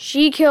duplicate?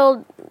 She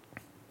killed.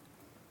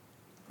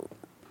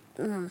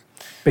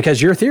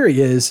 Because your theory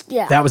is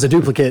Yeah. that was a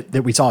duplicate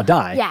that we saw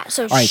die. Yeah,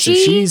 so all right. So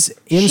she- she's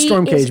in she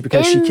storm is cage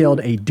because she in- killed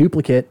a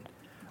duplicate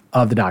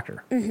of the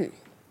doctor,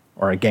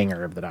 or a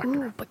ganger of the doctor.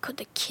 Ooh, but could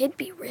the kid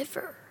be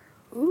River?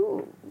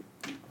 Ooh.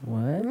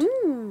 What?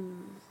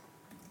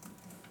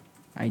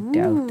 I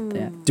doubt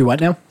that. Do what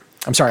now?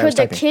 I'm sorry. I was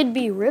Could the typing. kid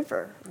be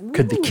River?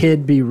 Could the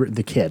kid be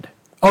the kid?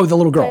 Oh, the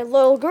little The girl.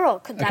 little girl.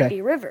 Could that Okay.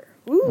 be River?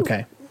 Ooh.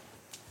 Okay.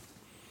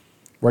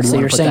 Where do you So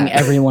want you're to put saying that?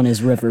 everyone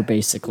is River,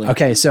 basically.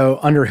 Okay, so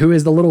under who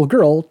is the little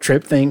girl,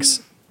 Trip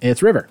thinks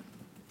It's River.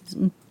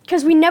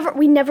 Because we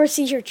never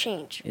see her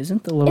change.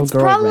 Isn't the little It's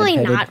girl probably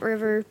redheaded? not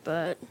River,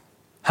 but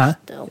Huh?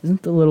 still.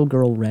 Isn't the little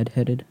girl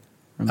redheaded?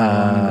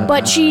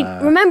 But she,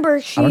 remember,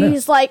 don't know.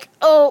 she's like,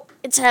 oh,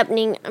 it's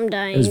happening, I'm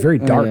dying. It was very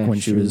dark yeah, when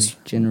she she was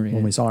regenerated.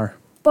 when we saw her.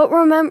 But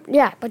remember,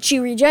 yeah, but she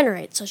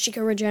regenerates, so she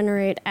can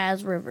regenerate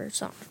as River,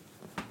 so.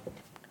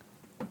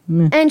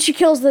 And she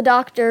kills the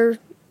doctor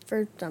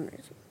for some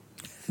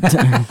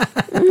reason.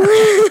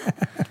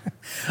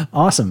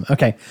 Awesome.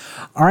 Okay.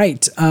 All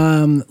right.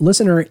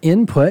 Listener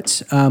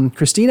input.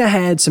 Christina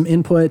had some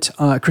input.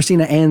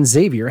 Christina and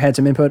Xavier had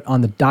some input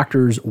on the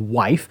doctor's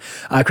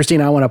wife.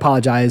 Christina, I want to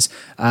apologize.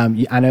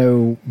 I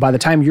know by the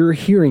time you're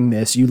hearing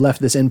this, you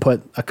left this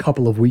input a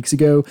couple of weeks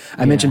ago.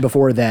 I mentioned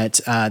before that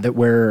that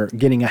we're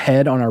getting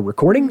ahead on our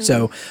recording.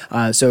 So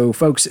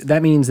folks,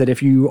 that means that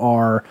if you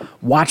are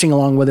watching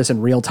along with us in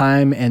real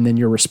time and then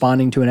you're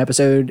responding to an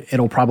episode,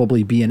 it'll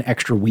probably be an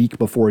extra week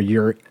before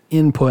your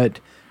input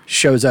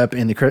shows up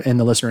in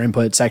the listener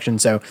input section.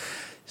 So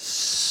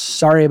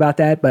sorry about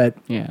that, but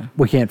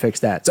we can't fix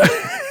that. So,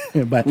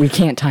 but We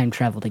can't time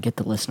travel to get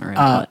the listener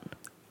input.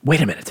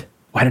 wait a minute.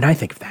 Why didn't I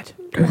think of that?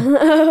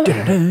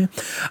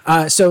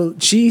 So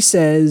she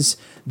says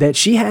that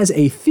she has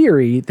a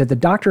theory that the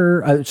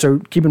doctor, so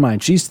keep in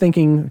mind, she's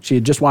thinking, she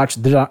had just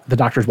watched the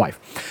Doctor's Wife.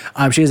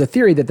 She has a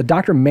theory that the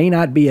doctor may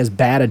not be as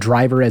bad a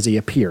driver as he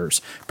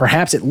appears.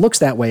 Perhaps it looks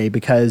that way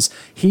because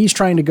he's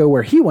trying to go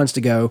where he wants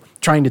to go,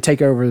 trying to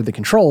take over the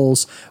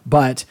controls,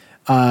 but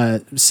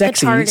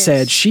Sexy TARDIS.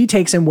 said she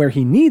takes him where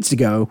he needs to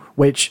go,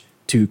 which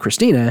to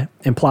Christina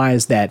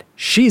implies that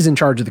she's in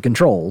charge of the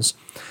controls.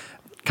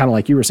 Kind of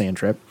like you were saying,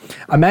 Trip.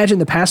 Imagine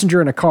the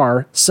passenger in a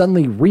car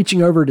suddenly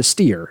reaching over to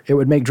steer. It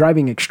would make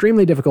driving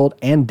extremely difficult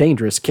and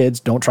dangerous. Kids,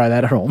 don't try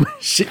that at home.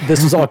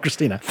 This was all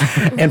Christina.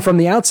 And from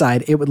the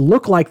outside, it would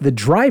look like the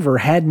driver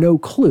had no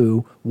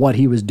clue what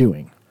he was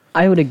doing.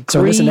 I would agree. So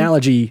in this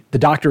analogy, the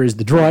doctor is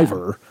the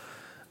driver.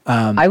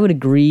 I would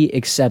agree,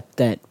 except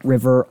that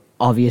River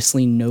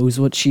obviously knows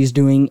what she's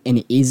doing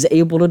and is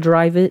able to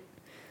drive it.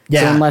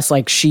 Yeah. So unless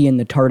like she and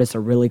the TARDIS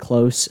are really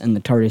close and the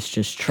TARDIS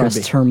just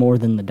trusts her more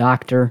than the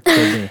Doctor,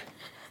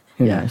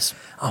 who knows?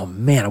 Oh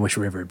man, I wish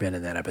River had been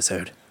in that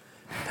episode.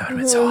 That would have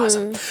been so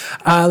awesome.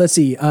 Let's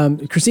see.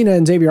 Christina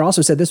and Xavier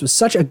also said this was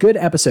such a good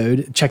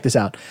episode. Check this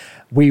out.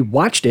 We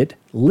watched it,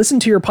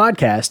 listened to your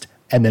podcast,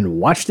 and then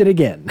watched it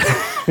again.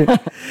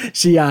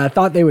 She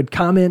thought they would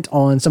comment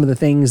on some of the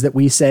things that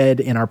we said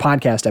in our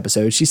podcast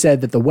episode. She said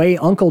that the way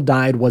Uncle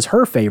died was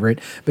her favorite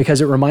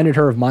because it reminded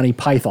her of Monty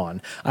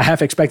Python. I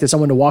half expected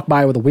someone to walk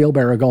by with a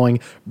wheelbarrow going,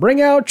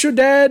 "Bring out your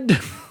dead."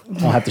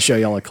 I'll have to show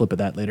y'all a clip of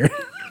that later.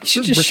 You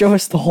should just show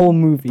us the whole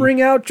movie.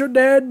 Bring out your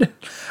dead.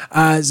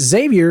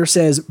 Xavier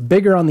says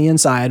Bigger on the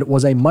Inside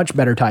was a much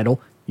better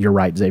title. You're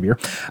right, Xavier.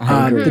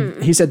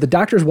 He said the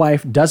Doctor's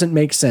Wife doesn't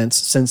make sense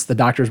since the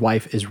Doctor's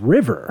Wife is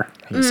River,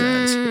 he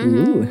says.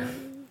 Ooh.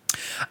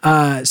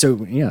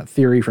 So, yeah,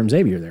 theory from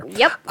Xavier there.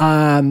 Yep.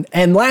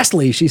 And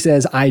lastly, she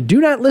says, I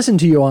do not listen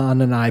to you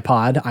on an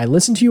iPod. I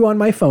listen to you on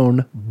my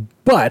phone,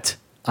 but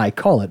I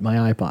call it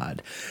my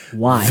iPod.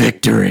 Why?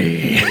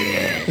 Victory.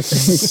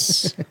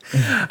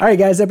 All right,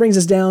 guys, that brings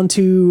us down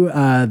to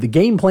the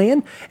game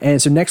plan.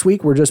 And so next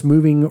week, we're just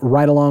moving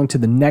right along to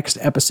the next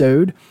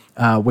episode,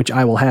 which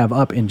I will have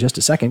up in just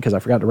a second because I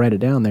forgot to write it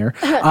down there.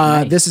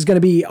 Nice. This is going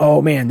to be,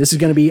 this is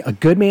going to be A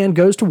Good Man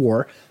Goes to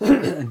War.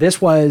 This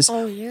was,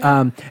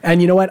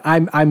 and you know what? I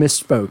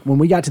misspoke. When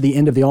we got to the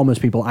end of The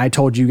Almost People, I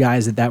told you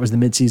guys that was the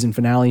mid-season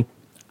finale.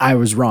 I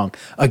was wrong.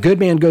 A Good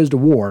Man Goes to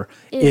War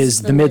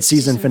is the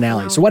mid-season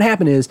finale. So what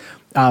happened is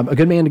A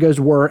Good Man Goes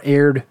to War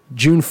aired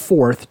June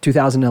 4th,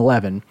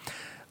 2011.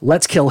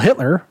 Let's Kill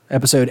Hitler,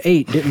 episode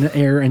 8, didn't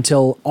air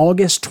until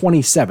August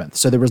 27th.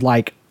 So there was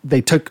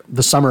they took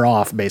the summer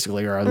off,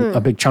 basically, or a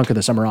big chunk of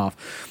the summer off.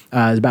 It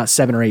was about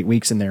 7 or 8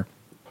 weeks in there.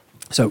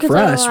 So for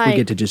us, we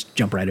get to just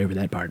jump right over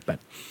that part. But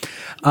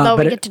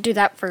we get to do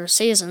that for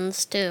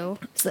seasons, too.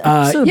 Is the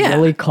episode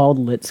really called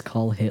Let's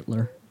Call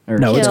Hitler? Or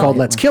No, it's Kill called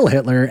Let's Kill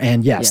Hitler,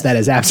 and yes. That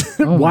is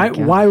absolutely. Oh my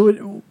God. Why would?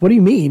 What do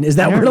you mean? Is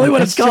that don't really know.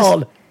 what it's It's just-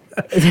 called?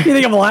 You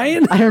think I'm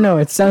lying? I don't know.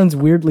 It sounds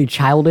weirdly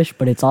childish,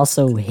 but it's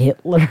also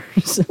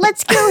Hitler's.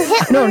 Let's kill Hitler.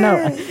 I don't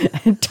know.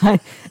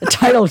 The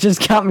title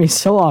just got me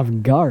so off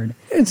guard.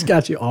 It's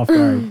got you off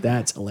guard.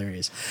 That's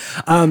hilarious.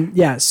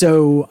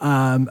 So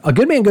A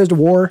Good Man Goes to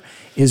War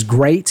is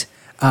great.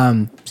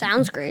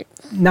 Sounds great.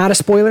 Not a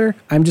spoiler.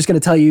 I'm just going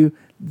to tell you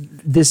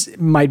this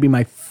might be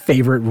my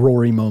favorite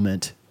Rory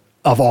moment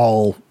of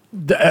all.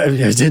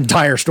 His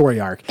entire story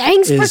arc.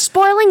 Thanks for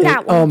spoiling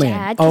that one, oh, man.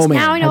 Dad. Oh, 'cause man.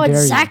 now I know How dare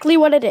you. exactly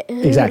what it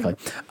is. Exactly.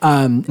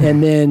 And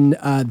then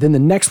the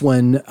next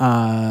one,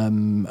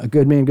 A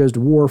Good Man Goes to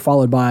War,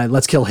 followed by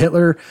Let's Kill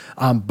Hitler.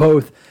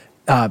 Both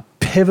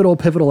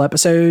pivotal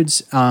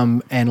episodes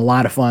and a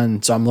lot of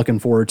fun. So I'm looking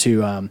forward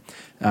to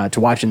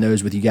watching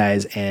those with you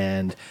guys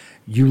and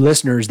you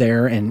listeners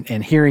there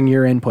and hearing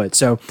your input.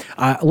 So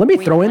let me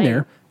throw in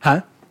there.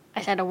 Huh?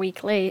 I said a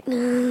week late.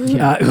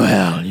 Well,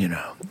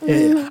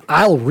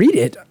 I'll read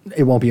it.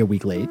 It won't be a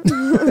week late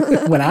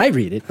when I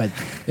read it, but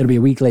it'll be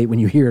a week late when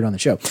you hear it on the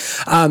show.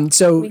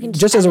 So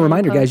just as a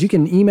reminder, guys, you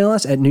can email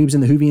us at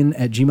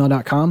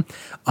noobsandthewhovian@gmail.com.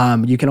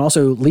 You can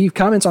also leave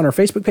comments on our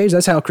Facebook page.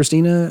 That's how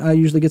Christina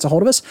usually gets a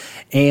hold of us.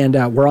 And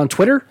we're on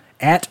Twitter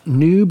at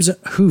Noobs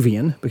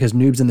Whovian, because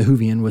Noobs and the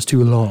Whovian was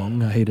too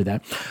long. I hated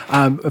that.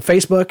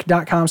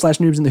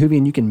 Facebook.com/Noobs and the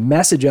Whovian. You can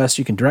message us.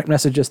 You can direct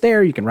message us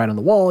there. You can write on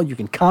the wall. You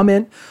can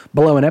comment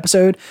below an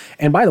episode.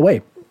 And by the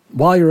way,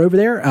 while you're over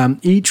there,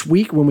 each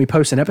week when we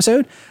post an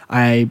episode,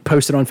 I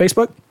post it on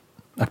Facebook.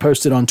 I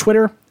post it on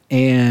Twitter.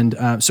 And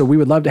so we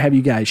would love to have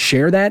you guys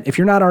share that. If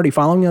you're not already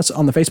following us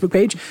on the Facebook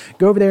page,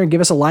 go over there and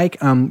give us a like.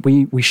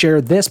 We share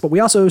this, but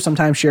we also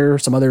sometimes share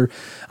some other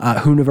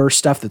Whoniverse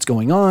stuff that's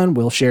going on.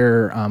 We'll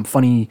share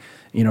funny,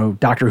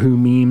 Doctor Who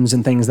memes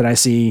and things that I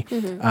see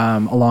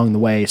along the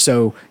way.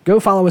 So go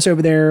follow us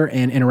over there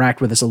and interact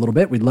with us a little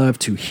bit. We'd love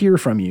to hear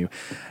from you.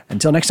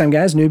 Until next time,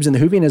 guys, Noobs and the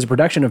Whovian is a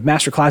production of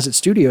Master Closet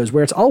Studios,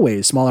 where it's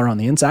always smaller on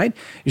the inside.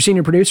 Your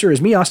senior producer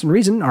is me, Austin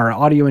Reason. Our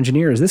audio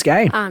engineer is this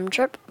guy. I'm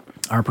Trip.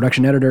 Our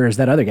production editor is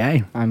that other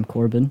guy. I'm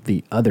Corbin.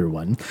 The other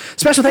one.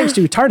 Special thanks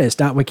to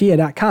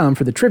TARDIS.wikia.com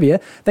for the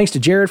trivia. Thanks to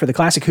Jared for the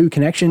Classic Who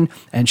connection.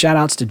 And shout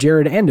outs to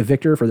Jared and to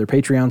Victor for their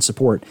Patreon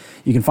support.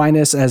 You can find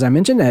us, as I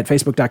mentioned, at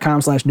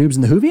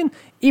Facebook.com/NoobsandTheWhovian.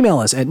 Email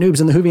us at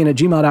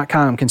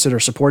noobsandthewhovian@gmail.com. Consider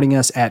supporting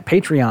us at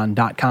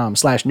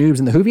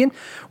Patreon.com/NoobsandTheWhovian.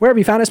 Wherever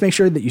you found us, make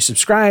sure that you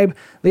subscribe,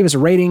 leave us a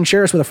rating,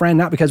 share us with a friend,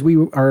 not because we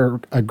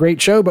are a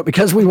great show, but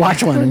because we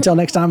watch one. Until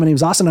next time, my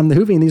name's Austin. I'm the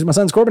Whovian. These are my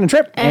sons, Corbin and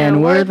Trip.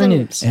 And we're the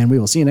Noobs. And we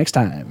will see you next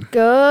time.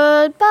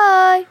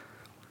 Goodbye.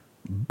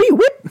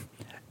 Be-whip.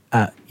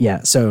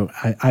 So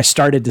I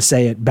started to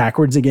say it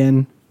backwards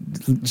again.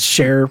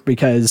 Share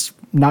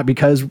not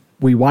because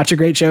we watch a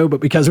great show,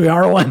 but because we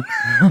are one.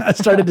 I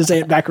started to say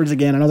it backwards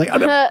again, and I was like,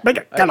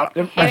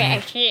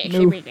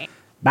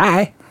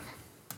 bye.